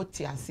na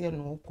wote ase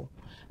no okọ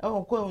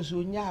okọ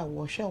so nya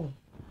wo hwe wo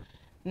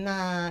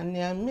na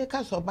ne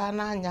meka so ba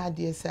na anya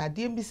ade se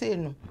ade bi se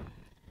no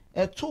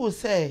eto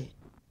se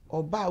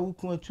oba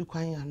wukun atu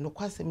kwan ya no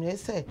kwase me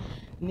se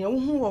ne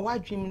hu wo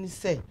wadwem ni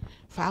se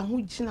fa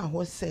ho gina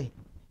ho se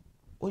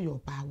oyo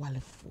ba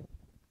walefo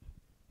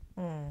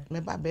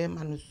me ba be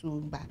ma no so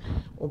ba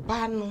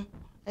oba no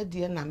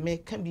ede na me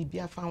ka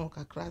bibia fa ho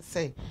kakra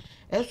se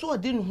eso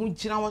ode no hu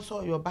gina wo so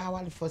oyo ba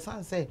walefo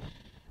san se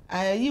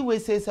ayi we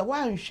se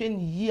wa nhwe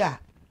ni yi a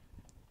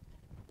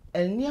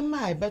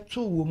eniema e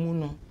beto wo mu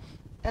no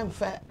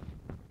emfa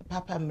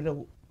papa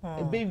mrewo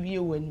ebe wie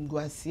wani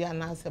guasia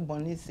na se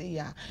bonisi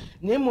ya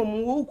na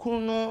emom wo kunu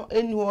no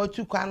eni wo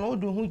tukwa na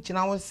odu hu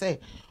gina wo se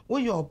wo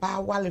ye oba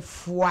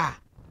walefo a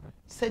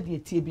se de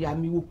tie bia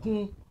mi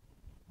wokun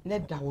ne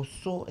da wo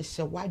so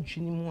ehye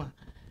wadwene mu a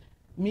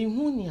mi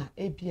hu ni a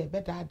ebi e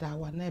bedada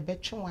wa na e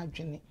betwe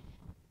wadwene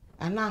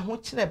ana ho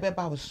kire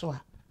beba wo so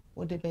a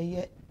wo de be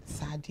ye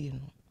sade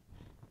no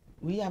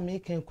we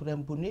American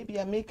kurambo no ebi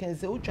American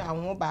se utwa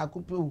anwo ba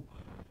akopeu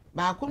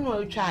ba akono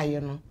utwa aye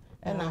no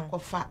e na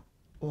akofa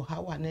o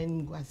hawa na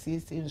ngu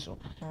asese nso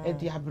e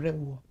di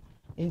abrewo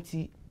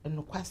enti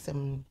no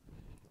kwasem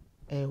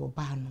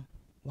oba no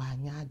wa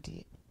anya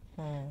ade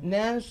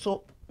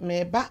nanso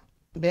meba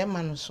be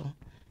ma no so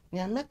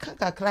nya meka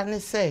kakra ne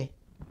se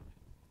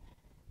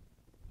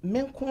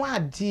menko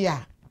ade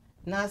a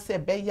na se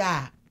be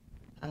ya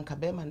anka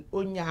be ma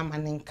onya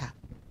amanenka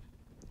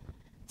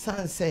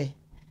sanse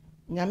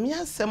nyame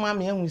asem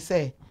am ehu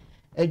se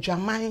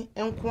adwaman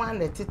enko a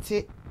na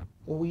tete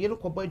o yiri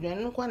kobo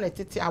adwan enko a na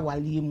tete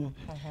awale mu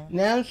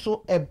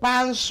nanso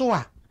eba nso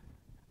a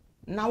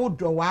na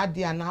wodro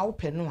wade a na wo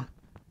pe no a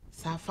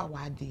safa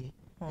wade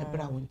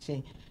ebra wo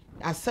nchen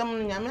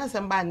asem nyame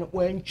asem ba ne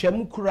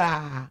wantwam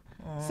kura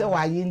se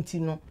waye nti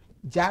no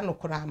gya no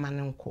kura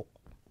amanenko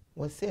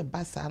wo se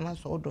basa na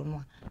so do no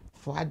a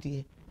fo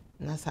ade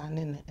na sa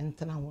ne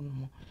entena wo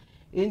no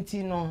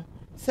enti no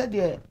se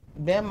de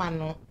be ma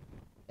no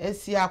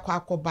esi akwa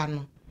akoba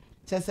no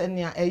chese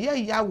nia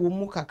eye ya wo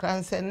mu kakra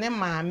nse ne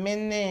maame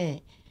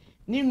ne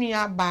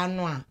nua ba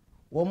no a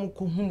wo mu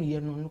ko hunu ye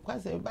no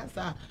kwase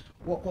basa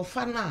wo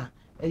kofa na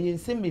eye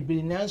nse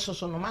mebiri na nso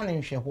so no ma ne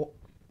nhwe ho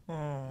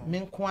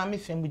menko a me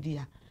famidi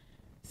a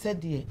se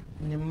de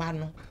ne ma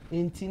no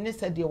enti ne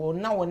se de wo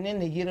na wo ne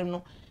yire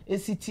no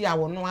esiti a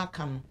wo no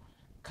aka no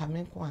ka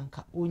menko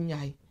anka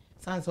onyai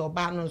sanse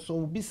oba no so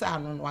obisa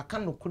no no aka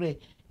no kure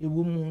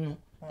ewo mu no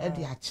e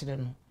de a kire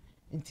no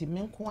nti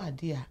menko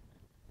ade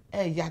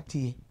a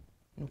yade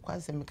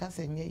nkwase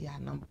mekase nye ya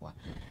nampoa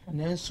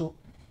nanso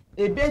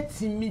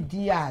ebetimi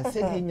di a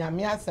se de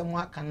nyame asem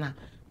aka na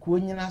ko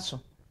nyina so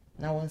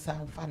na won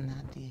san fa na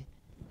ade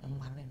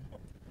enware no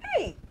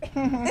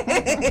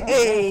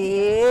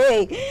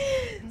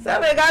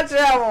sabe ga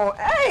travel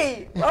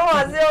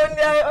o se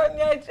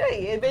onya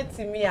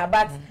ebetimi a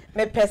but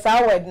me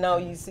pesa word now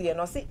you see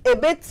no see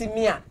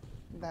ebetimi a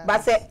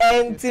But say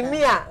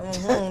entimia.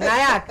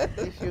 Nayak.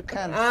 If you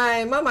can.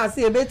 Aye, mama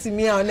say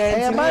betimia on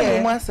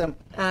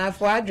entimia.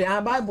 For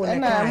Adrian Bible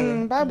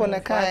na Bible na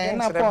kai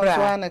na Paul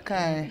so na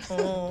kai.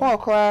 Paul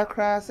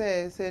kra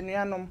say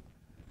nuanom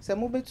se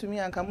mo betumi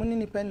anka mo ni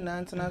nipa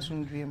na ntena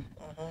somdwem.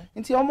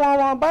 Nti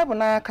omo Bible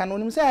na aka no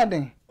nim say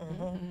aden.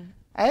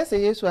 Aye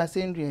say Yesu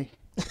asendue.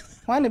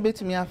 Wan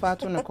betumi afa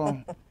to ne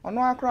kon.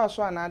 Ono akra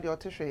so na de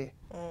otehwe.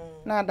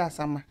 Na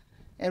adasama.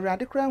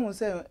 Erade kra hu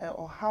say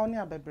ohaw ne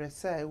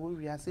abebresa e wo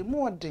wiase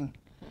mo odin.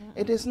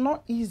 It is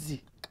not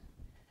easy.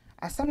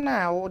 Asam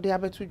na wo de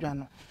abetu dwa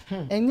no.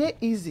 Enye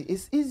easy.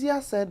 It's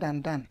easier said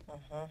than done.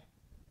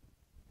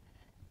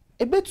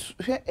 Ebet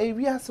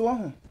wiase wo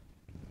ho.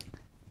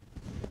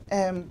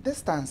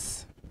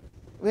 Distance.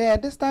 We are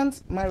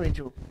distant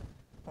marriage.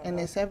 And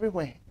it's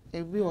everywhere.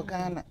 Ebi wo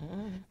Ghana.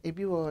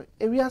 Ebi wo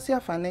wiase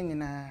afane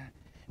nyina.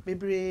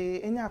 Bebre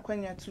enya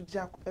akwanya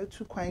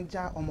tu kwan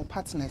ja omo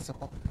partners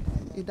ho.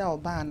 Ida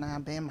oba na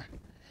bema.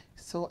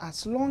 So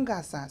as long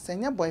as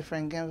senya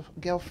boyfriend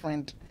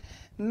girlfriend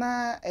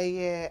na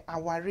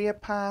aware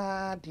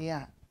pa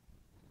dia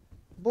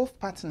both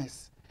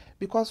partners,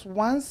 because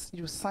once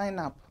you sign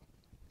up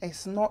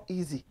it's not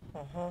easy.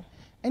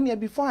 And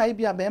before I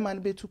be a bema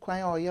be tu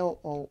kwan or ye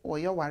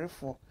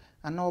warefo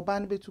and oba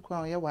be tu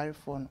kwan or ye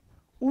warefo no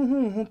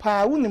hu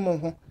pa unimo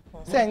ho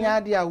senya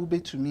ade a wo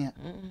betumi a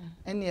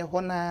ene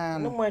ho na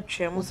no mo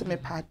atwem wo se me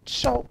pa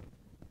chow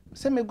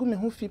se me gu me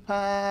ho fi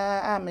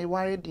pa a me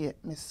ware de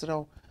me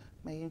srew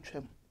me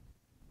yentwem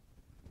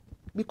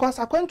because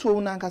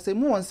akwantu na nka se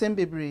mu won sem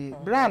bebre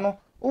bra no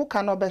o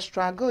ka no be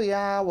struggle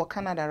ya wo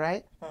Canada,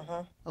 right?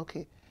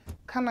 Okay,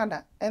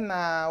 Canada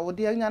ena wo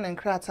de anya na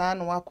nkrata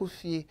na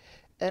wakofie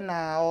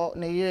ena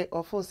na ye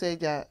ofo se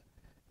ja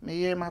me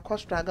ye ma ko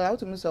struggle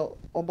out me so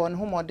obon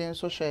ho modern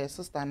so share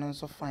sister no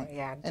so fine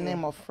ene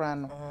mo fra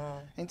no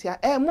enti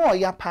mo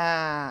ya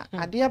pa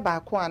ade ba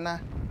ko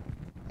ana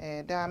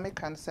da me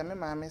kan se me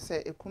ma me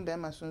se ekum be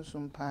ma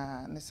sunsum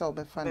pa ne se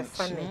obefa na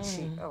chi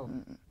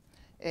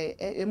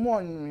mo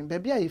onwin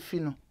baby ayefi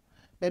no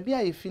baby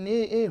ayefi na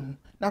ehu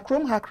na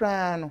krom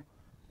hakra no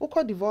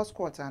ukọ divorce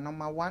court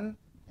number 1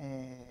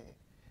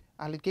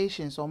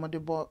 allegations or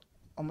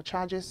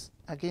charges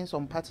against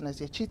some partners.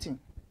 You're cheating.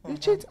 You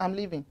cheat, I'm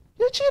leaving.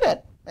 You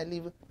cheated, I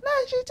leave. No,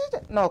 she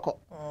cheated. No,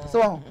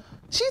 so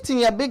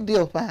cheating a big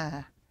deal.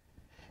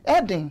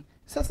 Adding,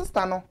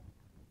 sister no,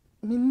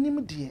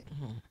 minim dear.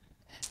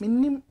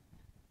 Minim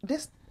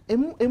this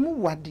emu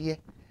wa dear.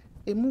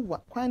 Emu wa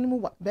kwani mu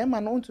wa. Be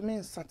man want to mean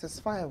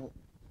satisfiable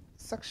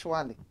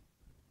sexually.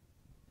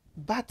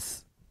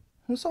 But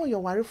who saw your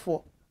worry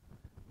for?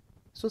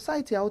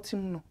 Society out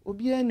him no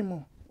obi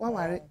anymore. Wa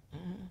worry.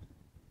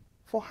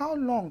 For how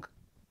long?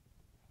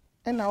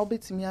 And I'll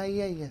bet me a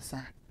year, yes,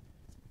 sir.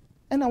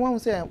 And I want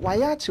to say,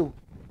 why are you?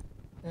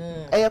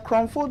 A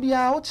chromophobia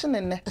out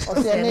in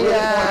or say,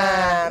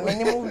 and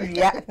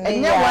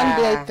one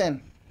day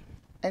then.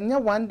 And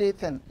you're one day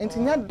then. And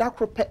in your dark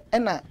repet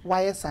and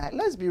why, sir?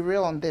 Let's be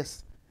real on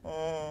this.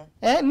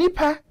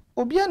 Nipa,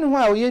 Obian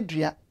while ye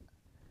dria.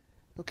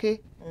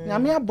 Okay?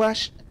 Namia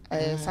brush.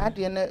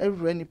 Sadly, and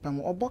every nipam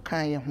or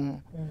bokai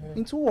home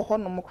into a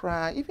honor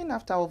cry, even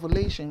after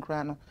ovulation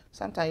cry.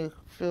 Sometimes you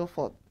feel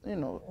for,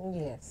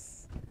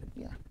 yes,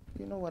 yeah,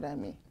 you know what I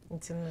mean.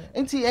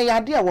 Into a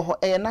idea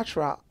a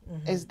natural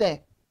is there,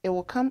 it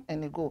will come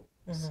and it go.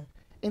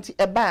 Into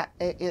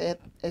a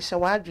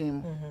shower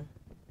dream.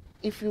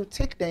 If you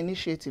take the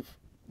initiative,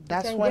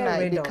 that's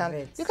when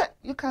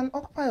you can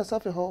occupy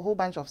yourself a whole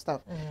bunch of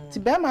stuff.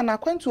 Tibema na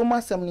kwentu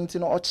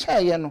omasem or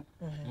chair no.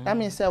 That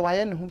means say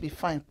why who be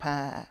fine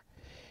pa.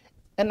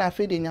 And I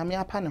feel the nyame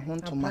apa ne ho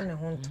ntoma.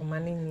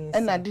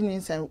 And I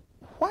didn't say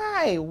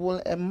why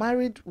will a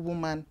married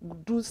woman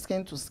do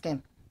skin to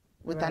skin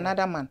with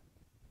another man?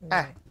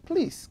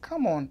 Please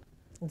come on.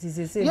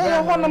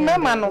 Yeah, hono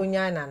mema no.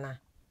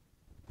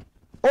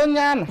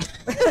 Onyano.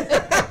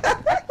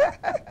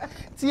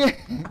 Tie.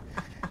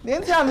 The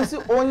entire see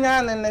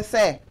onyano ne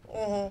say.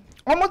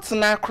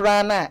 Omotena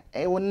kra na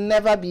it will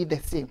never be the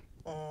same.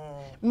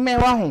 Me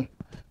wa ho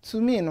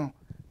to me no.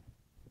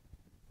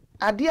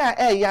 Ade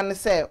a ya ne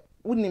say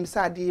wonim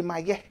say ade ma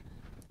ye.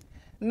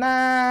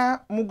 Na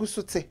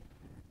mugusote.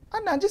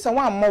 And just a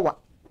one more.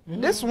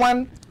 This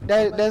one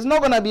there's not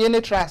going to be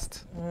any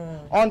trust.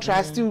 On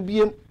trust will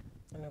be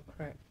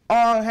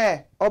on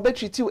her or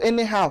treat you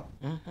anyhow.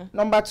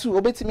 Number 2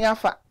 obetimi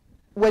afa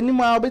when you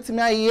ma obetimi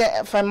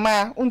aye fa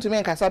ma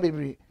untumi nkasa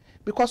bebre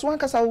because one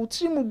kasa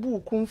utiri mu bu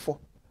kunfo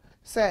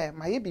say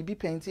my baby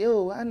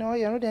painting I know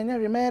you know they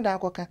remember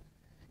akoka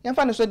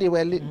yamfa no so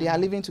they are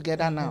living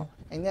together now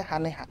enye ha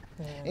ne ha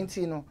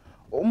enti no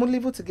omo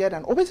live together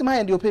and obetimi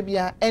aye de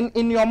opebia and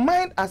in your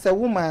mind as a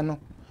woman no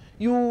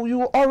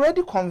you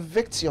already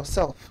convict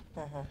yourself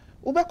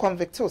ube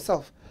convict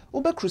yourself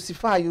ube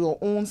crucify your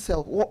own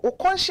self your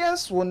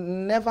conscience will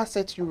never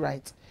set you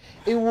right.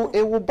 It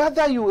will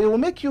bother you. It will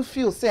make you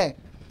feel say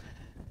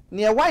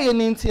near why you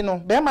need to know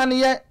be man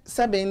ye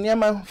sabe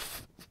nyama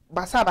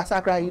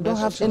basa cry you don't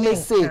have any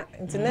say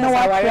no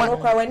wa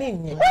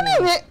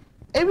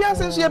ewia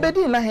sense you be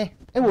din na he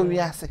wo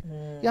wiase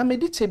ya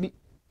medi chebi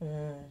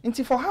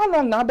nti for how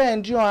long na ba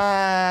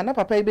endure na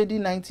papa e be di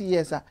 90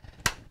 years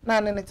na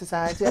ne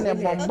society na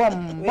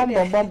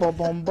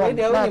bom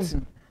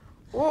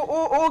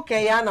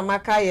okay ya na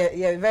maka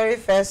ye very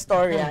first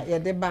story ye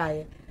de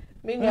buy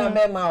me nua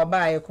be ma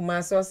oba ye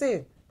kuma so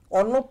say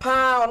onu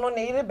pa onu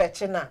ne ire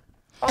beche na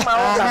o ma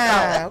wo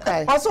kaka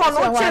okay also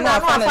onu chi na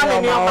no afa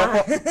ne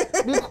nioma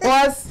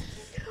because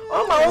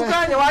o ma wo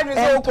kan ye wa ju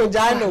so ko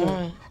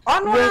jano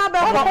onu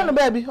na be no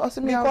baby o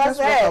se me because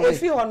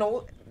if you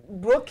ono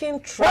broken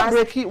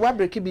trust what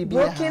break it be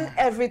broken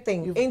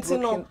everything into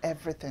no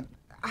everything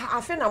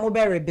I feel I'm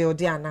over rebuild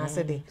ya na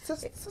say dey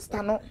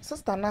sister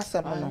na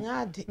sem no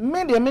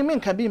me de me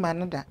nka bi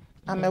man da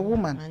I'm a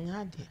woman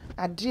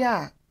ade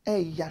a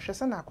ya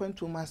hwese na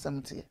akwantu ma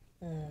asem tie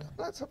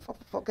let's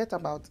forget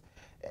about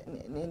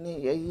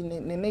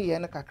ne ye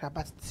na kakra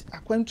but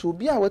akwantu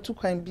obi a watu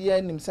kwan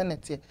bia nim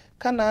senete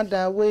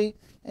Canada way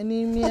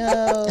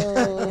anemia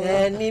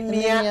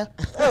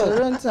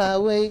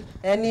Toronto way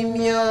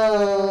anemia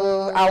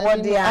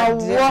awode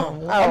ade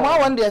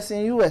one day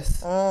in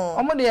US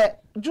omo de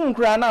June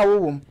kra na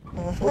wowom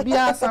obi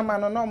asama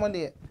no no mo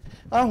de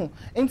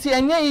nti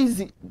enye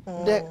easy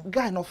the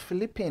guy no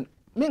Philippine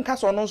me nka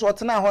so no so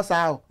otena ho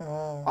saa o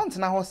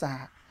ntena ho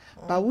saa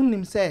ba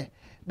wunim say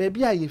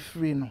baby a ye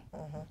free no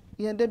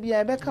ye da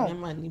bia e be ka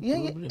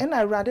ye na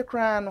awrade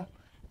kra no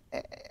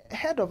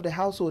head of the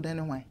household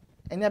anyway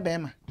enya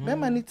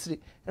bema ni tire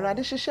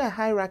awrade hwehwe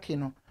hierarchy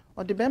no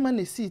o de bema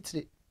na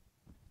seat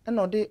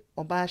na o de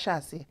oba hwa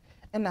ase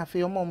na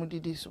afi omo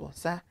didi so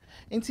sa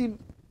nti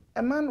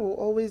a man will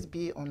always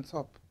be on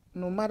top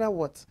no matter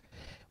what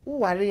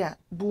warrior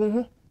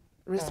buhu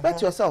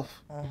respect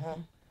yourself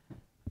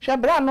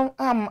hwebra no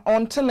am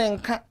until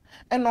nka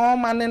and all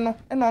man no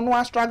and on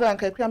one struggle and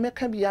kakra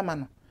make bi ama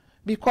no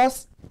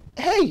because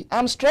hey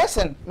I'm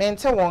stressing me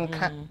nte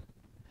wonka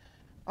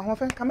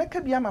ahofen ka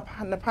make bi ama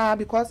pa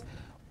because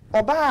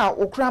oba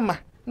okrama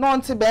no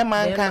nte be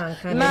man ka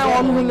na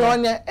on hu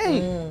onye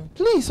hey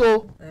please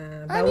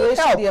I need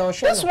help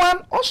this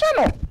one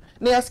oshano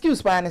na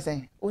excuse pa na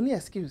say oni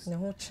excuse na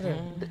ho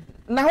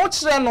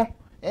kire no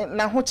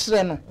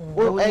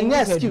any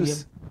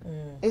excuse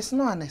it's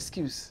not an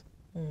excuse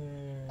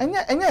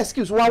any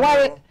excuse wa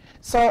worry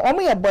so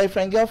omo your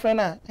boyfriend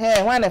girlfriend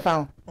hey why na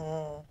found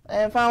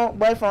found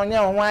boyfriend nya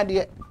ho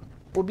ade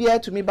obi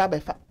atumi ba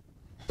befa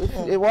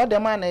e what the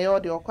man e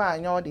your kwa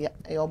anya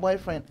your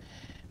boyfriend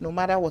no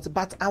matter what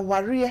but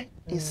our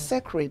is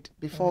sacred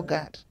before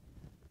God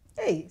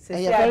hey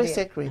say very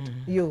sacred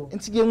you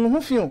nti ye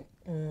hu fi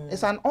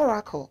it's an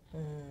oracle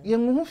ye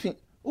hu fi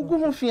ugu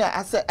hu fi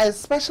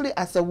especially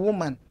as a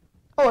woman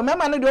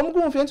remember no do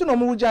hu fi nti no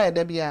mu gya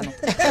da bia no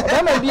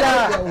remember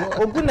bia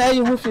ogu na ye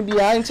hu fi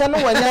bia nche no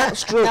wanya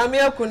stroke na me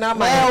akuna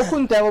ma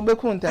okunta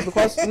obekunta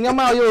because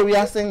nyama yo wi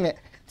asen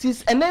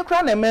tis ene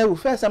kra na mewu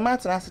first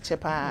amatra ase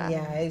chepa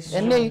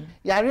ene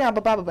yare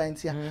ababa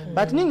ntia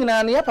but ni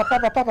nyina na ye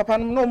papa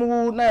no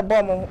mu na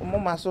ebo mo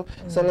maso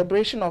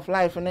celebration of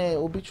life na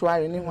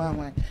obituary ni ho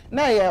anwan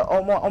na ye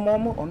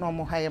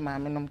omo haye ma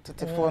me no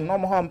tetefo no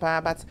mo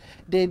hompa but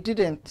they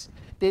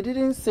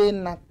didn't say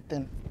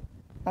nothing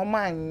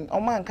oman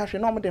kahwe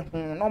no mo de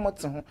no mo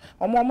te ho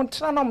omo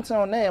tra no mo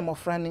te na ye mo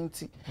frani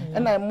nti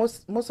and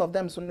most of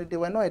them so they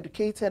were not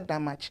educated that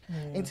much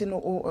nti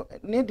no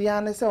ne dia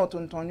ne se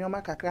otontonyo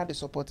makakra de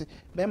support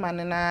be ma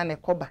ne na ne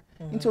koba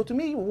nti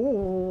otumi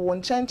wo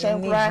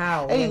nchenchen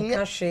kra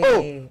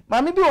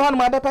mami bi wo no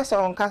ma be pesa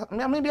onka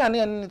mami bi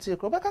ane ne ti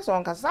kro be kasa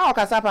onka sa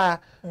okasa pa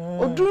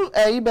odu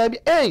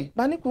baby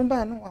bani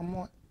kumba no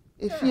amo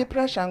efie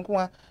pressure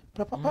nko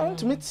papa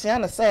ntumi tia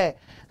na say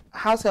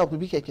house help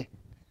bi keke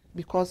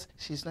because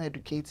she's not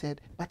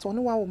educated but only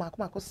one woman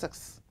come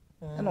 6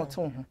 and not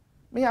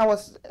me I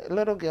was a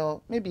little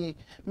girl maybe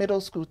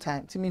middle school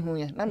time to me hu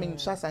ye na me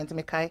so asante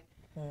me kai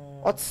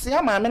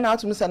otsia ma me na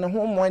to me say ne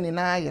ho mo ni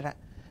na ayera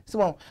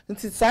so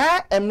nti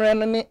sa emre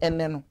no ne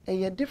ene no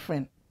e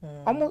different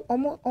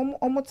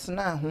omo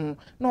tena ho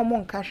na omo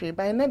nka hwe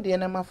by na de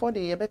na ma for de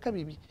ye beka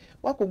bibi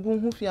wakogu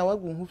hu fi a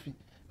wagu hu fi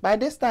by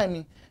this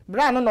time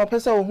bra no na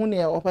opese ohun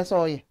ne opese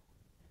oye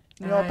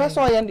ni opese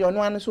oye ndi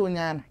ono anu so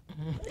nya na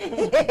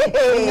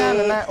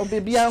na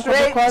obibia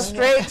straight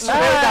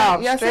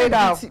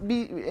out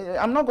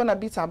I'm not going to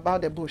beat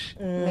about the bush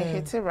me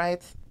hit it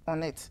right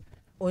on it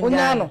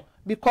onyano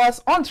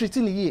because on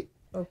treating ye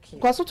okay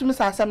because to me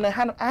say asem na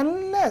ha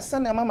unless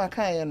na mama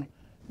kan ye no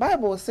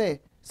Bible say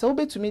so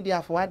be to me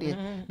there for wade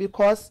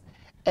because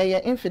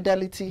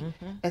infidelity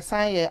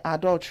sign ye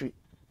adultery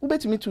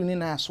ubetumi tu ni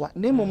na aswa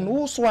na emom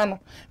no so no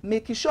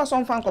make sure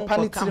some fan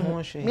company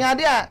me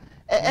ade a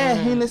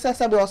he ne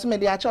sese be oso me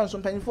de a chance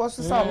mpanifo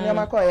so sa me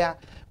ma ko ya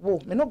wo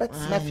me no bet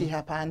na fi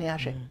ha pa ne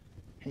ahwe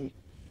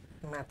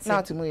mati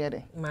na timu ye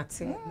de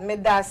mati me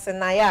da se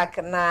na yak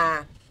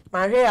na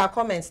ma hwe ya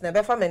comments na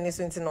be fa mani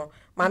so ntino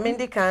ma me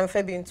ndi kan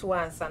fa bi ntu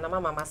ansa na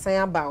mama masan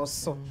aba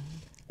oso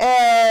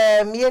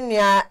me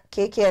nua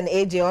KK and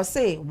AJ o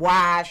say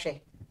wa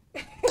hwe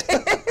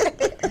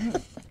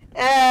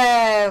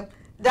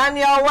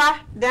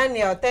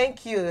Daniel,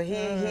 thank you.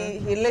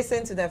 He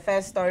listened to the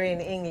first story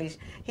in English.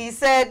 He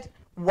said,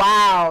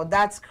 "Wow,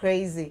 that's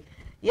crazy."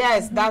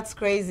 Yes, that's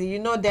crazy. You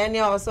know,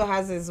 Daniel also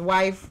has his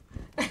wife.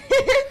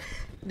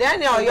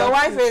 Daniel, your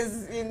wife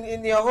is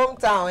in your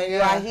hometown and you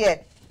are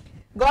here.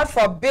 God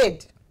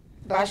forbid.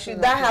 But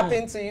should that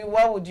happen to you,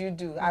 what would you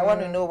do? I want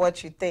to know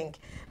what you think.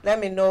 Let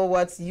me know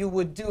what you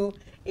would do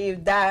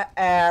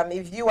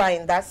if you are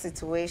in that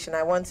situation.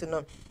 I want to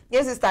know.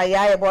 Yes, Sister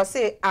Yaya, but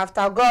say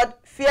after God,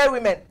 fear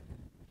women.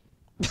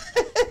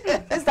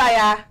 Sister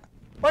Yaya,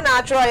 when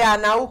I try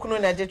now, who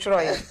can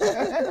destroy?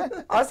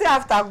 I'll say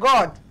after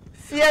God,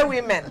 fear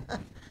women.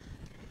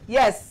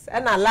 Yes,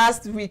 and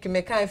last week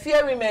me can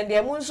fear women. The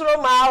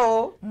munsuro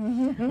mao.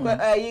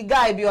 You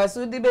guy be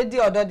also the bedi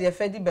order the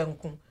fedi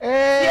benku.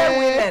 Fear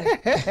women.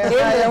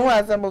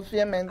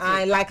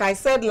 And like I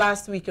said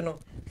last week, you know,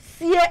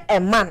 fear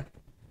a man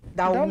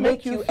that will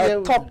make you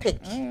a topic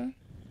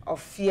of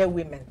fear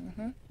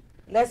women.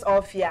 Let's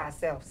all fear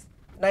ourselves.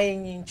 Na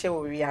yinche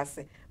we are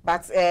say.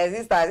 But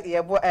sister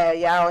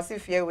yeah also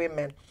fear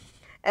women.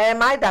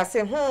 My dad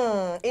say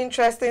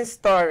interesting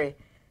story.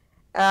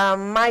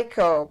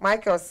 Michael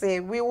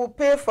say we will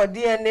pay for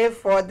DNA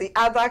for the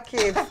other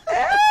kids.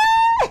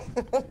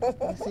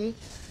 See?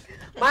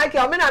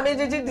 Michael, me na me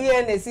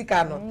DNA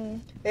sika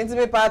no. Into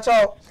me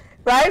pacho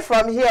right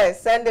from here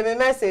send me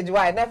message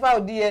why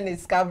never DNA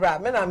scabra.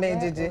 Me na me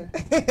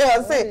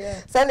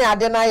say send the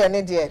adena ye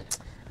ne de.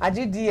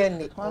 Agi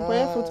DNA.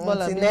 One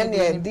footballer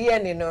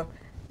DNA no.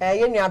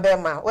 Ye nua be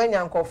ma when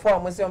yanko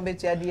form say on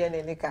betua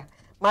DNA nika.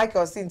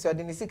 Michael say into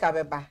the sika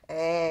beba.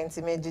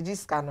 Nti me gigi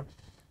scan no.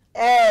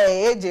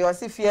 AJ or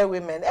see fear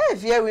women.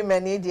 Fear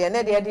women need and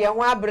they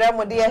want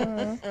bremo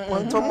dear.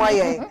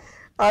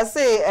 I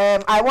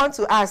say, I want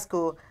to ask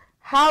you,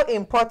 how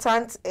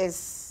important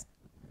is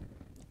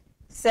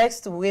sex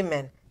to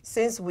women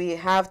since we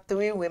have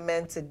 3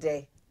 women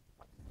today?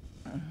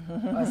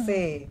 I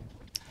say,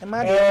 a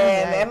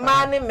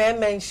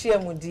man share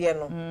mudia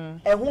no.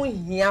 A who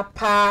here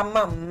pa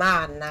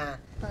mamma.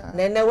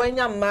 Nene when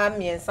your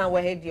mammy and some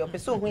way head your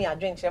person who you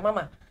drink,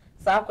 mamma.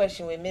 So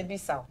question we maybe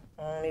so.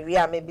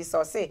 Maybe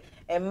so say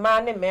a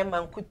man and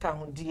man kuta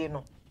hundie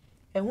no.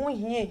 And who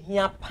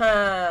here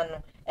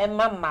pan and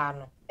mamma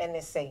no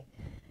and say.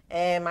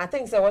 I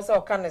think so was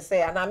all can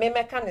say, and I may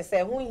can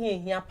say who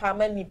here pa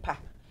manipa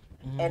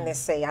and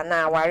say, and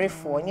now worry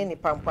for any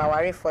pampa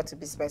worry for to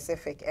be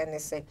specific and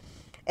say.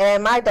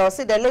 My daughter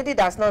say the lady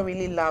does not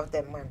really love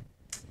the man.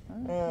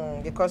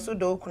 Because who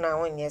do kuna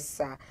one yes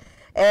sir.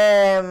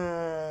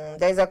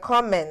 There's a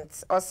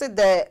comment or say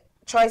the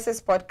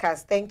Choices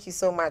podcast. Thank you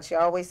so much. You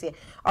always say.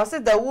 Also,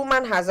 the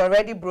woman has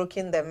already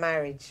broken the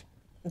marriage.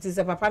 It is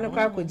a papa no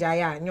kwa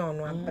kujaya nyo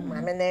no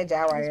manager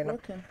aware no.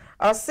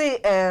 I'll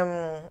say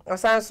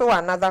also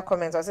another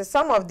comment. I'll say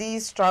some of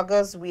these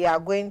struggles we are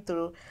going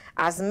through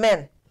as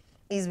men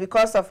is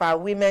because of our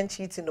women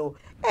cheating. Oh,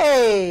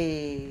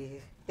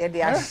 hey,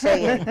 they are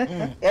sharing.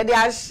 They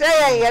are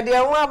sharing. They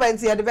are women.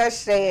 They are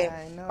best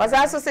sharing. I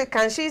also say,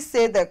 can she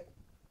say the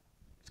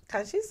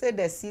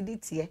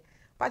CDT?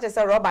 But it's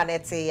a rubber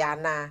net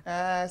na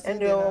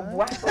and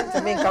what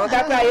to make I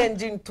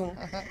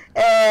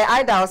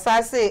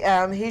say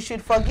he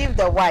should forgive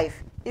the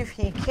wife if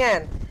he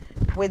can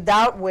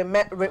without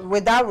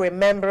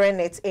remembering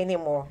it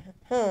anymore.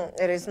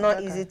 It is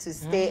not easy to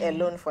stay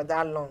alone for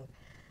that long.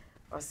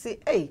 I see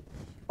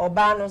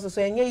oba no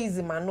so enye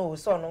easy man no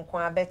so no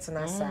kwa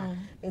betina sa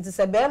nti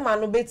se be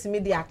man no betimi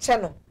de ache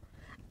no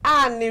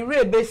ni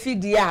rebe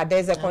feed ya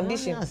there's a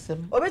condition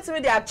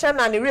obetimi de ache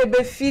na ni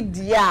rebe feed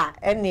ya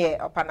ene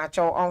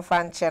opanacho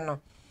onfa nche no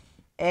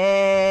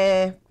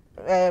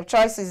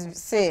choices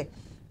say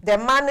the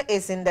man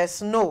is in the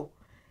snow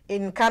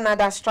in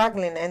Canada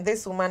struggling and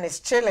this woman is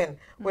chilling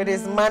with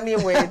his money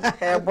with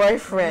her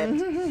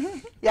boyfriend.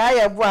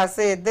 Yeah, boy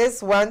say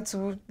this one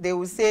too, they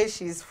will say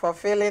she's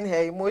fulfilling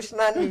her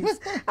emotional needs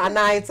and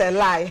now it's a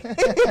lie.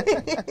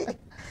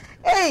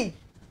 Hey,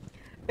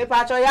 me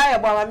pacho ya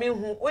boy me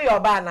hu we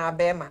oba na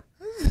bema.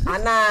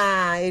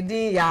 Ana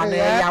edi ya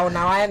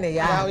na wa ne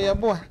ya. Ya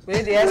boy.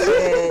 We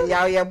dey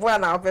ya boy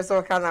na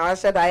opeso ka na wa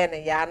sheda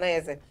ne ya na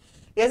yes.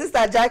 Yes,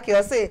 Sister Jackie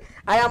will say,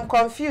 I am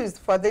confused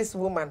for this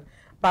woman,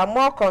 but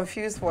more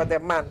confused for the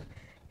man.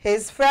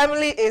 His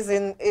family is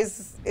in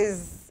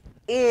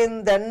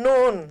the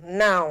known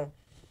now,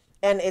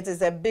 and it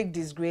is a big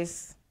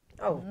disgrace.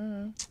 Oh.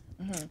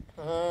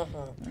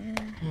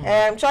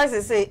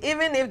 Choices say,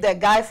 even if the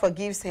guy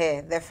forgives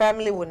her, the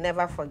family will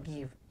never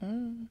forgive.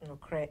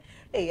 Okay.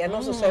 Hey, and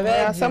also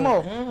yeah,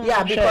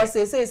 because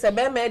they say it's a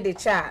bear made the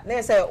chat.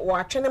 They say,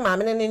 watching him,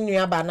 I'm in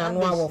New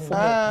Banana for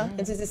and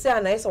it is a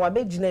nice or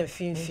big gin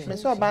fin.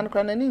 Miss Oban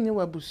Cranny, you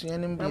were bushing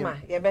and Mamma,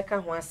 Rebecca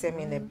wants them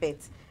in a bit.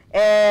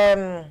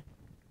 Hey,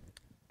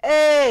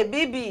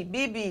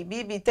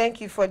 BB, thank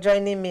you for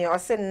joining me. I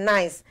said,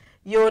 nice.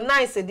 You're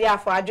nice, dear,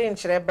 for a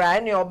drink,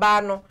 Brian, your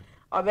bano.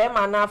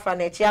 Obema na fa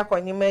na chi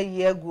akwanyima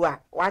yi egu a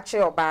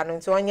wache oba no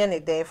nti onye ne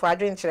den for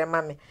adwenkyere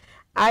mame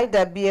I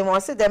da biem o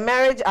say the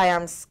marriage I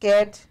am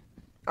scared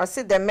I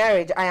see the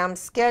marriage. I am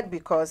scared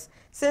because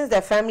since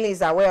the family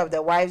is aware of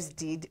the wife's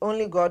deed,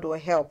 only God will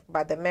help,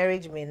 but the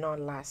marriage may not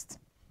last.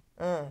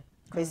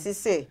 Because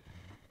say,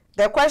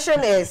 the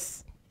question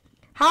is,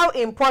 how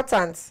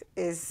important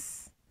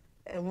is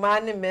a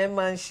man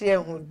and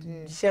share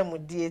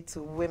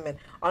to women?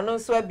 On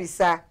also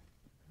bisa,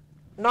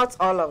 not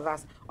all of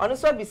us. On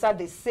also bisa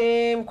the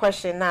same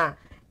question now.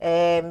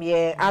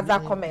 Yeah, other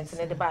comments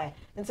in the Bible.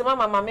 Into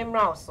mama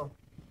also.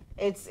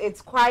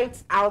 It's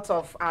quite out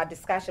of our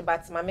discussion,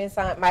 but my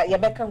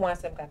Yabeka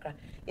wants them kakra.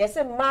 Yes,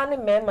 a man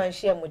and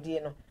share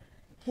mudino.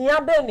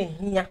 Here be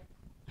here.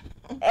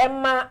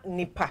 Emma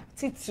nipa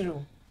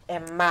titru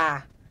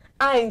Emma.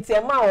 Inti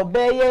Emma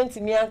obey inti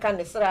anka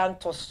ne sra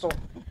nto so.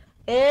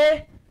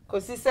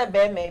 Kosi se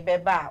be me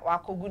beba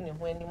wakogu ne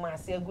ho anim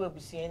ase agu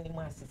abusu anim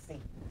asese.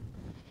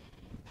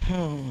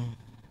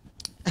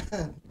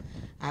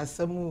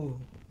 Asamu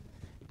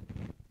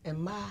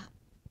Emma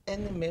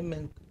any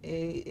memon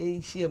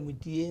share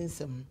mudie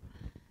nsem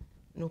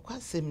no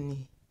kwasem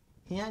ni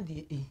hia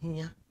de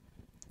ehia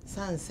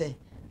san se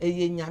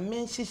eye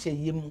nyame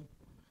hyehye yemu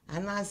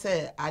ana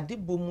se ade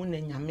bomu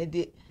na nyame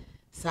de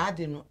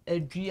saade no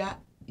adua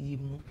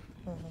yemu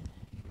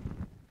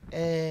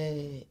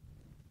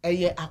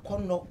eye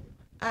akono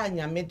a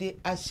nyame de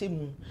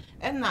ahyemu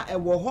na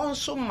ewo ho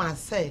nso ma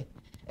se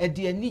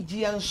ede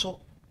anigye nso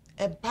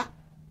eba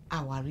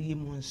aware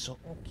yemu nso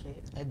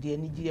ede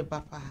anigye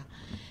eba pa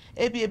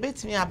ebi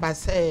ebetimi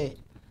abase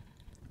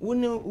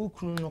woni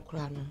ukunu no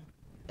kra no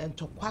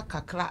entokwa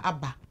kakra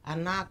aba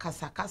ana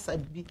kasa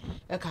bi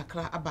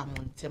kakra aba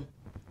montem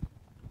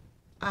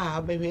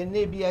bebe na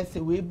ebi ase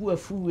we bu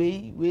afu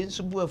we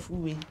nso bu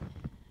afu we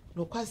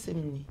no kwasem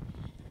ni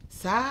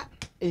sa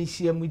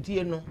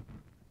enhiamudie no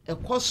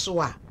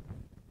ekoso a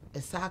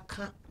esa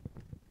ka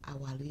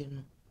aware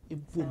no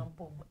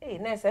ebom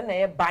na se na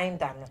e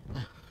binder no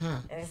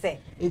say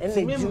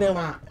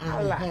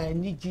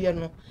nigie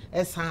no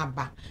esa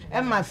aba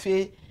e ma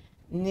fe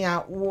nia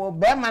wo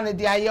be ma ne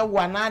de aye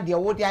wo na de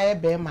wo de aye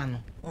be ma no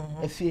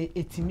efe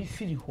etimi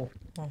firi ho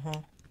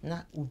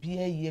na obi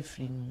aye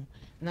firi no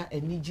na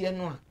anigie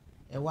no a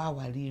e wa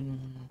aware no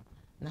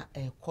na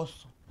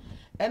ekoso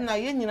e na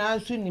ye nyina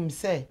so nim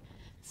se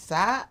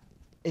sa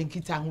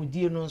enkita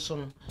hodie no nso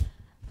no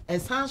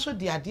esan so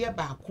de ade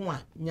ba ko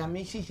a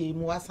nyame hihye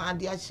mu wasan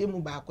de ahye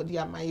mu ba ko de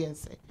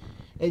amayense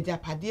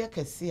ejapade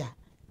kese a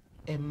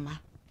emma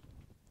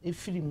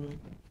efiri mu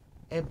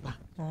eba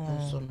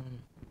nso no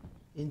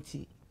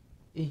enti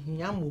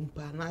ehia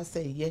mompa na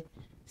se ye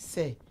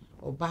se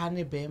oba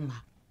ne be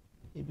ma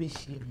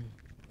ebehie mu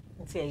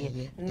nti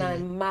ye na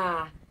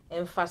ma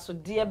emfaso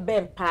de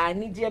bempa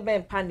ni de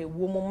bempa na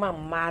ewo mu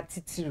ma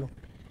titiru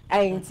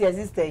ai nti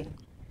sister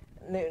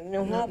ne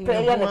ho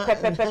pe ya ne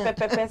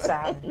pepe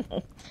sa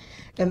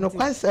eno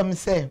kwasem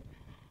se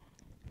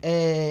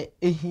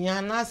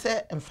ehia na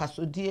se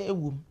emfaso de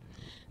ewo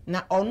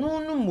na ono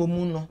no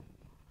momu no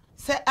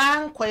se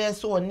ankoye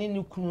se oni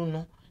ne kunu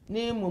no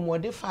na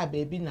momode fa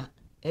baabi na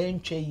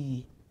entwa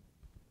yie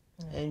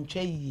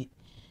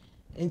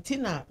enti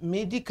na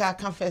medical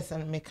confess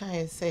and me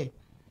kan se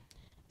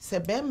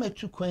be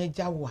matu kwan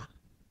agyawa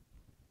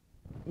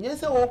nye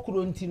se wo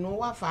kuro nti no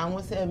wa fa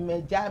ho se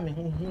megya me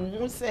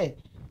hu se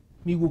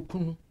mi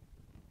wokunu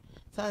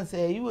san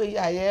se yiwe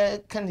ya ye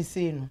kan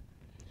se no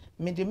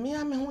me de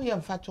me ho ye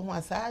mfato ho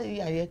asa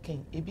ya ye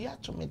kan ebi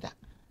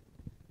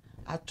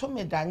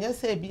atomeda nye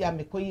se ebi ya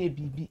mekoye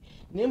bibi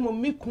na emo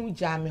miku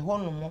gya me ho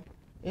no mo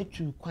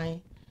etu kwan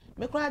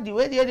me kra de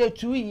we de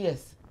 2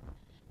 years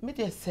me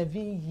de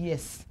 7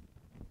 years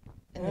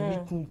and me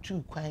kun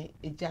 2 kwan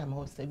egya me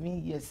ho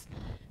 7 years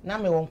na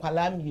me won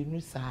kwala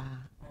mienu saa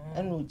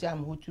and ogya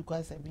me ho 2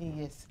 kwan 7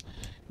 years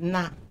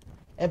na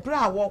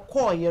ebra wo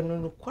call ye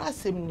no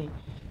kwasem ni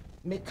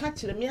me ka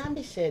kire me am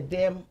hye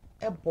dem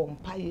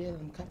ebompa ye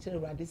me ka kire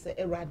Awurade se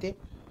Awurade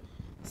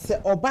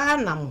se oba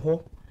nam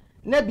ho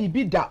na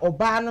bibi da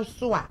oba no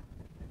so a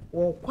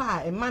wo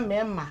kwa ema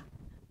mema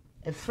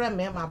efre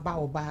mema ba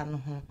oba no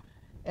ho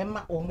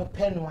ema o mo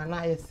penu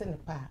ana ye se ne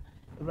pa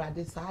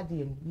Awurade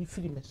saade ni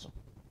firi me so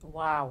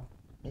wow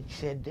me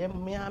hye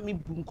dem me am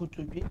bu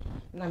nkotodwe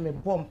na me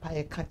bompa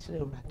ye ka kire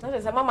Awurade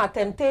no say mama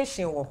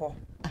temptation wo ho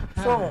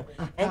so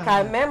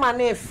enka mema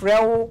na efre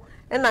wo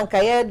na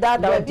nka ye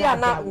dada bi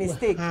ana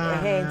mistake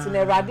nti na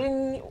Awurade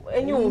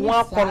enyi wo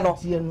akono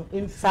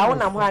sa wo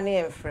na mo ana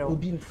efre wo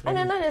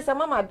ana na say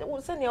mama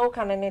se ne wo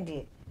kana ne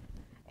de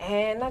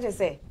na je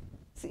say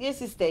ye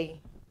sister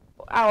yi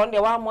on de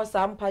wa mo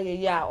sampa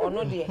ye ya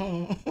ono de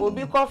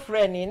obi ko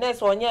friend na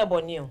so onye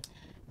eboni o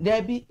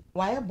Debi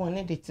why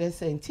bonnet de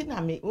tres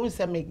ntina me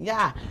unse me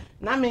ya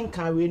na me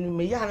nka we nu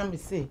me ya na me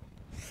say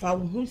fa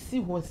hu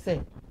si ho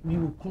say mi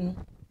okunu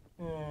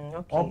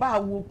okay oba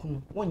wo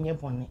okunu wonye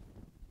bonnet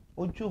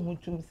oju hu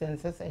tum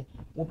sense say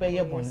wo be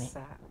ye bonnet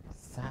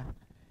sa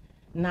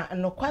na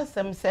no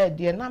kwasem say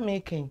de na me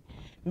ken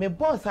me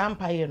boss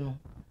ampaye no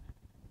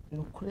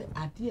no kure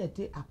ade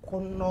ade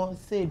akono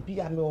say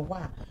bia me wo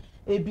a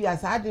ebi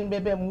asade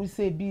bebe mu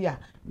say bia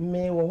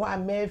me wo a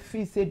me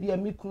fi say bia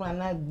mi kunu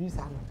ana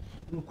bisa no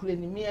nukure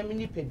ni me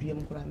amini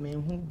peduam kura me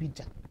hu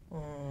bija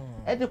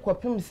e de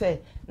kopim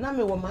se na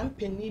me wo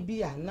mampani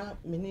bi a na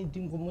me ne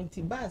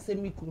dingomonti ba se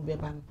mi kunu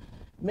beba no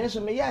me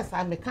so me yes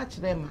a me ka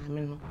kire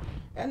maame no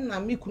e na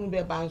mi kunu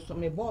beba nso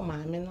me bo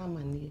maame na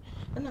mane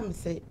e na me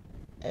se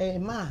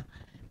ma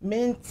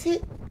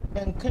menti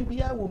enka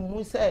bia wo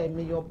mu se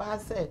me yo ba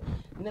se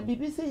na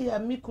bibi se ya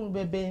mi kunu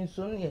beba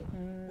nso ne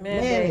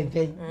me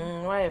dey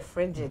why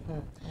frigid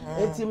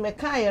eti me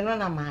ka ye no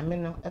na maame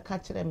no e ka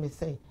kire me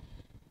se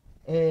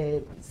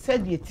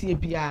said ye tie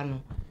bia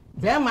no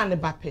be ma ne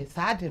bape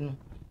saade no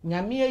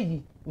nyame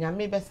ayi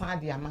nyame be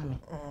saade ama me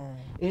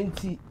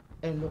enti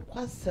eno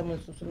kwasem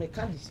so me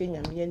ka de hye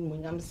nyame ani mo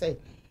nyam se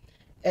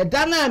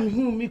eda na me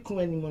hu mi ku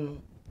ani mo no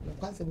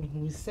kwasem me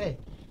hu se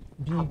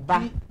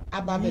bibi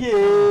aba be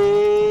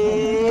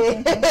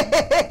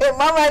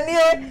mama ni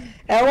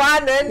e wa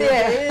na ni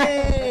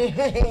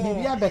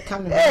bibi aba ka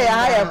me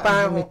aye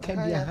pa me ka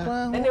bia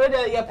ha eni we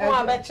de ye pon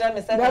aba kire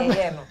me se na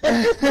ye no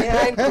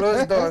behind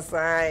closed doors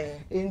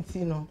ai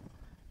enti no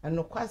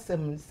eno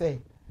kwasem se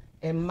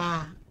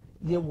ema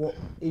ye wo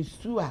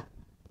esu a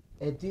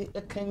edi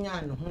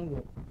ekanya no ho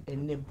wo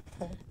enem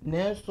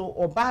na so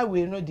oba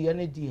we no de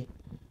ne de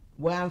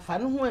wo amfa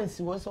no ho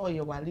ansi wo so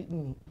ye wale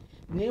ni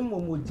na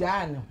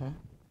emomoja ne ho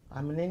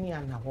amenani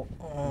anaho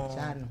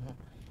ja ne ho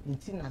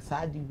nti na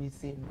saadi we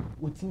se no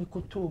otimi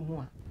koto mu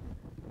a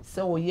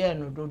se wo ye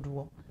no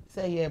dodo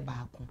se ye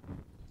baako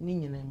ni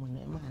nyina mu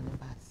na ma ne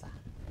ba sa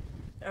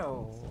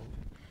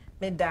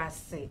me da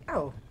se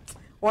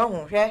wa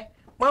hu hwe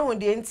ma hu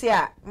de nti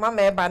a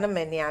mama eba no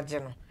mani age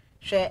no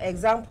hwe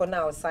example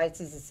na o site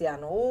sisi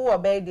ano wo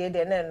obe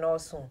de na no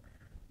so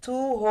 2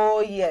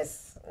 whole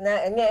years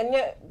na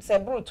enye se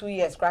bro 2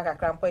 years kraka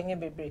krampo enye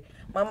bebre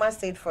mama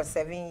stayed for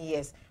 7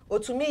 years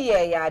otumi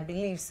ye I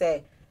believe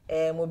say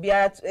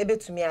mobia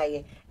ebetumi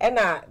aye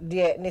na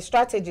de ne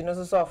strategy no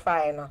so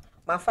fine no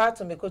ma fa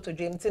to me koto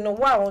dream ti no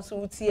wa won so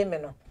utie me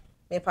no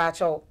me pa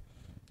cho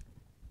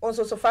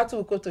also so far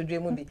to go to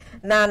dream bi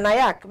na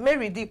nayak me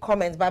read the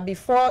comments but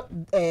before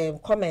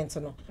comment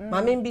no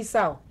mama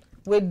mbisa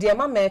with the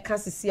mama ka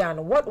sisi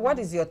ano what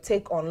is your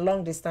take on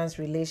long distance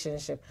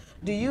relationship?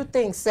 Do you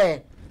think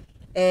say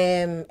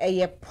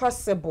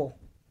possible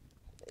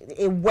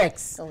it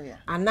works?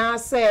 And now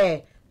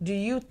say do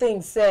you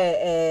think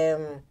say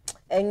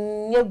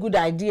a good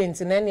idea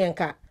into nany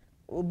nka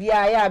obi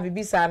aya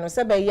bibisa no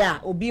se be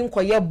ya obi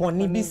nkoye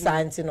boni bisa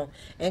anti no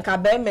enka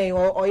be me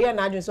oye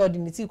na adwun so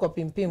odiniti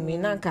kopimpim mi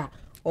nanka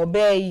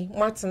obeyi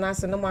matena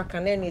se no maka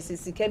na na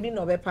sisika bi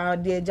no be pa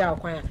de agya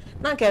akwan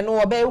nanka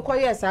no obeyi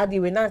ukoye saade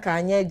we nanka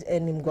anye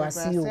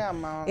animguasi o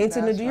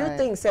enti no do you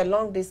think say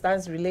long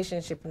distance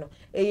relationship no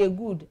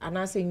good and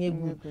I say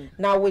good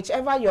now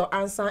whichever your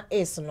answer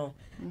is no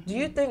do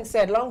you think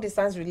say long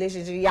distance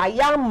relationship ya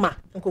yama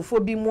nkofo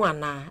bi mu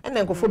ana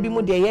na nkofo bi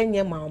mu de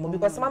yenye ma omo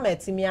because mama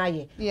etimi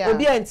aye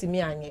obi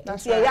antimi anye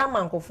nti ya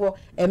yama nkofo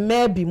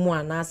ema bi mu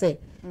ana say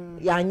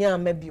ya anya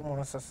ma bi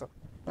mu so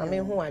na me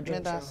hu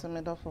adwenche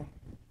me dofo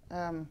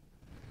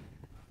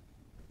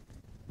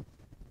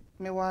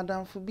me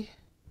wadamfo bi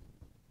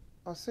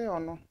o say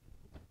ono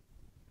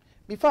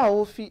before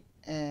o fi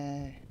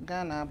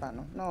Ghana aba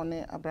no na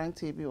one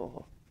abrante bi wo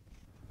ho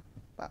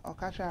ba o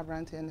ka twa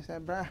abrante ni say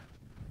bra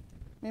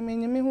me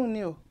hu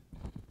ni o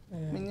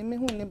me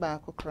hu ni ba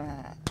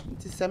akokra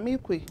nti se me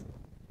kwe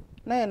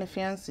na ye ne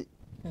fiancé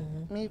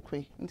me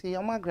kwe nti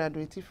yo ma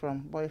graduate from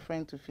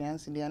boyfriend to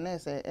fiancé dia na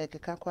say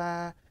ekeka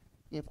kwa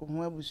ye ko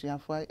hu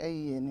abusuafo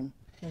ayi enim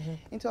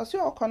nti o se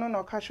okono na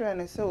o ka twa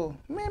ne say o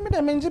me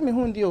de me nji me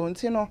hu ndi o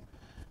nti no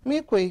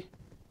me kwe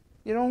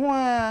yiro ho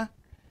a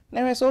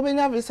na we so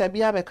obenya visa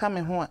bia be ka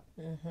me ho a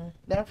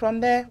then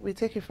from there we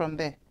take it from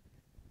there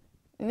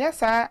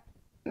nyesa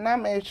na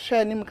me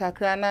hwe nim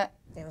kakra na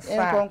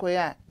enkonko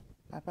ya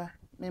papa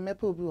me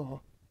mepe obi wo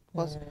ho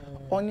because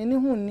onyini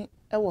hu ni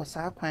e wo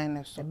sa kwan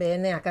ne so be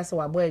na akase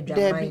wabo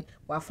adwaman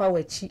wafa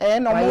wachi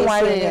no mo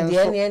ware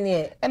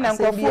ne na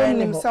nkofo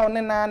nim sa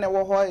one na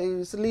wo ho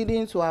is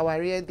leading to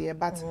aware there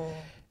but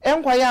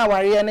enkwa ya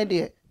aware ne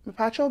de me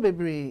pa cho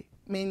bebre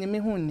me nyimi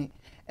hu ni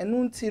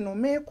enu nti no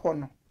me kọ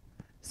no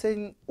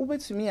say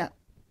ubetumi a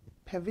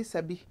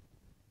pevisa bi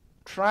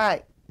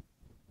try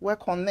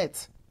work on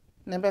it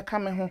na be ka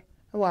me ho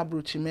e wa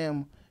abrochi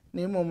mem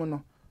na emom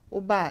no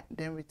oba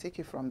then we take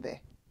it from there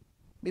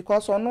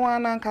because ono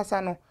ana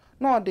nkasa no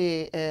no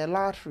the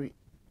lottery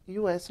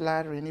US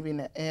lottery ni bi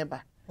na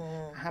eba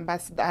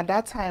but at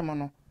that time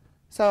no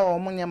so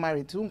omunya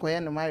married tu nkoye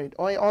no married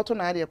or auto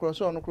na dey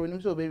cross ono kro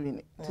nim so be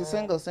win ti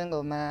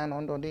single na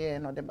no ndo dey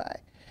no dey buy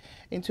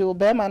into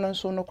obema no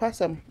so no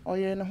kwasem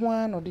oye ne ho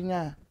ano de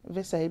nya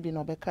visa e bi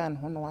no be kan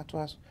ho no wato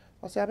aso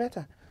o se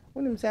abeta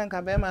unim se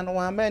anka bema no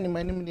wa ba ni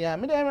manim dia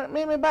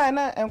me ba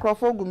na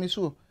enkrofo gu mi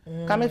so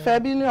ka me fa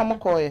bi ni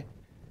omokoye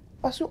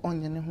oso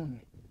onye ne ho ni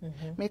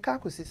me ka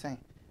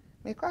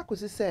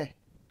akosi say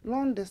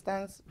long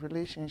distance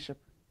relationship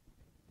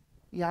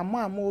ya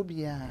ma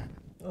obi a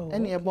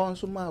ene e bon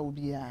so ma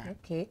obi a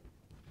okay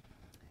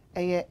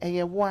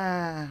eye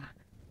wa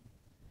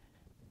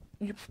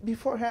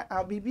before her,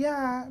 I'll be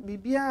bia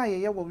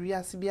wo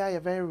wiase bia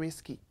very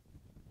risky.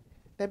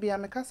 There be a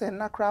mekasa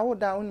na crowd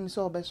down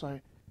so be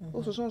sorry.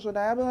 Also so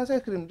that I be say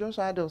cream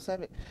Johnson I do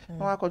serve.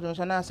 No akọ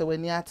Johnson na say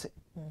when yate.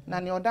 Na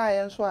ne oda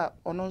ye nso a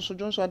ono nso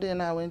Johnson dey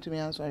na went to me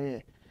answer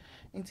here.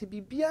 Nti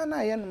bibia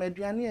na ye no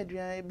aduane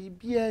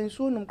bibia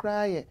nso num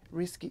kra ye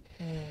risky.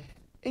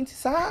 Nti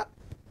sa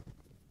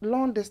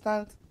long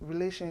distance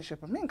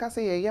relationship. Me nka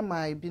say ye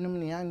my binum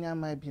ni anya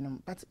my binum,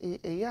 but e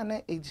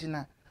na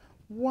ejina.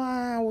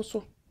 Wow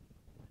so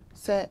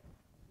say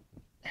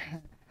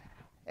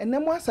and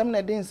then once I'm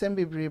not doing some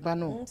baby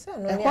no. That's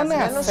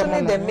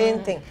the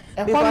main thing.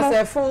 Because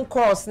a phone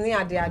calls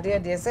near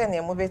they say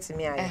near move to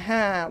me.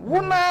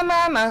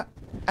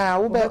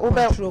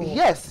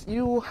 Yes,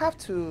 you have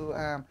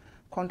to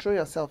control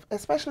yourself,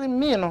 especially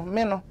me no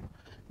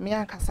me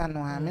ankasa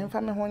no ha me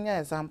mfa me ho nya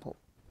example.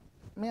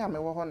 Me am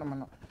wo ho no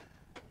no.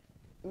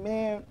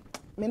 Me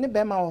ne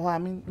be ma wo ho a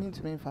me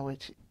ntumi mfa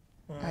wachi.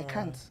 I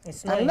can't.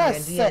 It's not in my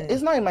DNA.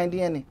 It's not in my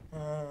DNA.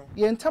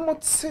 You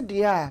ntamo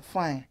there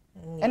fine.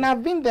 And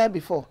I've been there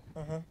before.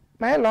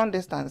 My long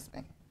distance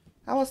thing.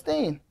 I was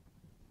staying.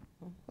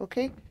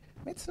 Okay?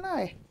 It's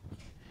nice.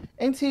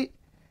 And see,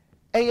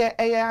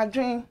 a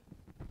dream.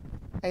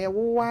 A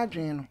war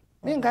dream.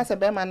 Me and Gassa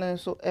Beman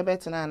so a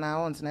better na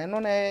on.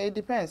 No, it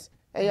depends.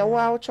 A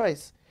wild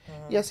choice.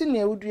 Yes, in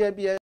you would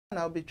be a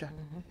now bitter.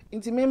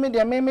 Into me,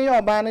 there may be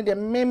your banner, there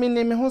may be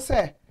name who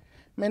say.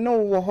 Me no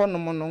wo hono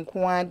no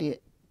kwade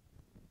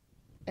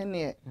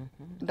ene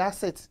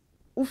that's it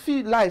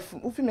ufi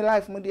me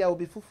life mo dia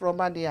obi fufuro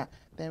ba dia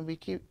then we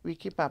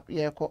keep up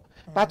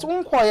but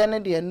unko ye ne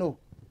dia no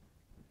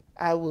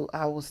I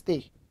will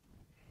stay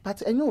but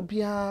enye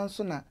obi an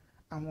so na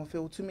amofe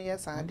otumi ye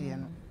sa dia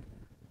no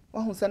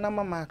wa hu se na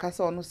mama aka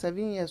se ono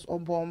 7 years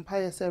obo mpa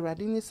ye se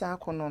rade ni sa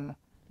akono no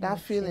that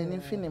feeling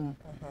infinite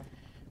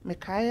me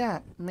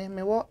kaya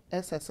me wo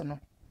ss no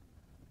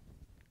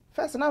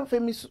first na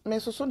me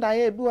so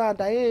dae ebu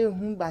dae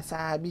hu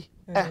basa bi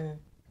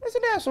me se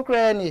dey so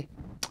kra ni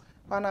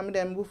wana me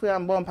dem bufu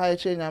am bon pa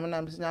che nyame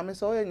na me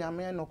so o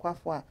nyame no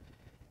kwafo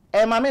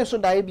a ma me so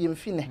dae bi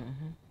mfine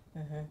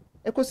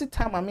ekosi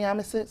time ma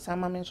me se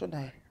sama me so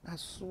dae I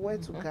swear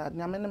to God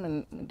nyame na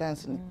me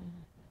dance ni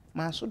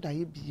ma so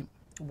dae bi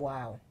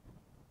wow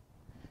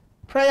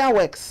prayer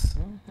works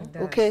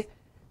okay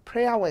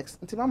prayer works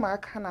nti mama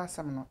aka na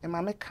asam no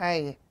ma me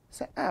kai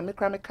say me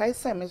kra me kai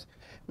say me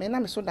na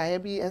me so dae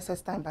bi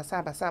ss time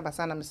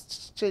basa na me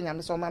che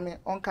nyame so ma me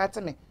on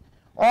kat me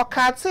o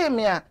kat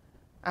me a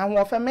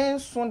ahofa me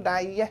so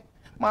dae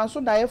man so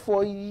dae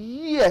for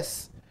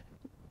years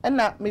and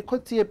na me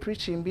kotie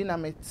preaching bi na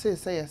me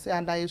say yes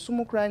and I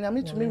sumu kra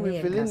nyame to me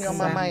revealing your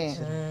mama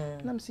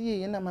na me say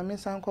ye na ma me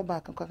san ko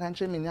back ko kan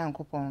che me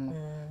nyankopon no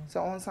say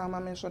on san ma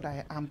me so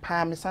dae am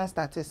pa me san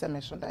start say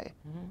me so dae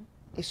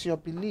it's your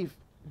belief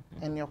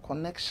and your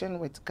connection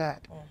with God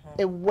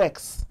it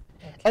works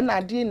and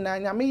ade na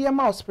nyame ye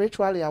ma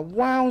spiritually a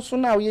wan so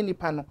na we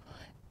nipa no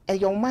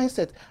your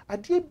mindset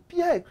ade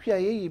bia akua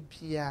ye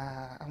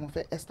bia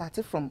amofe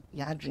started from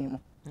your dream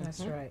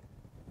that's right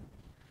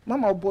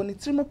mama oboni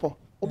trimopo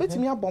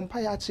obetimi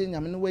abompa ya che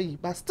nyame no wayi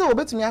but still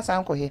obetimi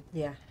asan ko he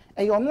yeah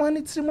eyo no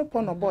ani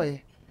trimopo no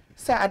boy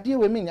say ade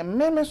we me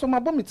nyame me so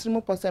mabom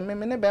trimopo say me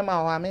ne be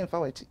ma ho ame mfa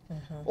wachi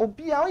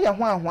obi a o ye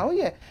ho ahwa o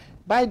ye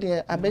by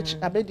the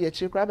abedi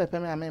achi kra be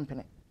peme ame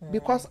mpene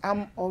because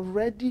I'm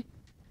already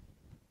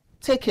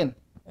taken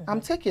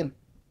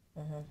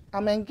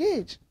I'm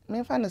engaged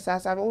me fan is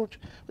as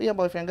your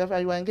boyfriend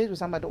girlfriend you are engaged with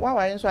somebody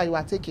why so you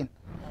are taking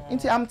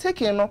into I'm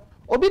taking no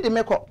obi de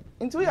meko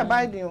into we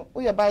abiding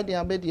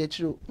abedi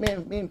achi me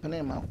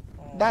mpene ma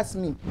that's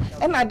me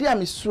and ade am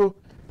suro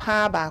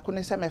pa ba ko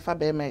ne se me fa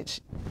be ma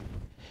achi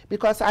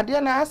because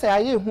ade na asa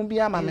aye hu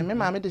bia ma me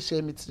ma me de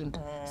share mitrim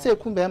say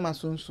ku be ma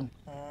sunsun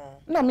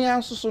na me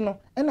ansusu no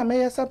na me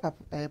yesa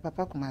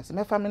papa kumase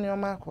me fa me ne o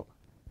ma akọ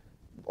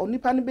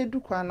onipa ne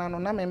bedu kwa na no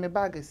na me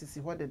bag sisi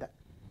ho deda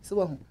se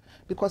wa hu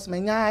because me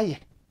nya aye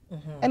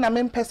na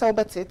me mpesa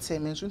obetete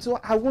me so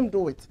I won't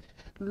do it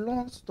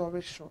long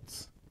story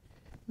short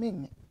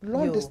me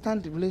long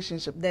distance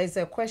relationship there is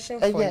a question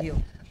for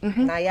you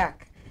Nayak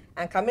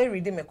and can me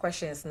read my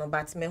questions no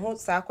but me who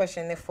say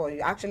question for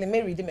you actually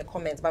me read my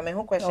comments but my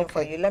whole question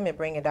for you let me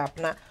bring it up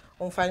now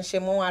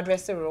unfanshemo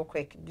address it real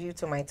quick due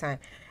to my time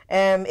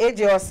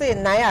AJ was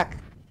saying Nayak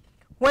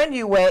when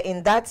you were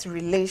in that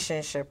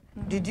relationship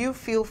did you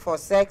feel for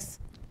sex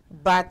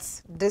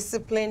but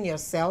discipline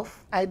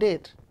yourself? I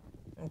did.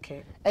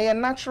 Okay. A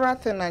natural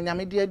thing and I'm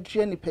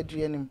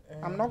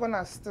not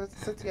gonna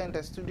sit here in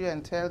the studio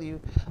and tell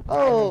you,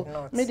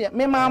 oh,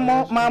 me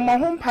mama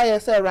home pie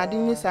say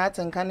radini sat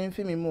and can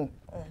infimi mo.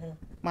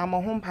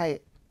 Mama home pie.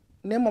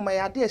 Nemo my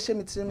idea she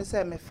me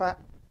say me fa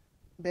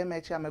be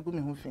me cha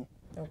magumi hufin.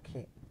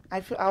 Okay.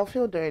 I'll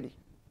feel dirty.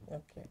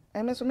 Okay.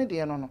 I miss me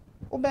dear no.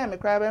 Obe me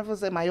cry ben for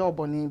say my your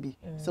boni bi.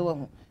 So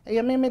wo.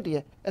 E me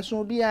dear. Esun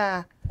obi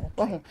a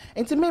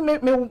Into me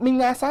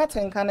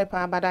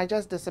but I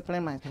just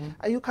discipline myself.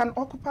 You can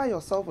occupy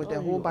yourself with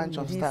a whole bunch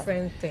of stuff.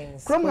 Different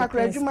things. Chrome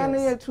hacker, you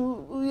man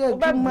to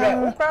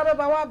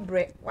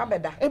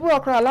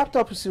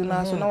laptop soon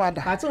now, so no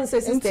other. I don't say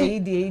sister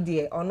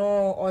ED or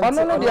no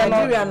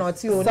Nigeria not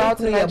South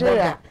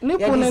Nigeria.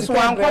 Nipun is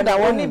one quarter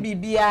only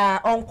bibia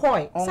on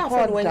coin.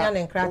 South when you're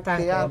in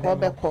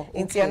Kratan.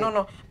 Into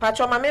no.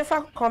 Patro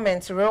Mamefa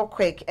comment real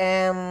quick.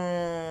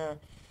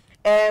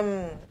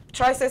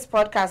 Choices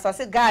podcast. I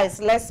said,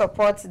 guys, let's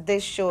support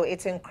this show.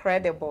 It's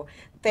incredible.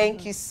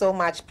 Thank you so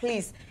much.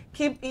 Please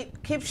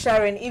keep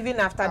sharing even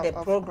after the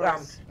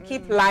program.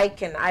 Keep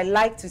liking. I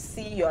like to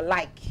see your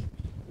like.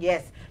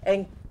 Yes,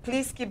 and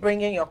please keep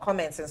bringing your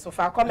comments. And so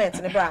far, comments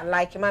and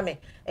like, mommy,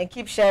 and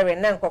keep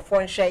sharing. Then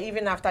phone share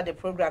even after the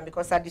program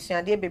because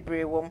addition be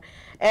brave.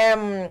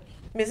 My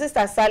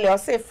sister Sally, I'll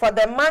say for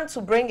the man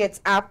to bring it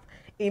up,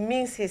 it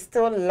means he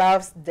still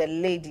loves the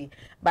lady.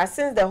 But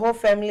since the whole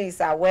family is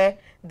aware,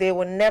 they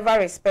will never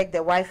respect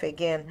the wife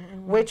again,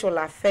 which will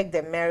affect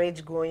the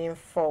marriage going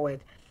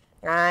forward.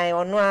 I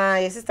know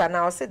your sister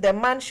now say the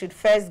man should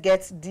first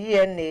get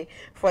DNA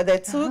for the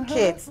two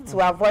kids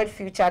to avoid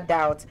future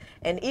doubt.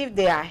 And if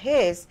they are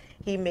his,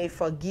 he may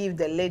forgive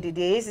the lady.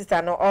 The sister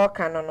no all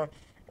canon.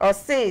 Or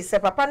say, se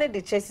papa ne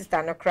the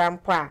sister no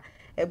crampa,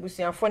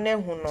 ebusianfo ne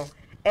hu no.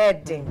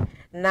 Edding.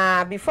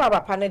 Na before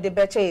papa ne de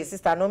beche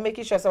sister no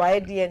make sure so I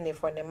DNA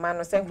for the man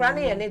no se nkra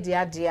ne ye ne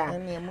dia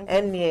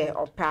ene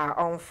opa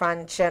on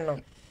fan channel.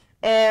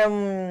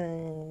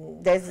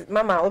 There's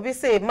mama obi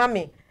say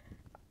mommy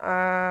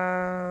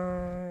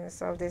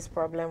solve this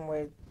problem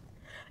with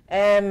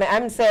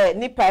I'm say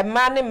nipa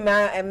man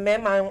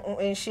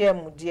enhia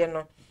mudie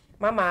no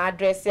mama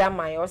address ya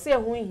man o say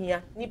ehun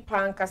hia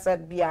nipa nkasa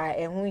bia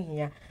ehun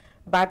hia.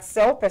 But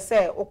so per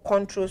se o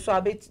control so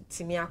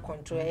abetimi a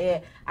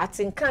control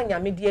atinka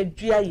nyame de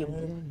adua ye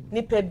mu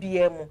nipa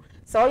bia mu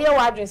so ye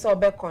wadwen so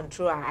be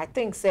control I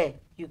think say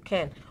you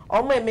can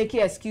omo make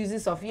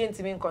excuses of you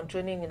intimi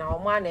controlling na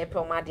omo na epe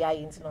omo de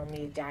ayi ntino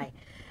me jai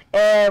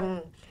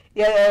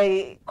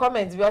yeah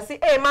comment we say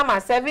hey mama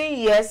 7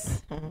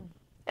 years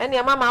and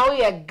your mama oh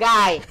you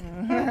guy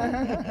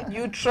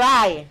you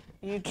try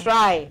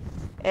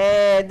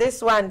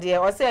this one there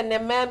or say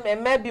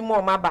maybe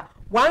more maba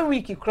 1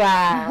 week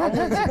cry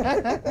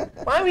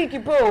 1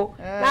 week po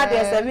now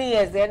there 7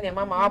 years then your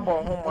mama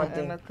born home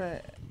modern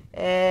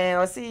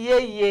or see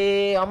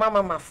ye or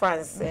mama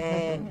France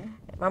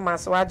mama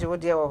so waje wo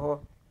de wo ho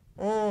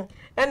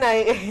and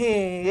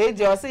I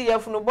just see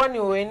you no boni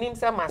o enim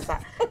se masa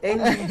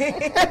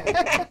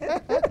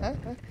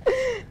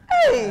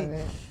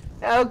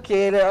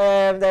okay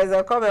there's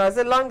a comment. I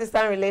said long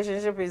distance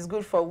relationship is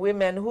good for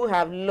women who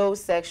have low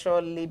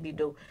sexual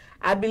libido.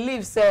 I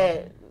believe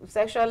say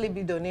sexual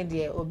libido need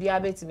there obi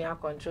abetimi a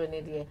control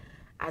need there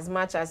as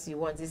much as you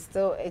want.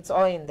 It's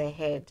all in the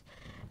head.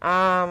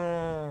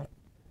 I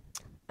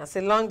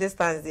say long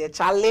distance there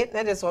Charlie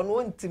na this one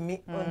won't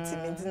me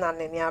na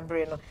nani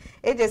abre no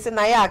e just say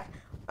na yak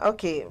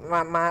okay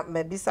mama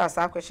maybe say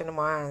question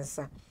mo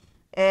answer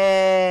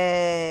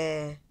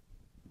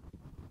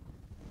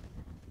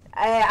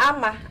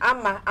ama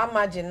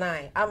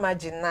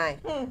Jinai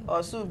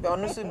or so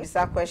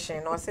bisa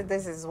question or say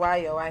this is why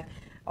your wife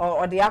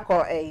or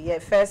the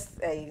first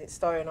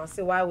story no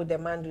say why would the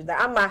man do that.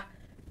 Ama,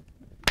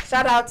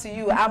 shout out to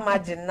you Ama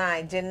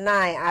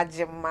Jinai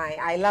Ajimai.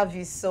 I love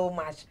you so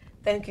much.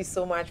 Thank you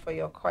so much for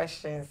your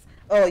questions.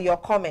 Oh, your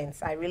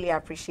comments. I really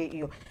appreciate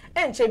you.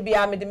 And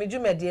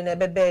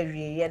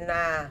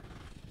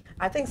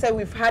I think so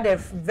we've had a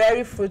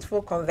very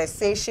fruitful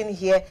conversation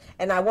here,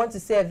 and I want to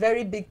say a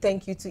very big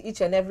thank you to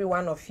each and every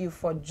one of you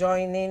for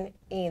joining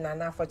in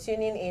and for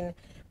tuning in,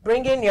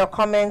 bringing your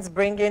comments,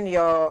 bringing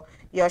your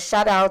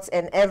shout outs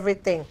and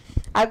everything.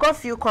 I got a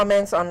few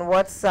comments on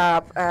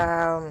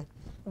WhatsApp.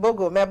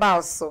 Bogo meba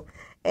also.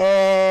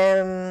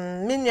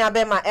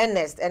 Minyabema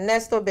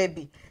Ernesto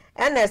baby.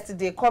 Ernest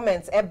the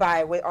comments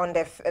by on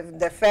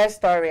the first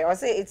story. I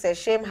say it's a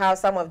shame how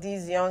some of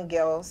these young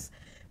girls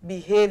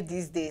behave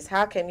these days.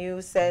 How can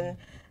you send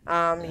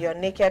your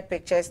naked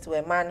pictures to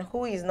a man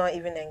who is not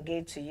even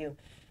engaged to you?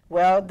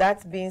 Well,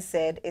 that being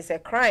said, it's a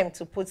crime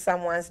to put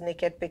someone's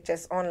naked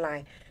pictures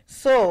online.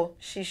 So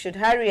she should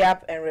hurry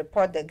up and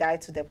report the guy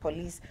to the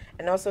police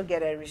and also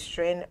get a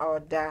restraining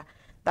order.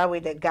 That way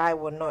the guy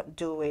will not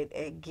do it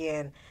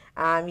again.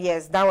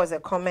 Yes, that was a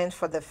comment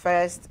for the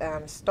first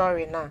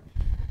story now.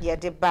 Yeah,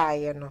 they buy,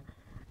 you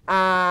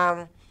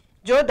know.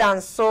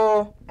 Jordan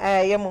so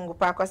Yemungu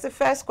Park. The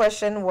first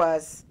question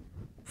was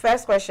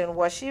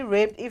she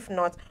raped? If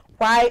not,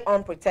 why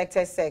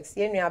unprotected sex?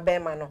 Yenu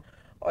abemano.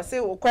 Or say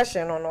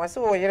question on or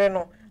so you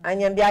know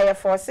and you be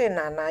forcing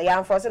na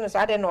ya forcing so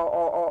I don't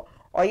know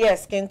or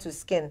yes skin to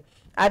skin.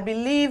 I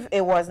believe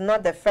it was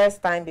not the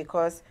first time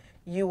because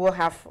you will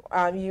have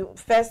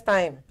first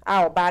time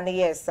bani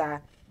yes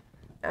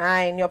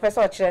in your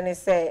personal training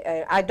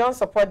say I don't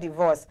support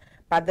divorce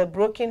but the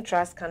broken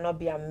trust cannot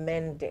be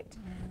amended.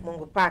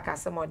 Mungu Park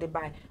somebody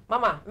by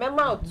mama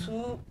remember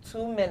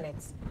 2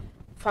 minutes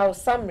for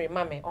summary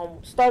mama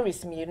on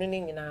stories me you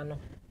know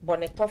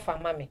boneto fa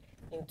mame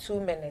in 2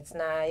 minutes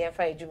na ya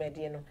fa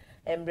ejumedie no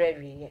embre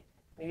wiye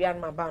me wan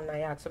ma ba na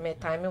ya so me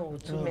time wo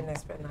 2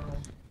 minutes pe na ho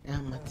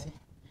ya mate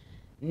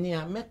ni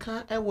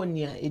ameka ewo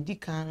ni a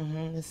edika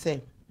ho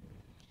se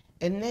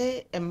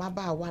ene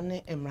emaba wa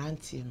ne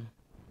emrantie no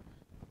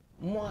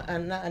mo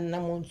ana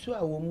montu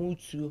a wo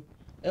mutuo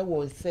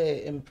ewo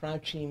se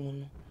empratwe mu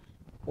no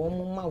wo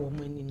ma wo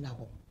mani na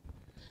ho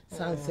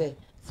san se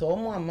so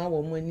wo ama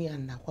wo mani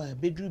na ho a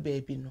bedru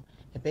baabi no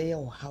ebeye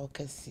wo haw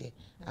kese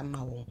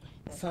ama wo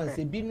san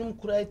se binum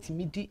kura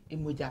timidi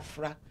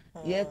emojafra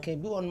ye ka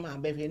bi won ma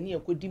behwe ne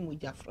yakodi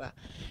mojafra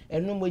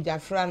eno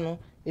mojafra no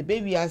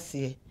ebewi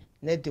ase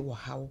ne de wo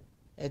haw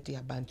e de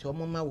abanti wo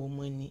ma wo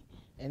mani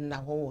na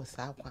ho wo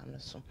sa kwa no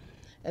so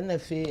ena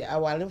fe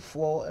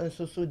awalefo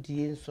enso so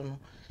die enso no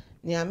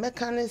ni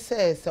ameka ne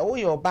se wo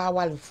ye oba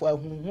awalefo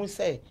ahunhu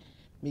se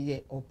me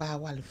ye oba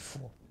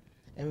awalefo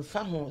emfa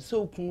ho se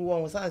okunu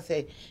wo san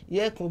se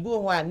ye kun bi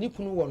ho a ni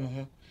kunu wo no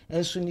ho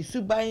enso ni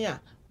suban a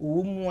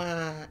wo mu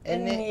a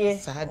ene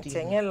saade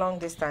tenye long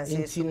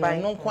distance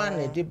suban no kwa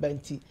na de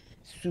banti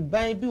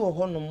suban bi wo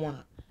ho no mu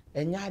a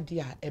enya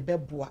ade a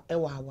ebeboa e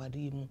wa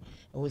aware mu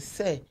o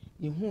se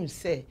yehu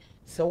se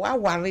wa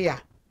ware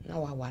a na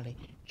wa ware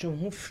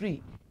twu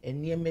free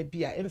eniema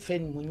bi a emfa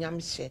ni munyam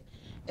hye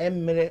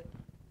emre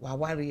wa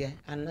ware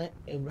ana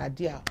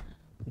ewrade a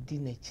odi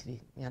na kire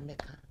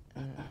nyameka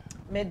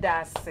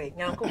medase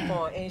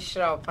nyankopon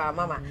inshra pa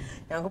mama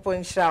nyankopon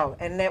inshra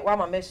enne wa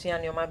mama mesua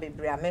ne o ma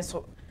bebre a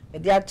meso e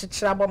dia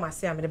chichira bo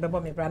mase a me de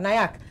bebo me bra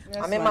nayak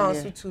ame ma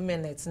also 2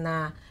 minutes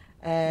na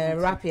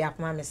wrap up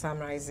mama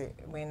summarize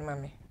when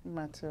mama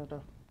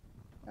Matilda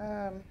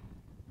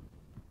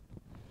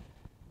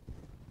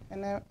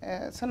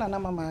and sana na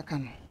mama aka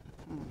no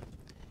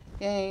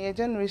your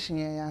generation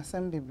ya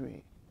asem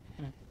bebre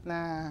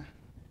na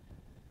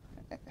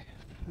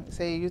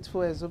say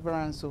youthful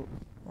exuberance so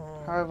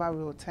however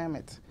we will term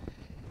it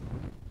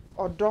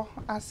odo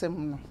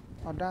asem no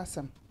odo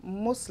asem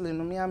mostly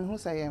no me am who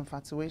say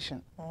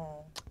infatuation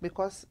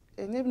because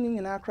enye ni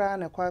nyina kra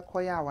na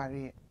koya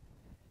aware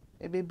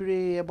e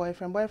bebre e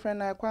boyfriend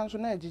na kwa nso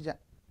na agija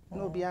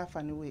no be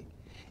afa ni way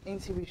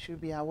until we should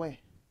be aware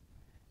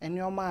and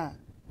your ma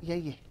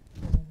ye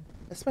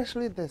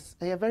especially this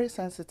they are very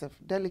sensitive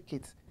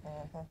delicate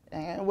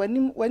when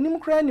him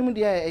cry him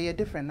dey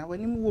different na when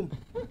him wom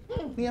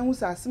ni hu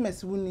sa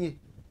asemasi wuni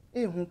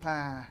hu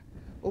pa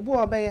obu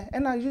obeye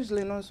and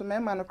usually no so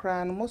men no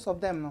cry no most of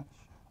them no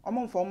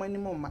omo for omo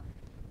anim ma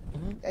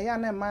eya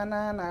na ma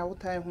na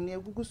wutai hu ni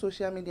egugu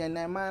social media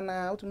na ma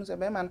na utum se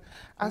be man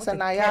asa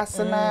na ya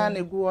asena na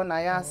egu na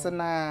ya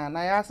asena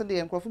na ya ase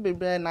de nkofo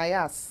bebre na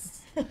ya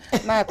as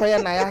na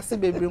akoya na ya ase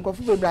bebre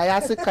nkofo bebre ya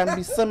ase can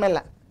be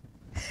similar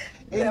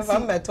never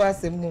met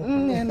us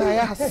mu na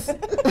ya ase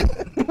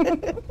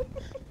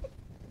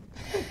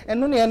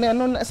eno ne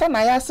eno sa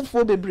na ya ase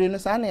fo bebre no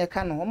sa na ye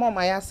ka no omo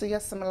ma ya ase ye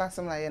similar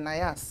ye na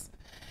ya ase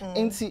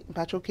enti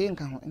patroke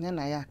nka ho nya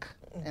na ya ka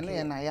eno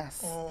ye na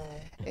yas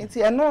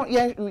enti eno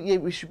ye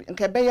we should be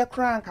nke be ye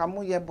kran ka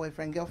mo ye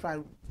boyfriend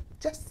girlfriend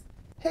just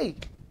hey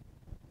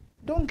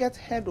don't get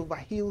head over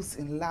heels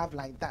in love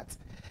like that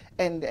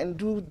and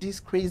do this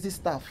crazy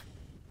stuff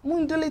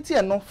mundelity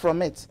and not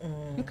from it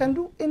you can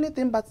do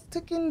anything but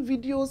taking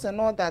videos and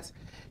all that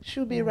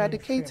should be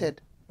eradicated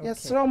okay.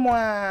 Yes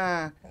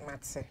Serwaa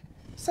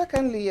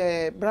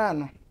secondly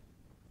bra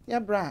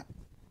bra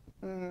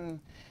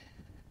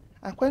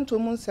akwento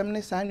mun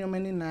semne sa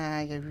anwomani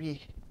na ya wie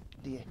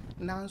de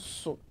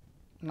nanso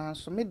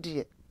me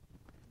de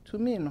to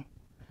me no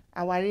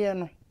aware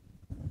no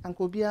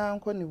anko bia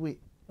anko ni we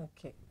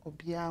okay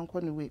obia anko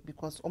ni we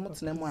because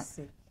omotena mu a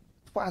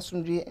for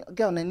asundwe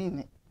girl na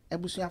ni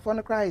ebusuafo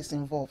no cry is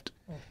involved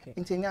okay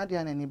intenya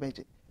dia na ni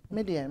beje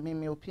me de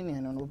me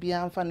opinion no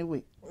obia anfa ni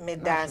we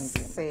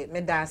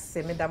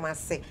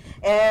medamase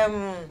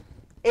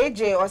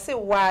AJ o se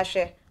wa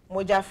hwe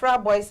Mojafra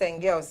boys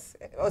and girls.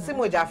 Osi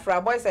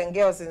Mojafra boys and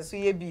girls in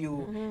suye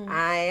bio.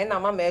 I na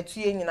mama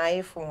etuye nyina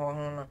yefo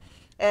ho.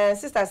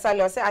 Sister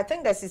Sally say I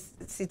think the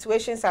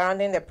situation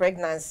surrounding the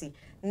pregnancy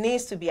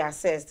needs to be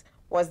assessed.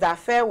 Was the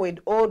affair with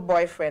old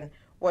boyfriend?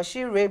 Was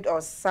she raped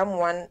or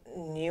someone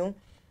new?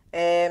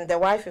 The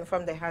wife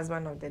informed the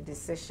husband of the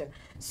decision.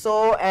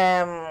 So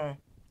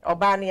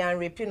Obani and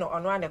Rapino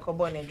on one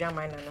ekobo ne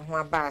drama na ho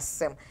aba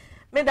asem.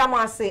 Madam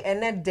I say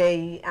ene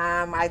day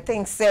I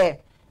think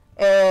say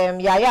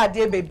Yaya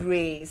dear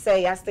baby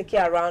say you're sticking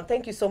around.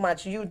 Thank you so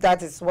much you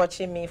that is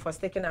watching me for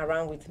sticking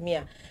around with me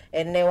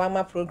and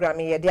Newama program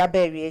here dear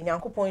baby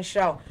nyankopon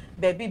show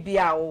baby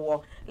bia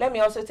wo. Let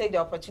me also take the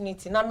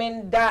opportunity na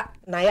men da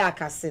nayak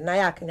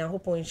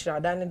nyankopon show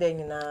dan de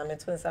nyina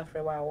meto nsa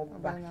frewa wo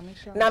ba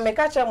na me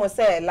ka che mo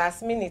say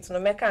last minute no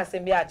me ka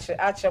asem bi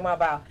a che mo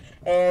about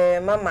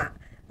mama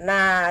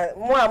na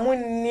mo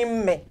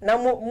amunnim me na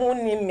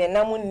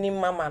munnim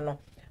mama no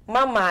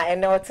mama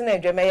ene otina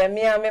dwema ya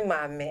me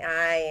mame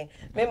ai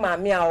me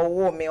mame a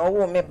owo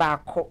me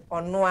baako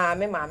ono a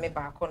me mame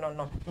baako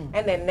no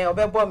ene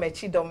obebo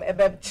machidom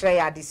ebe kire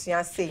ya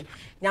adesua sei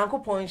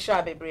nyankopon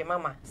hwa bebre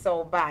mama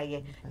so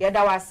baaye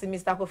yeda wase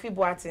Mr. Kofi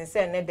Boatin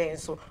se ne den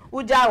so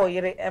uja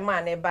oyire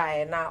ema ne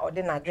baaye na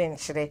ode na dwen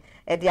kire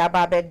e de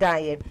aba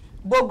bedan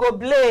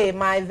Bogoble,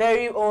 my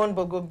very own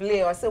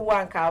Bogoble, or say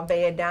one cow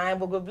be dan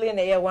Bogoble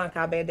na ye one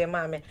cow be de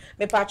mame.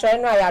 Me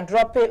patron no I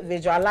drop it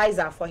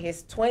visualizer for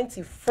his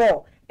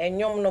 24 and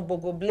yom no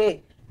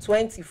Bogoble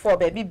 24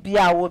 baby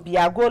bia wo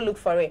bia go look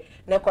for it.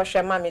 Ne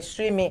kwhwe mame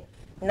streaming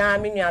na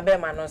me nua be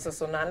ma no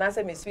so na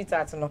say me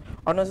sweetheart no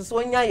ono so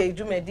onya ye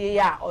dwumade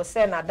ya o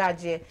say na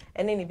daje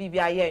ene ne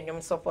bibia ye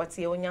nyom support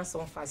ye onya so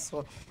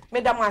mfaso me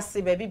da mase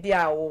baby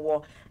bia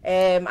wo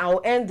I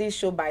will end this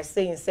show by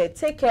saying say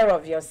take care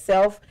of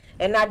yourself.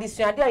 And na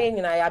disuade aye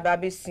nyina ya ba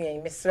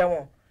besua mesre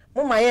won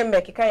mo ma ye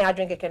mbekeka ya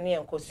adwen keke ne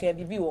enkosua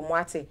bibi wo mo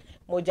ate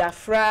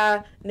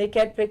mojafra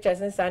naked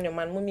pictures inside your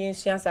man mo mi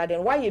ensua sa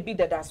den why ye bi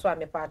dada so a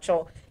me pa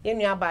cho ye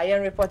nua ba ye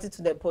report it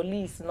to the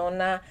police no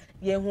na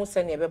ye hu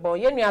se ne bebo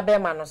ye nua ba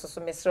ma no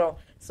so mesre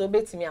so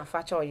betimi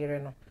afa cha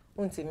oyere no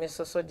untimi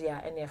so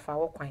dia ene fa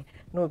wo kwan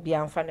na obi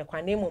amfa ne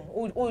kwan nemum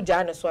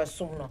uja ne so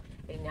asum no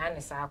enya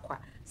ne sa akwa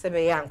se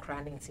be ya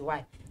ankra ne nti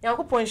why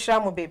yankopon hira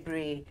mo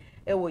bebre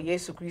ewo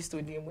Yesu Kristo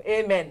dim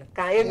amen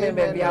ka amen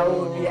be bia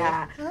o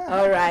bia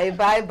all right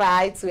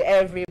bye to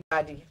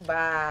everybody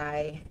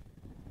bye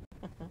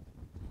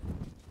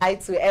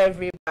to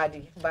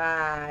everybody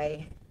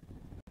bye